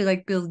 So somebody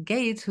like Bill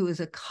Gates, who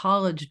is a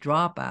college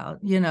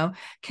dropout,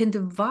 can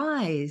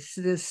devise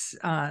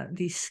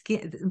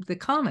the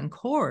Common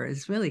Core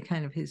is really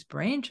kind of his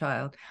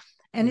brainchild.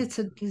 And it's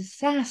a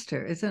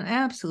disaster. It's an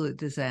absolute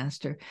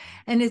disaster.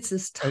 And it's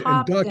this And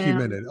top down.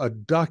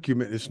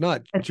 it's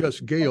not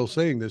just Gayle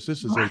saying this.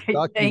 This is a Right. Thank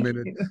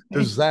documented you.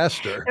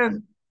 disaster. There are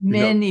You know,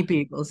 many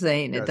people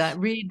saying it. yes.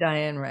 Read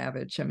Diane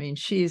Ravitch. I mean,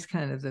 she's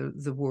kind of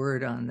the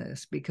word on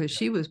this because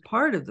she was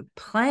part of the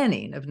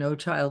planning of No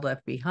Child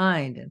Left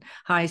Behind and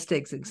high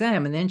stakes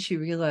exam. And then she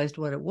realized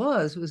what it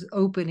was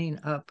opening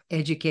up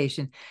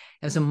education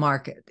as a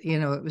market.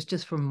 It was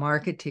just for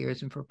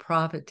marketeers and for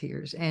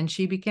profiteers. And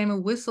she became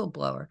a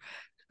whistleblower.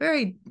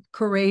 Very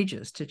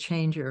courageous to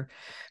change her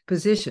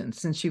position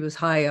since she was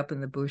high up in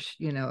the bush.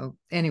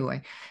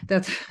 Anyway,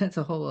 that's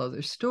a whole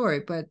other story.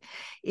 But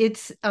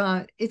it's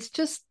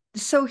just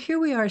so here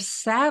we are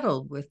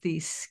saddled with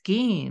these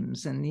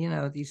schemes and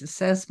these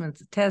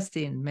assessments,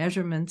 testing,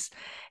 measurements,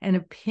 and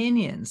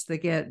opinions that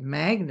get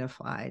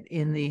magnified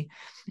in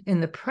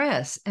the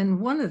press.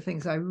 And one of the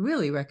things I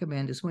really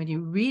recommend is when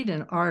you read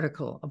an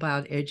article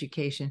about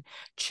education,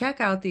 check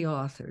out the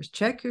authors,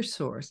 check your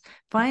source,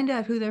 find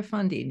out who their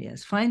funding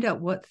is, find out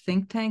what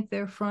think tank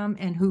they're from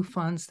and who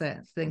funds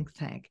that think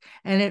tank.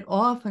 And it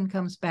often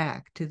comes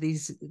back to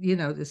these,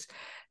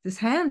 this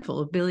handful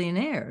of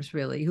billionaires,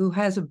 really, who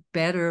has a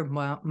better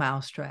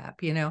mousetrap.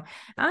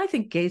 I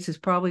think Gates is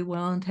probably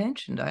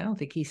well-intentioned. I don't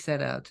think he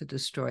set out to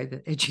destroy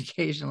the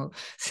educational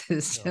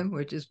system,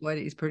 which is what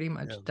he's pretty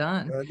much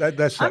done.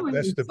 That's I'm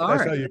really that's how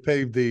sorry. you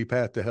pave the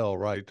path to hell,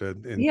 right? Yeah,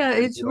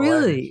 In it's the old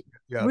adage. really,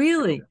 Yeah.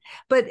 really.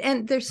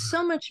 And there's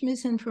so much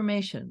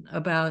misinformation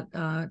about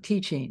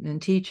teaching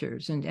and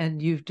teachers,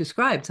 and you've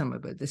described some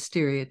of it, the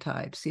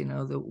stereotypes,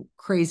 the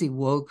crazy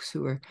wokes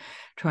who are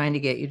trying to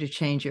get you to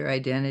change your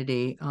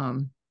identity,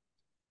 and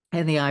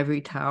the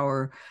ivory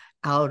tower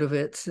out of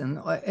it, and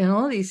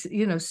all these,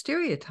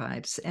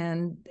 stereotypes,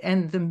 and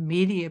the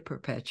media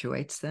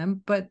perpetuates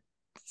them, but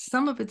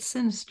some of it's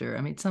sinister.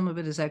 I mean, some of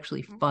it is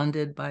actually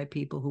funded by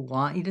people who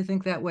want you to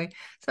think that way.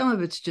 Some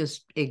of it's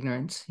just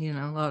ignorance, a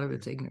lot of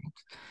it's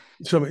ignorance.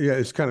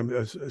 It's kind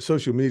of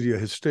social media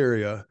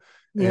hysteria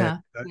and Yeah,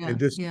 yeah,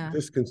 yeah,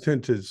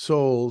 discontented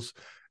souls.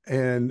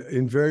 And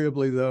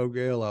invariably, though,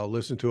 Gayle, I'll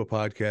listen to a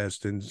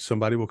podcast and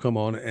somebody will come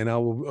on and I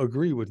will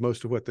agree with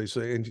most of what they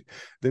say. And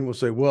then we'll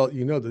say, well,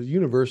 you know, the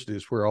university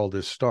is where all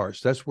this starts.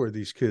 That's where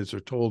these kids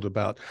are told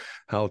about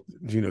how,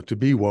 you know, to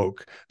be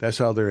woke. That's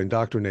how they're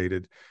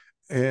indoctrinated.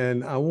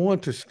 And I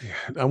want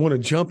to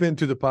jump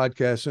into the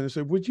podcast and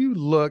say, would you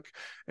look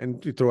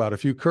and throw out a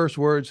few curse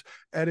words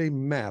at a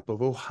map of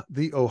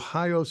the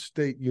Ohio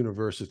State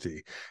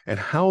University and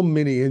how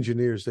many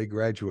engineers they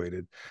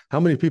graduated, how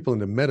many people in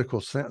the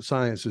medical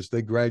sciences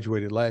they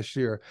graduated last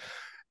year,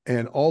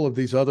 and all of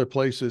these other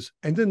places,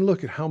 and then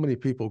look at how many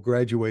people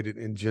graduated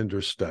in gender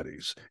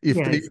studies, if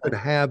Yeah, they even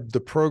have the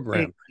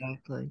program.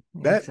 exactly.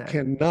 That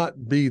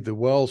cannot be the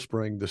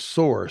wellspring, the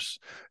source.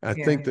 I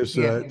think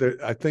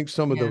I think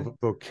some of the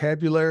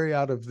vocabulary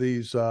out of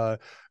these, you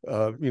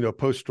know,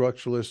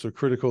 post-structuralists or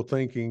critical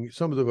thinking,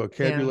 some of the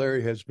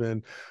vocabulary has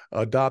been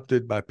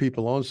adopted by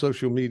people on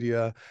social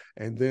media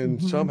and then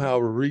somehow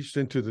reached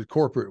into the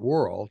corporate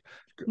world.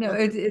 No,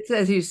 it's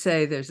as you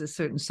say, there's a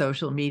certain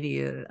social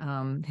media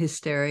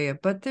hysteria,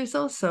 but there's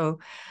also,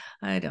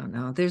 I don't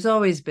know, there's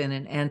always been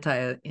an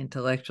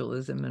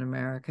anti-intellectualism in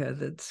America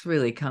that's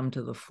really come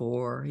to the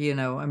fore, you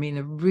know, I mean,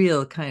 a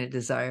real kind of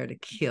desire to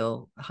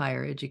kill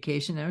higher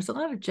education. There's a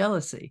lot of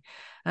jealousy.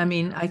 I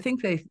mean, I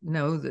think they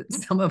know that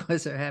some of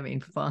us are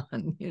having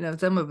fun, you know,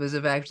 some of us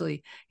have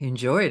actually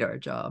enjoyed our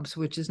jobs,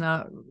 which is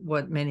not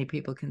what many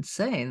people can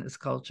say in this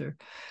culture.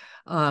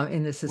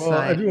 In the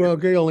society. Well,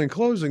 Gayle, in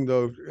closing,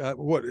 though,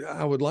 what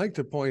I would like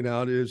to point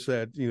out is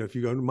that, you know, if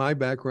you go to my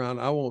background,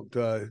 I won't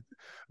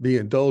be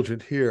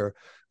indulgent here,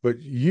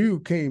 but you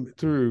came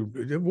through.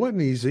 It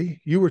wasn't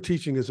easy. You were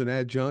teaching as an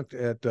adjunct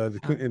at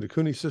in the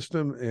CUNY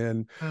system,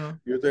 and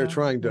you're there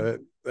trying to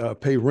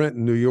pay rent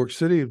in New York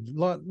City. A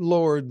lot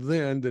lower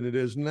then than it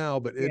is now,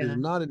 but it is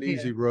not an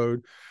easy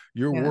road.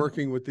 You're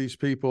working with these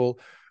people,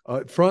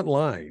 front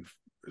line,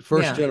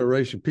 first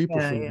generation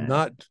people from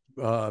not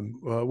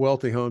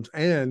wealthy homes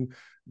and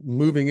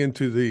moving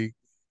into the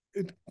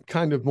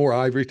kind of more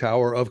ivory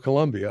tower of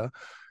Columbia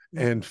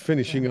and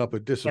finishing up a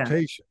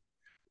dissertation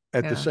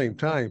at the same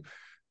time.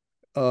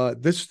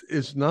 This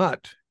is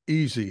not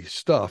easy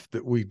stuff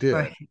that we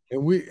did.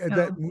 And we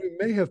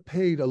may have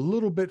paid a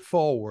little bit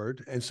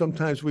forward, and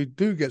sometimes we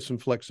do get some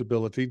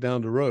flexibility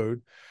down the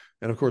road.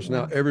 And of course,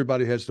 now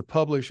everybody has to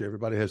publish,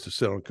 everybody has to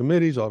sit on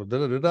committees, all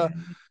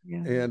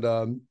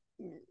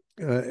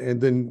and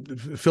then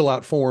fill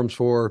out forms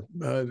for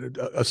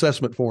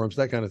assessment forms,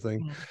 that kind of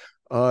thing.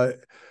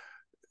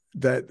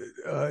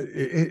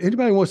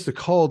 Anybody wants to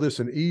call this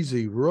an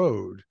easy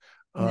road,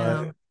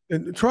 and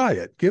try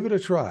it, give it a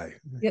try.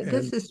 Yeah,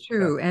 this is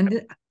true.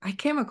 And I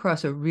came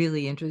across a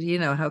really interesting, you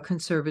know, how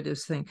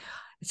conservatives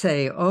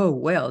say, oh,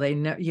 well, they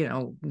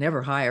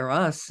never hire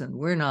us and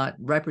we're not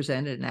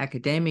represented in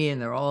academia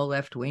and they're all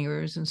left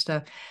wingers and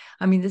stuff.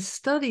 I mean, this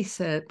study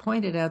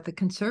pointed out that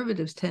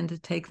conservatives tend to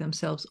take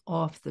themselves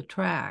off the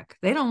track.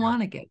 They don't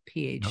want to get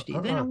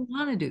PhD. They don't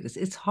want to do this.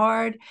 It's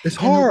hard. It's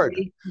hard.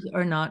 The wages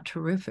are not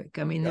terrific.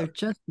 I mean, they're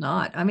just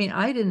not. I mean,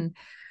 I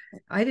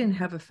didn't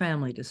have a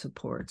family to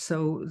support,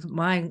 so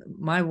my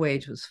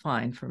wage was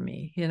fine for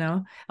me, you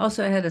know.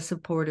 Also, I had a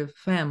supportive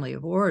family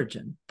of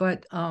origin,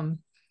 but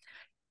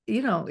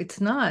you know,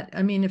 it's not.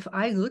 I mean, if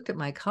I looked at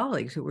my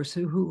colleagues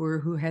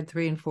who had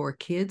 3 and 4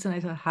 kids, and I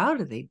thought, how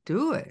do they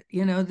do it?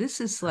 You know,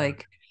 this is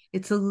like,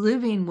 it's a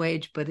living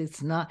wage, but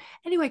it's not.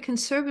 Anyway,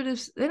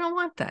 conservatives, they don't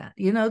want that.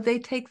 You know, they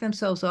take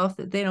themselves off.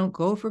 That they don't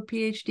go for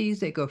PhDs.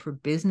 They go for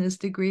business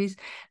degrees.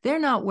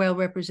 They're not well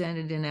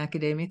represented in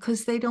academia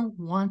because they don't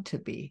want to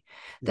be.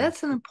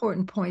 That's an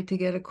important point to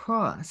get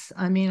across.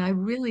 I mean, I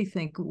really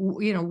think,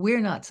 you know,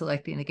 we're not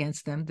selecting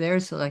against them. They're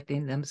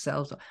selecting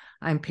themselves.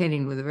 I'm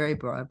painting with a very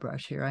broad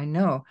brush here, I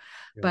know.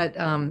 But,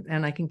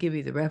 and I can give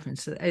you the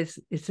reference.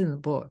 It's in the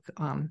book,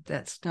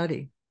 that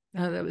study.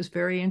 That was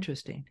very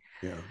interesting.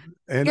 Yeah.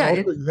 And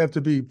also you have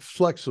to be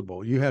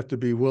flexible. You have to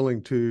be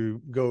willing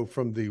to go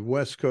from the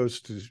West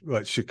Coast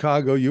to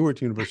Chicago. You were at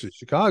the University of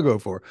Chicago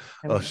for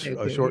a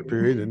short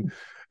period,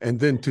 and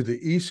then to the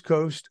East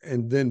Coast.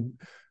 And then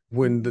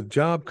when the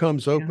job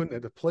comes open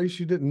at a place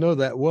you didn't know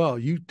that well,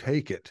 you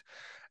take it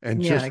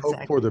and just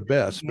hope for the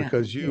best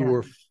because you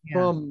were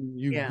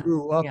you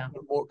grew up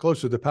more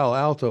closer to Palo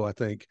Alto, I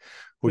think,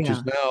 which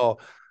is now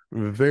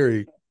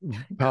very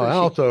Palo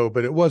Alto,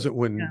 but it wasn't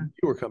when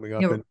you were coming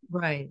up.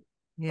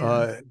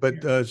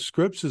 But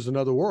Scripps is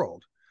another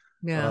world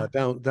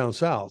down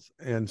south.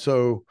 And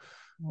so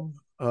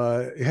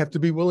you have to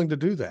be willing to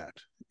do that.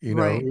 You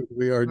know,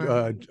 we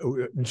are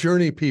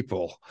journey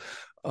people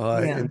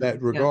in that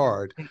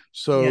regard.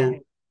 So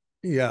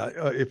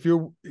if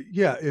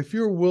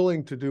you're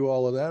willing to do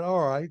all of that,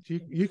 all right,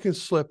 you can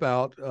slip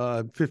out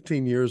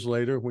 15 years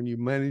later when you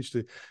manage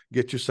to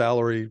get your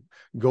salary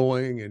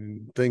going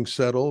and things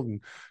settled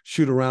and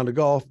shoot around a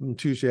golf on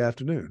Tuesday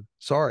afternoon.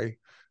 Sorry,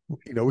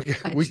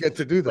 we get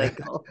to do that.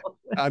 Like,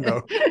 I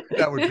know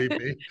that would be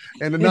me,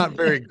 and not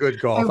very good I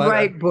golf.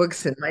 write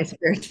books in my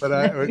spare But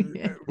time.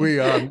 we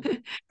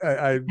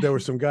there were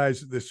some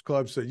guys at this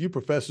club said, "You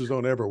professors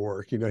don't ever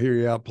work. Here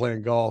you're out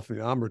playing golf,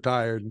 and I'm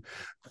retired." And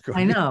go,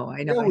 I know.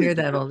 yeah, I we hear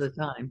do. that all the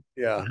time.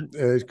 Yeah,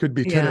 it could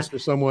be Yeah. tennis for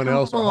someone Come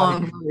else or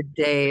along hiking. for a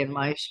day in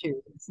my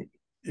shoes.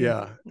 Yeah.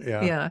 Yeah,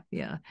 yeah. Yeah.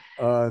 Yeah.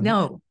 Uh,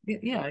 No,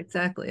 yeah,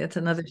 exactly. It's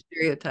another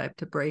stereotype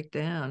to break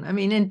down. I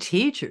mean, and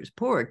teachers,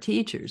 poor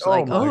teachers, oh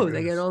like, my oh, they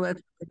get goodness. all that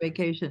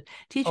vacation.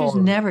 Teachers Oh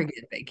never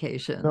get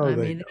vacation. no, I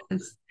they mean,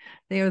 don't.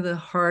 they are the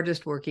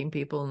hardest working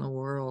people in the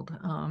world,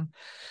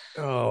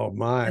 Oh and the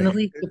my.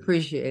 least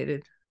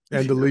appreciated.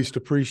 And the least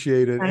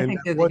appreciated. I And think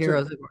they're the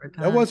heroes of our that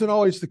time. wasn't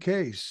always the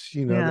case. That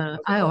Yeah. wasn't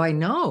Oh, I always.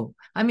 know.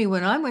 I mean,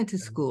 when I went to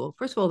school,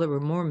 first of all, there were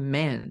more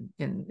men,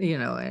 and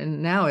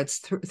now it's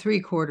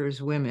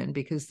three-quarters women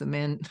because the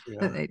men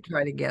Yeah, they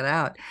try to get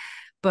out.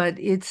 But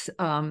it's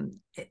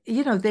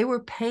they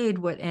were paid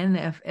what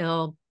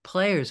NFL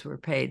players were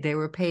paid. They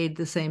were paid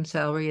the same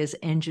salary as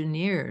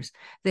engineers.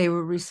 They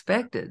were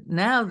respected.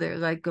 Now they're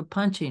like a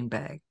punching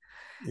bag,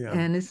 yeah.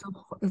 and it's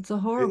a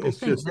horrible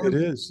thing. It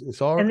is.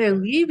 It's all. And they're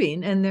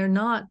leaving, and they're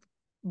not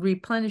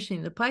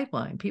replenishing the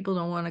pipeline. People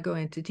don't want to go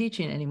into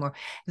teaching anymore.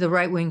 The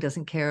right wing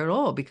doesn't care at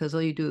all because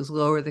all you do is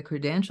lower the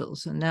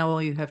credentials, and now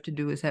all you have to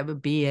do is have a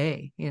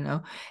BA,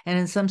 and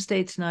in some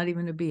states, not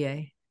even a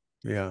BA.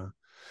 Yeah,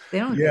 They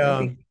don't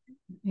get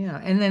yeah,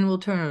 it. And then we'll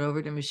turn it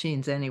over to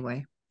machines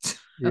anyway.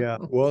 yeah.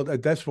 Well,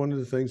 that's one of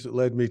the things that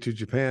led me to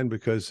Japan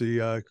because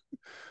the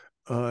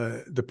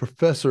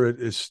professorate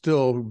is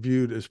still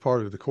viewed as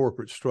part of the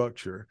corporate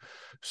structure,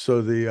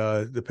 so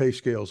the pay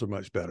scales are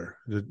much better,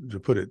 to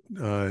put it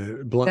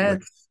bluntly.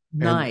 That's And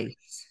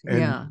nice. and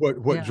Yeah.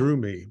 what Yeah. drew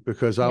me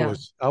because Yeah.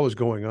 I was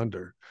going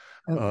under,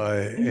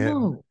 I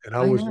know. and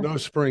I I was know. no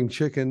spring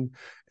chicken,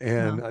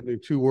 and No. I knew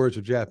 2 words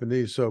of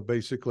Japanese. So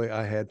basically,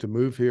 I had to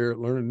move here,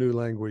 learn a new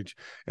language,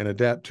 and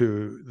adapt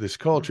to this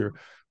culture,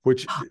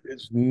 which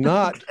is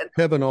not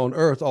heaven on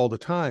earth all the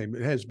time.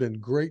 It has been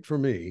great for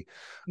me,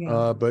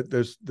 Yeah. but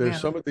there's Yeah.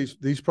 some of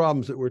these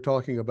problems that we're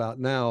talking about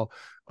now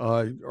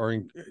are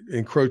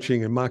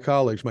encroaching in my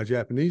colleagues, my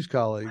Japanese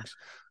colleagues,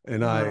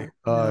 and I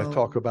No. No.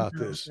 talk about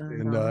No. this. No.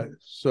 And No.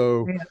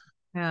 so, Yeah.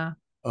 Yeah.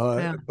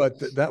 Yeah. but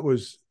that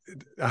was,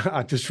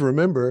 I just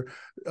remember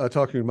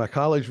talking to my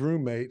college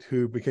roommate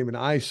who became an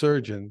eye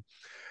surgeon.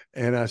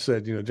 And I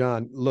said,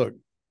 John, look,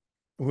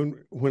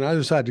 when I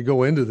decided to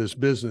go into this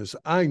business,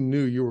 I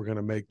knew you were going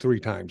to make 3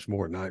 times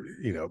more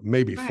than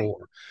maybe Right.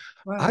 four.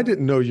 I Right.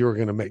 didn't know you were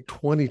going to make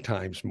 20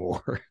 times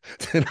more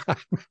than I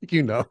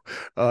make,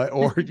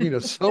 or,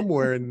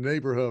 somewhere in the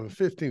neighborhood of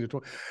 15 to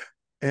 20.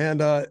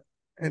 And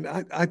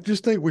I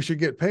just think we should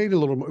get paid a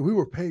little more. We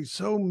were paid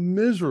so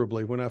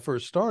miserably when I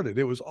first started.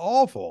 It was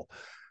awful.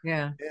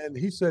 Yeah. And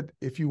he said,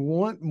 if you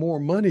want more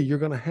money, you're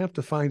going to have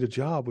to find a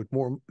job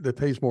that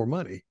pays more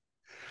money,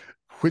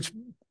 which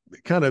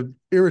kind of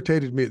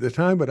irritated me at the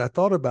time. But I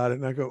thought about it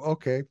and I go,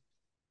 okay,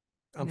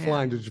 I'm Yeah.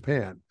 flying to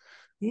Japan.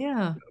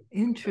 Yeah.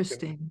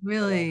 Interesting.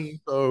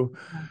 Really. So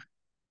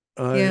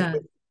uh, Yeah.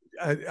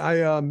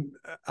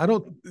 I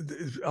don't,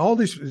 all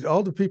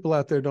the people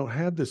out there don't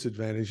have this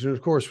advantage. And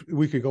of course,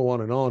 we could go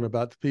on and on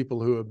about the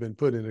people who have been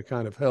put in a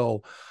kind of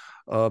hell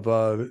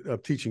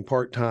of teaching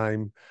part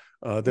time.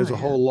 Oh, There's a yeah.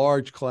 whole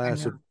large I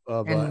class know.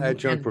 of And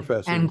adjunct and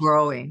professors.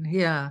 growing.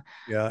 Yeah.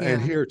 Yeah, and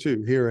Yeah. here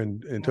too, here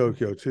in Yeah.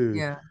 Tokyo too,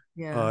 Yeah.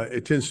 Yeah.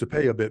 it tends to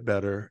pay a bit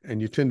better,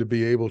 and you tend to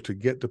be able to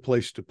get to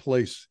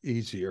place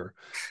easier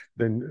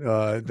than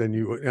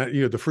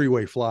the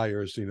freeway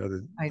flyers, I and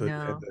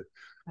know.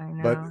 I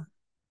but know.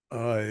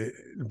 uh,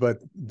 but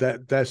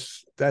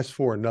that's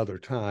for another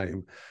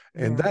time,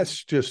 and Yeah.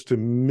 that's just to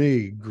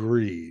me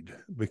greed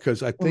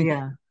because I Oh, think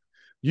yeah.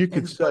 you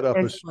could set up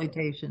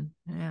Exploitation.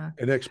 Yeah.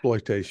 an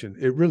exploitation.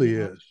 It really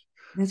Yeah. is.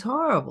 It's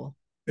horrible.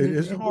 It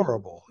is It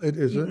horrible. It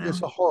is you it's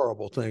know. a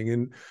horrible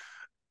thing,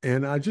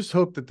 and I just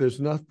hope that there's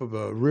enough of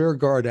a rear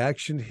guard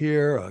action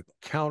here, a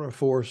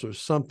counterforce or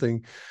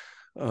something,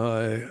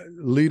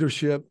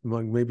 leadership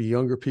among maybe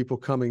younger people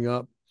coming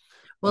up.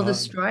 Well, the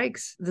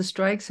strikes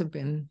have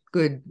been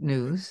good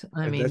news.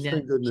 I mean, That's that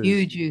been good news.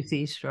 huge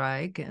UC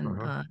strike, and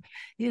Uh-huh.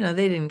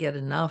 they didn't get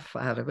enough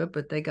out of it,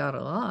 but they got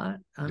a lot.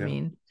 I Yeah.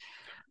 mean,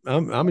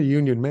 I'm a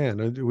union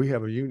man. We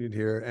have a union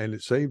here, and yeah,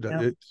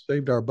 it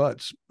saved our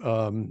butts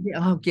yeah,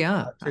 oh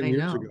yeah, 10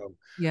 years I know. ago.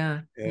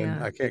 Yeah, And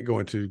yeah, I can't go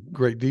into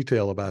great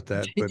detail about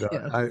that, but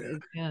yeah,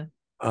 yeah,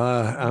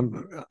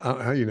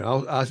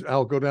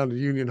 I'll go down to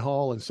Union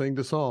Hall and sing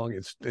the song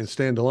and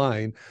stand the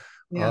line.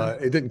 yeah,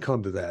 It didn't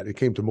come to that. It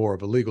came to more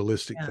of a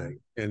legalistic yeah, thing,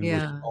 and was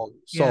yeah, all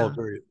yeah, solved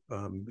very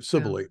yeah.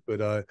 civilly.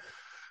 But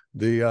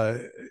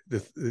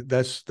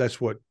that's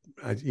what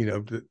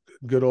the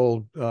good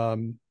old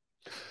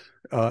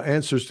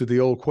answers to the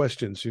old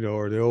questions,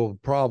 or the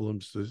old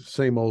problems, the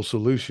same old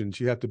solutions.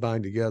 You have to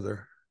bind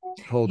together,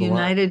 hold the line.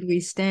 United we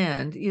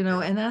stand, Yeah.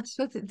 and that's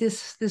what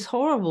this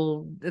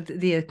horrible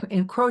the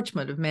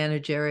encroachment of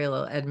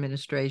managerial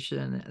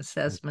administration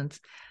assessments.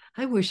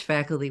 I wish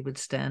faculty would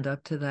stand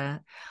up to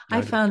that. I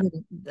I do found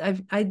too.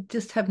 that I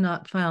just have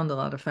not found a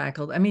lot of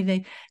faculty. I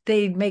mean,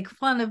 they make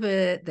fun of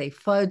it, they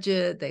fudge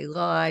it, they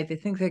lie, they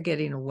think they're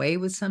getting away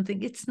with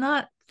something. It's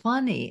not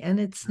funny, and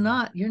it's No,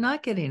 not. You're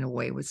not getting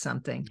away with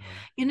something. no.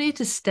 You need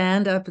to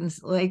stand up and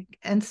say,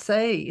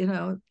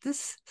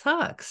 this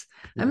sucks.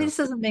 I mean, Yeah, this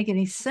doesn't make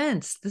any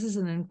sense. This is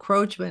an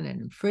encroachment,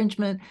 an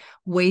infringement,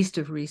 waste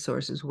of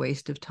resources,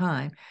 waste of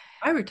time.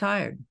 I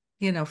retired.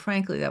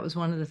 Frankly, that was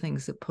one of the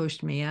things that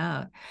pushed me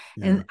out.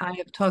 yeah. And I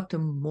have talked to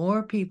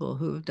more people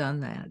who have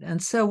done that.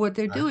 And so what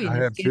they're doing I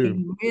is have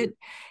too.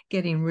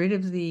 getting rid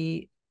of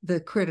the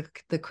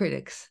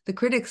critics. The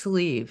critics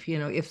leave,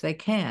 if they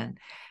can.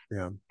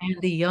 Yeah.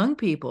 And the young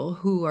people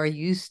who are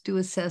used to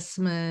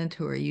assessment,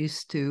 who are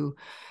used to,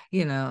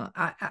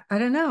 I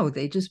don't know,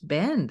 they just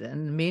bend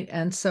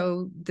and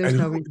so there's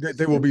no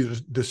They will be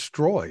resistance.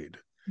 destroyed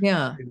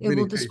Yeah, in it many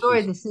will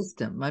destroy cases. the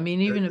system. I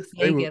mean, even if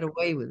They they will, get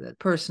away with it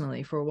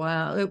personally for a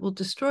while, it will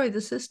destroy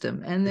the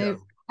system. And yeah,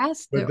 but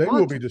there they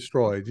will ought be to,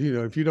 destroyed.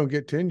 If you don't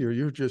get tenure,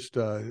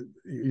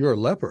 you're a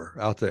leper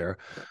out there,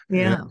 and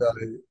yeah.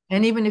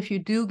 And even if you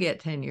do get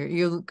tenure,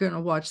 you're going to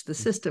watch the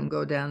system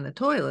go down the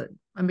toilet.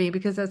 I mean,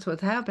 because that's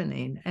what's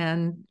happening.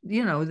 And,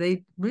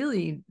 they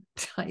really,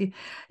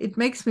 it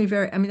makes me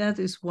I mean, that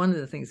is one of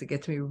the things that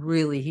gets me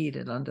really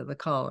heated under the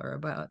collar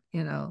about,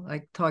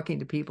 like talking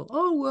to people.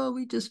 Oh, well,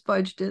 we just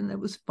fudged it and it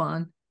was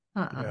fun.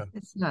 yeah,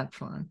 It's not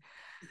fun.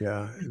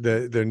 yeah.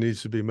 There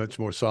needs to be much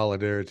more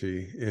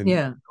solidarity in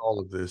Yeah, all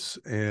of this,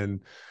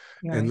 and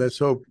right. let's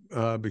hope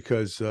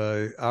because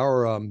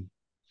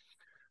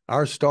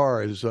our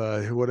star is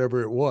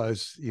whatever it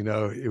was.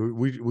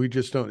 We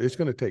just don't. It's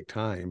going to take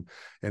time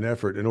and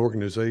effort and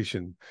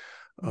organization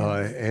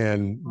Yeah.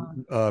 and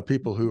Wow.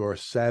 people who are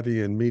savvy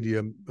in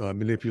media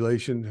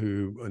manipulation,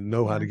 who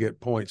know how Yeah. to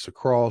get points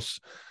across.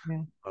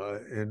 Yeah.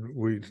 And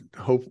we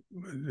hope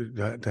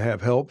to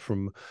have help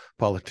from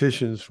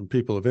politicians, from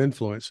people of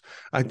influence.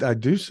 I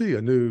do see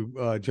a new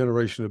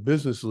generation of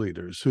business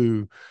leaders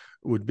who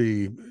would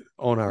be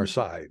on our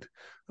side,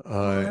 Oh,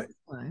 uh, that's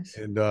nice.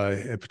 and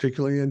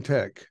particularly in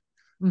tech.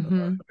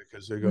 Mm-hmm.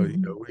 Because they go,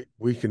 Mm-hmm.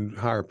 we can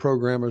hire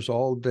programmers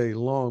all day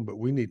long, but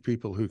we need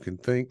people who can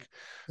think.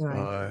 Right.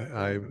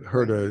 I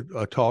heard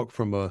Right. a talk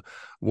from a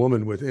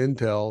woman with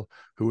Intel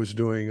who was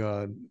doing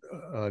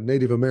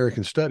Native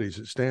American studies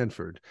at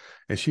Stanford,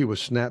 and she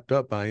was snapped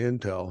up by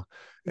Intel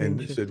and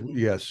said, Interesting.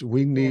 "Yes,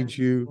 we Yeah. need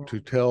you Yeah. to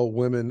tell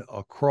women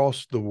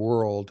across the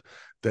world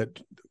that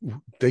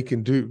they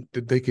can do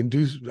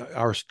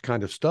our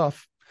kind of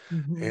stuff."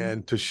 Mm-hmm.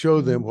 And to show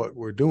Mm-hmm. them what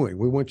we're doing,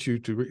 we want you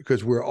to,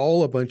 because we're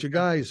all a bunch of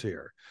guys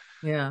here,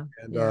 Yeah.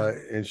 and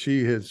Yeah.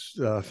 she has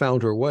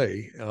found her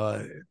way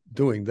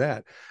doing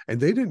that, and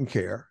they didn't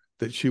care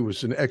that she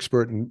was an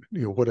expert in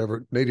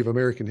whatever Native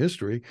American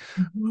history.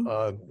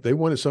 Mm-hmm. They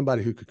wanted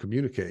somebody who could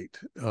communicate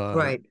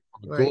Right.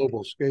 on a Right.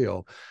 global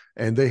scale,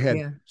 and they had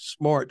Yeah.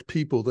 smart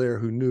people there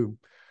who knew,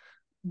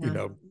 you Yeah.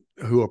 know,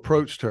 who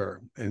approached her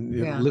and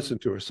Yeah.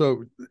 listened to her.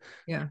 So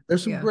Yeah.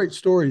 there's some Yeah. great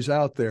stories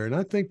out there, and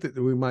I think that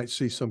we might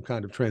see some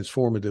kind of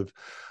transformative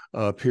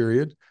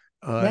period.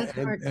 That's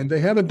And hard. they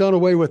haven't done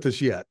away with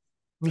us yet.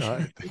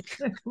 Uh,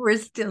 We're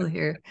still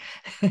here.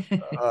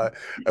 uh,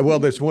 well,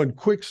 there's one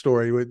quick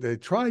story. They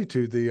tried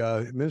to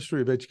the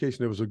Ministry of Education.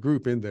 There was a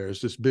group in there.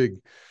 It's this big.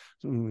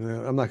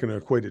 I'm not going to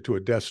equate it to a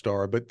Death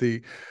Star, but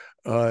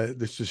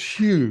this is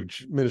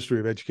huge Ministry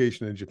of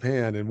Education in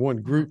Japan, and one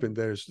group in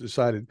there has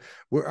decided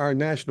our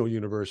national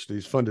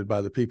universities funded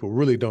by the people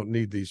really don't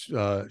need these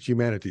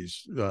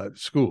humanities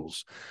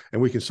schools,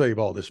 and we can save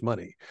all this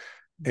money.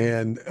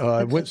 And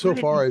That's went so right.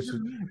 far I as, still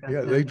read about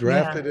yeah, they that. Yeah.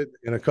 drafted it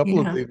in a couple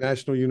of Yeah. the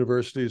national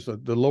universities,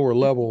 the lower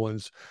level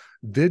ones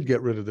did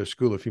get rid of their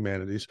School of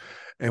Humanities.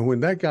 And when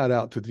that got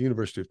out to the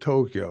University of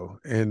Tokyo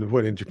and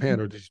what in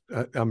Japan are these,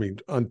 I mean,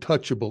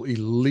 untouchable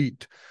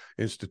elite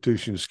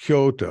institutions,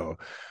 Kyoto,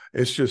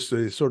 it's just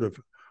a sort of,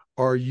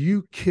 are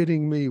you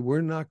kidding me?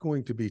 We're not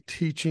going to be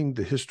teaching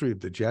the history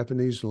of the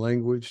Japanese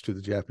language to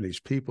the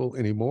Japanese people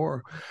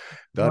anymore.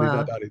 Da da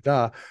Wow.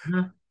 da da.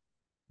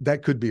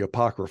 That could be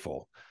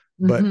apocryphal,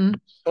 but Mm-hmm.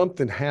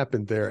 something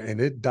happened there and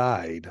it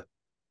died.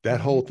 That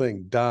whole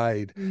thing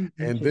died. And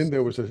then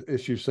there Interesting. was an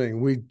issue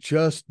saying we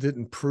just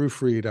didn't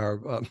proofread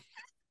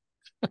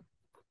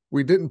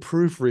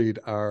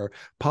our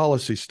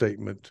policy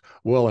statement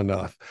well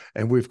enough,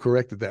 and we've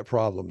corrected that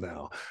problem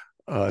now.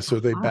 So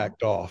they Wow.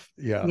 backed off.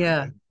 Yeah,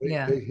 Yeah. they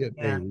Yeah. hit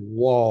a Yeah.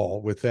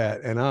 wall with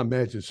that, and I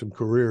imagine some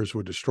careers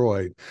were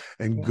destroyed,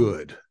 and Yeah.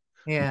 good,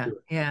 Yeah. good.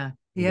 Yeah.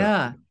 You know,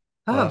 Yeah.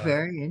 Oh, uh,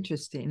 very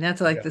interesting.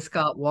 That's like yeah, the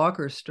Scott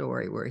Walker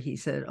story where he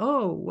said,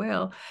 "Oh,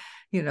 well,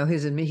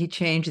 he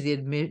changed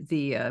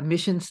the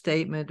mission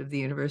statement of the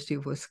University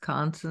of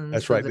Wisconsin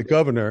that's so right. that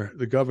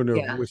The governor of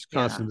yeah, yeah,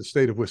 Wisconsin, the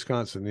state of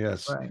Wisconsin,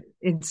 yes. right.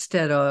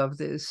 Instead of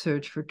the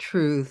search for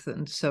truth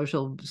and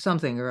social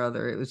something or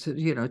other, it was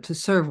to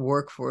serve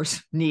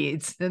workforce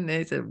needs." And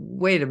they said,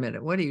 "Wait a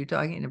minute, what are you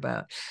talking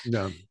about?"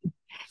 No.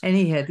 And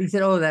he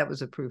said, oh, that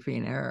was a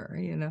proofing error,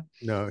 you know.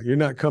 No, you're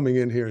not coming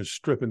in here and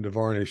stripping the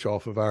varnish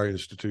off of our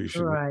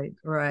institution. Right,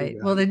 We're right.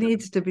 not. Well, there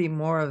needs to be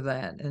more of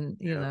that. And,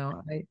 you Yeah.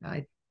 know,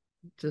 I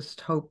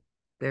just hope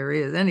there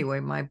is. Anyway,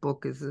 my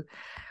book is a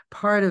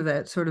part of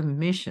that sort of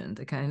mission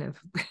to kind of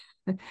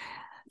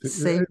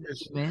save the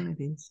It's,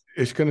 humanities.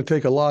 it's going to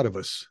take a lot of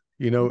us.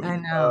 I know. I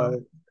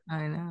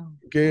know.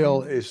 I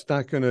Gayle, know. it's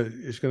going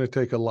to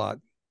take a lot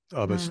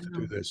of I us to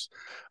do know. this.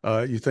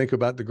 You think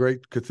about the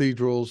great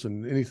cathedrals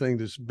and anything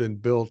that's been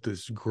built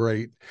is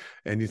great,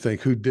 and you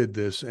think who did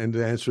this, and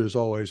the answer is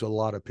always a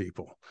lot of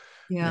people.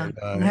 Yeah. And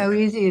And how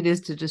easy it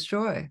is to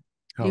destroy.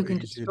 how You can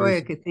easy it destroy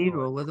is a to destroy.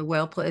 cathedral with a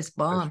well-placed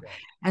That's bomb. right.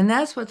 And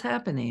that's what's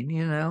happening,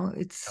 you know.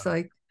 It's Yeah.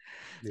 like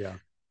Yeah.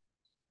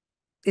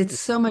 it's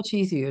so much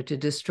easier to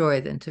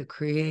destroy than to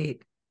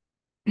create.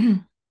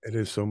 It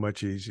is so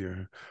much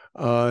easier.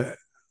 Uh,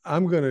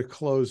 I'm going to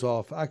close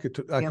off. I Yeah.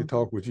 could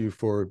talk with you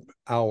for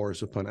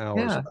hours upon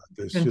hours Yeah. about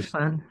It's this. been Just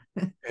fun.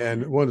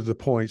 and one of the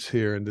points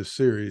here in this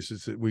series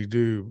is that we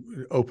do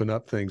open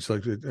up things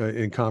like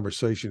in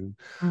conversation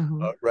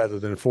Hmm. rather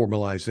than a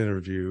formalized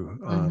interview,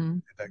 Hmm.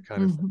 that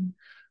kind of thing. Hmm.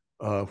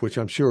 Which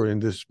I'm sure in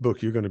this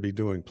book you're going to be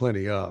doing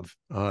plenty of.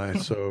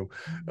 So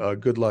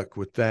good luck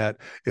with that.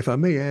 If I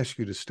may ask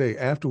you to stay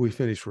after we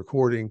finish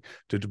recording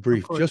to Of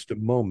debrief course. just a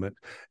moment.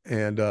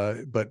 And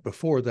but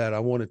before that, I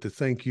wanted to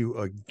thank you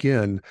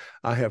again.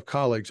 I have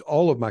colleagues,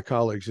 all of my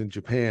colleagues in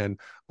Japan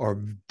are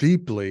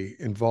deeply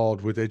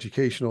involved with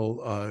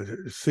educational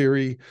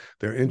theory.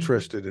 They're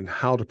interested in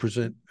how to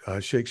present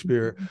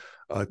Shakespeare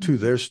to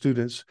their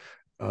students.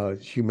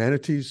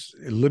 Humanities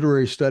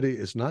literary study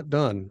is not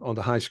done on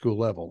the high school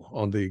level,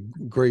 on the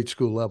grade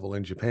school level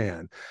in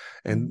Japan.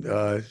 And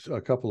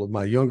a couple of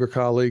my younger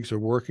colleagues are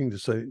working to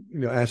say,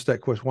 ask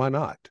that question, why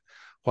not?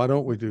 Why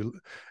don't we do?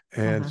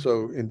 And Uh-huh.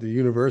 so in the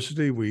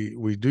university,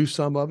 we do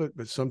some of it,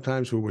 but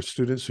sometimes we're with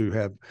students who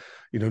have,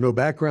 no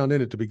background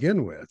in it to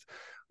begin with.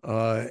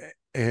 Uh,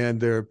 and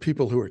there are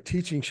people who are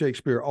teaching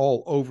Shakespeare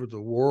all over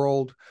the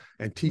world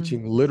and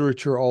teaching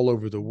literature all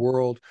over the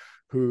world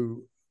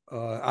who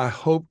I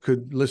hope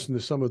could listen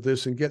to some of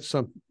this and get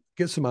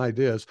some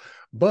ideas.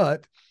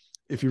 But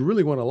if you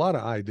really want a lot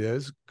of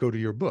ideas, go to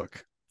your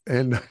book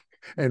and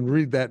and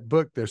read that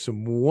book. There's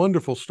some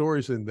wonderful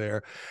stories in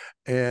there,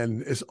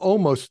 and it's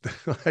almost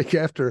like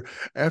after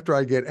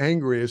I get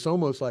angry, it's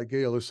almost like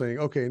Gayle is saying,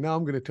 okay, now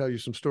I'm going to tell you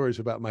some stories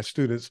about my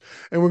students,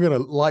 and we're going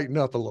to lighten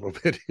up a little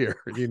bit here,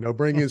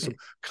 bring in some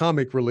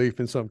comic relief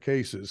in some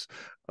cases.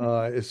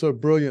 It's so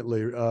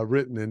brilliantly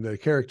written, and the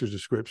character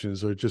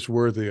descriptions are just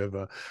worthy of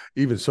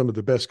even some of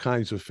the best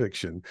kinds of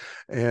fiction.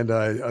 And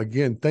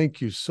again, thank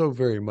you so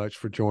very much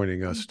for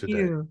joining us Thank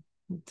today. you.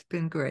 It's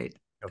been great.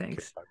 Okay,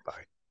 Thanks.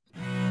 bye-bye.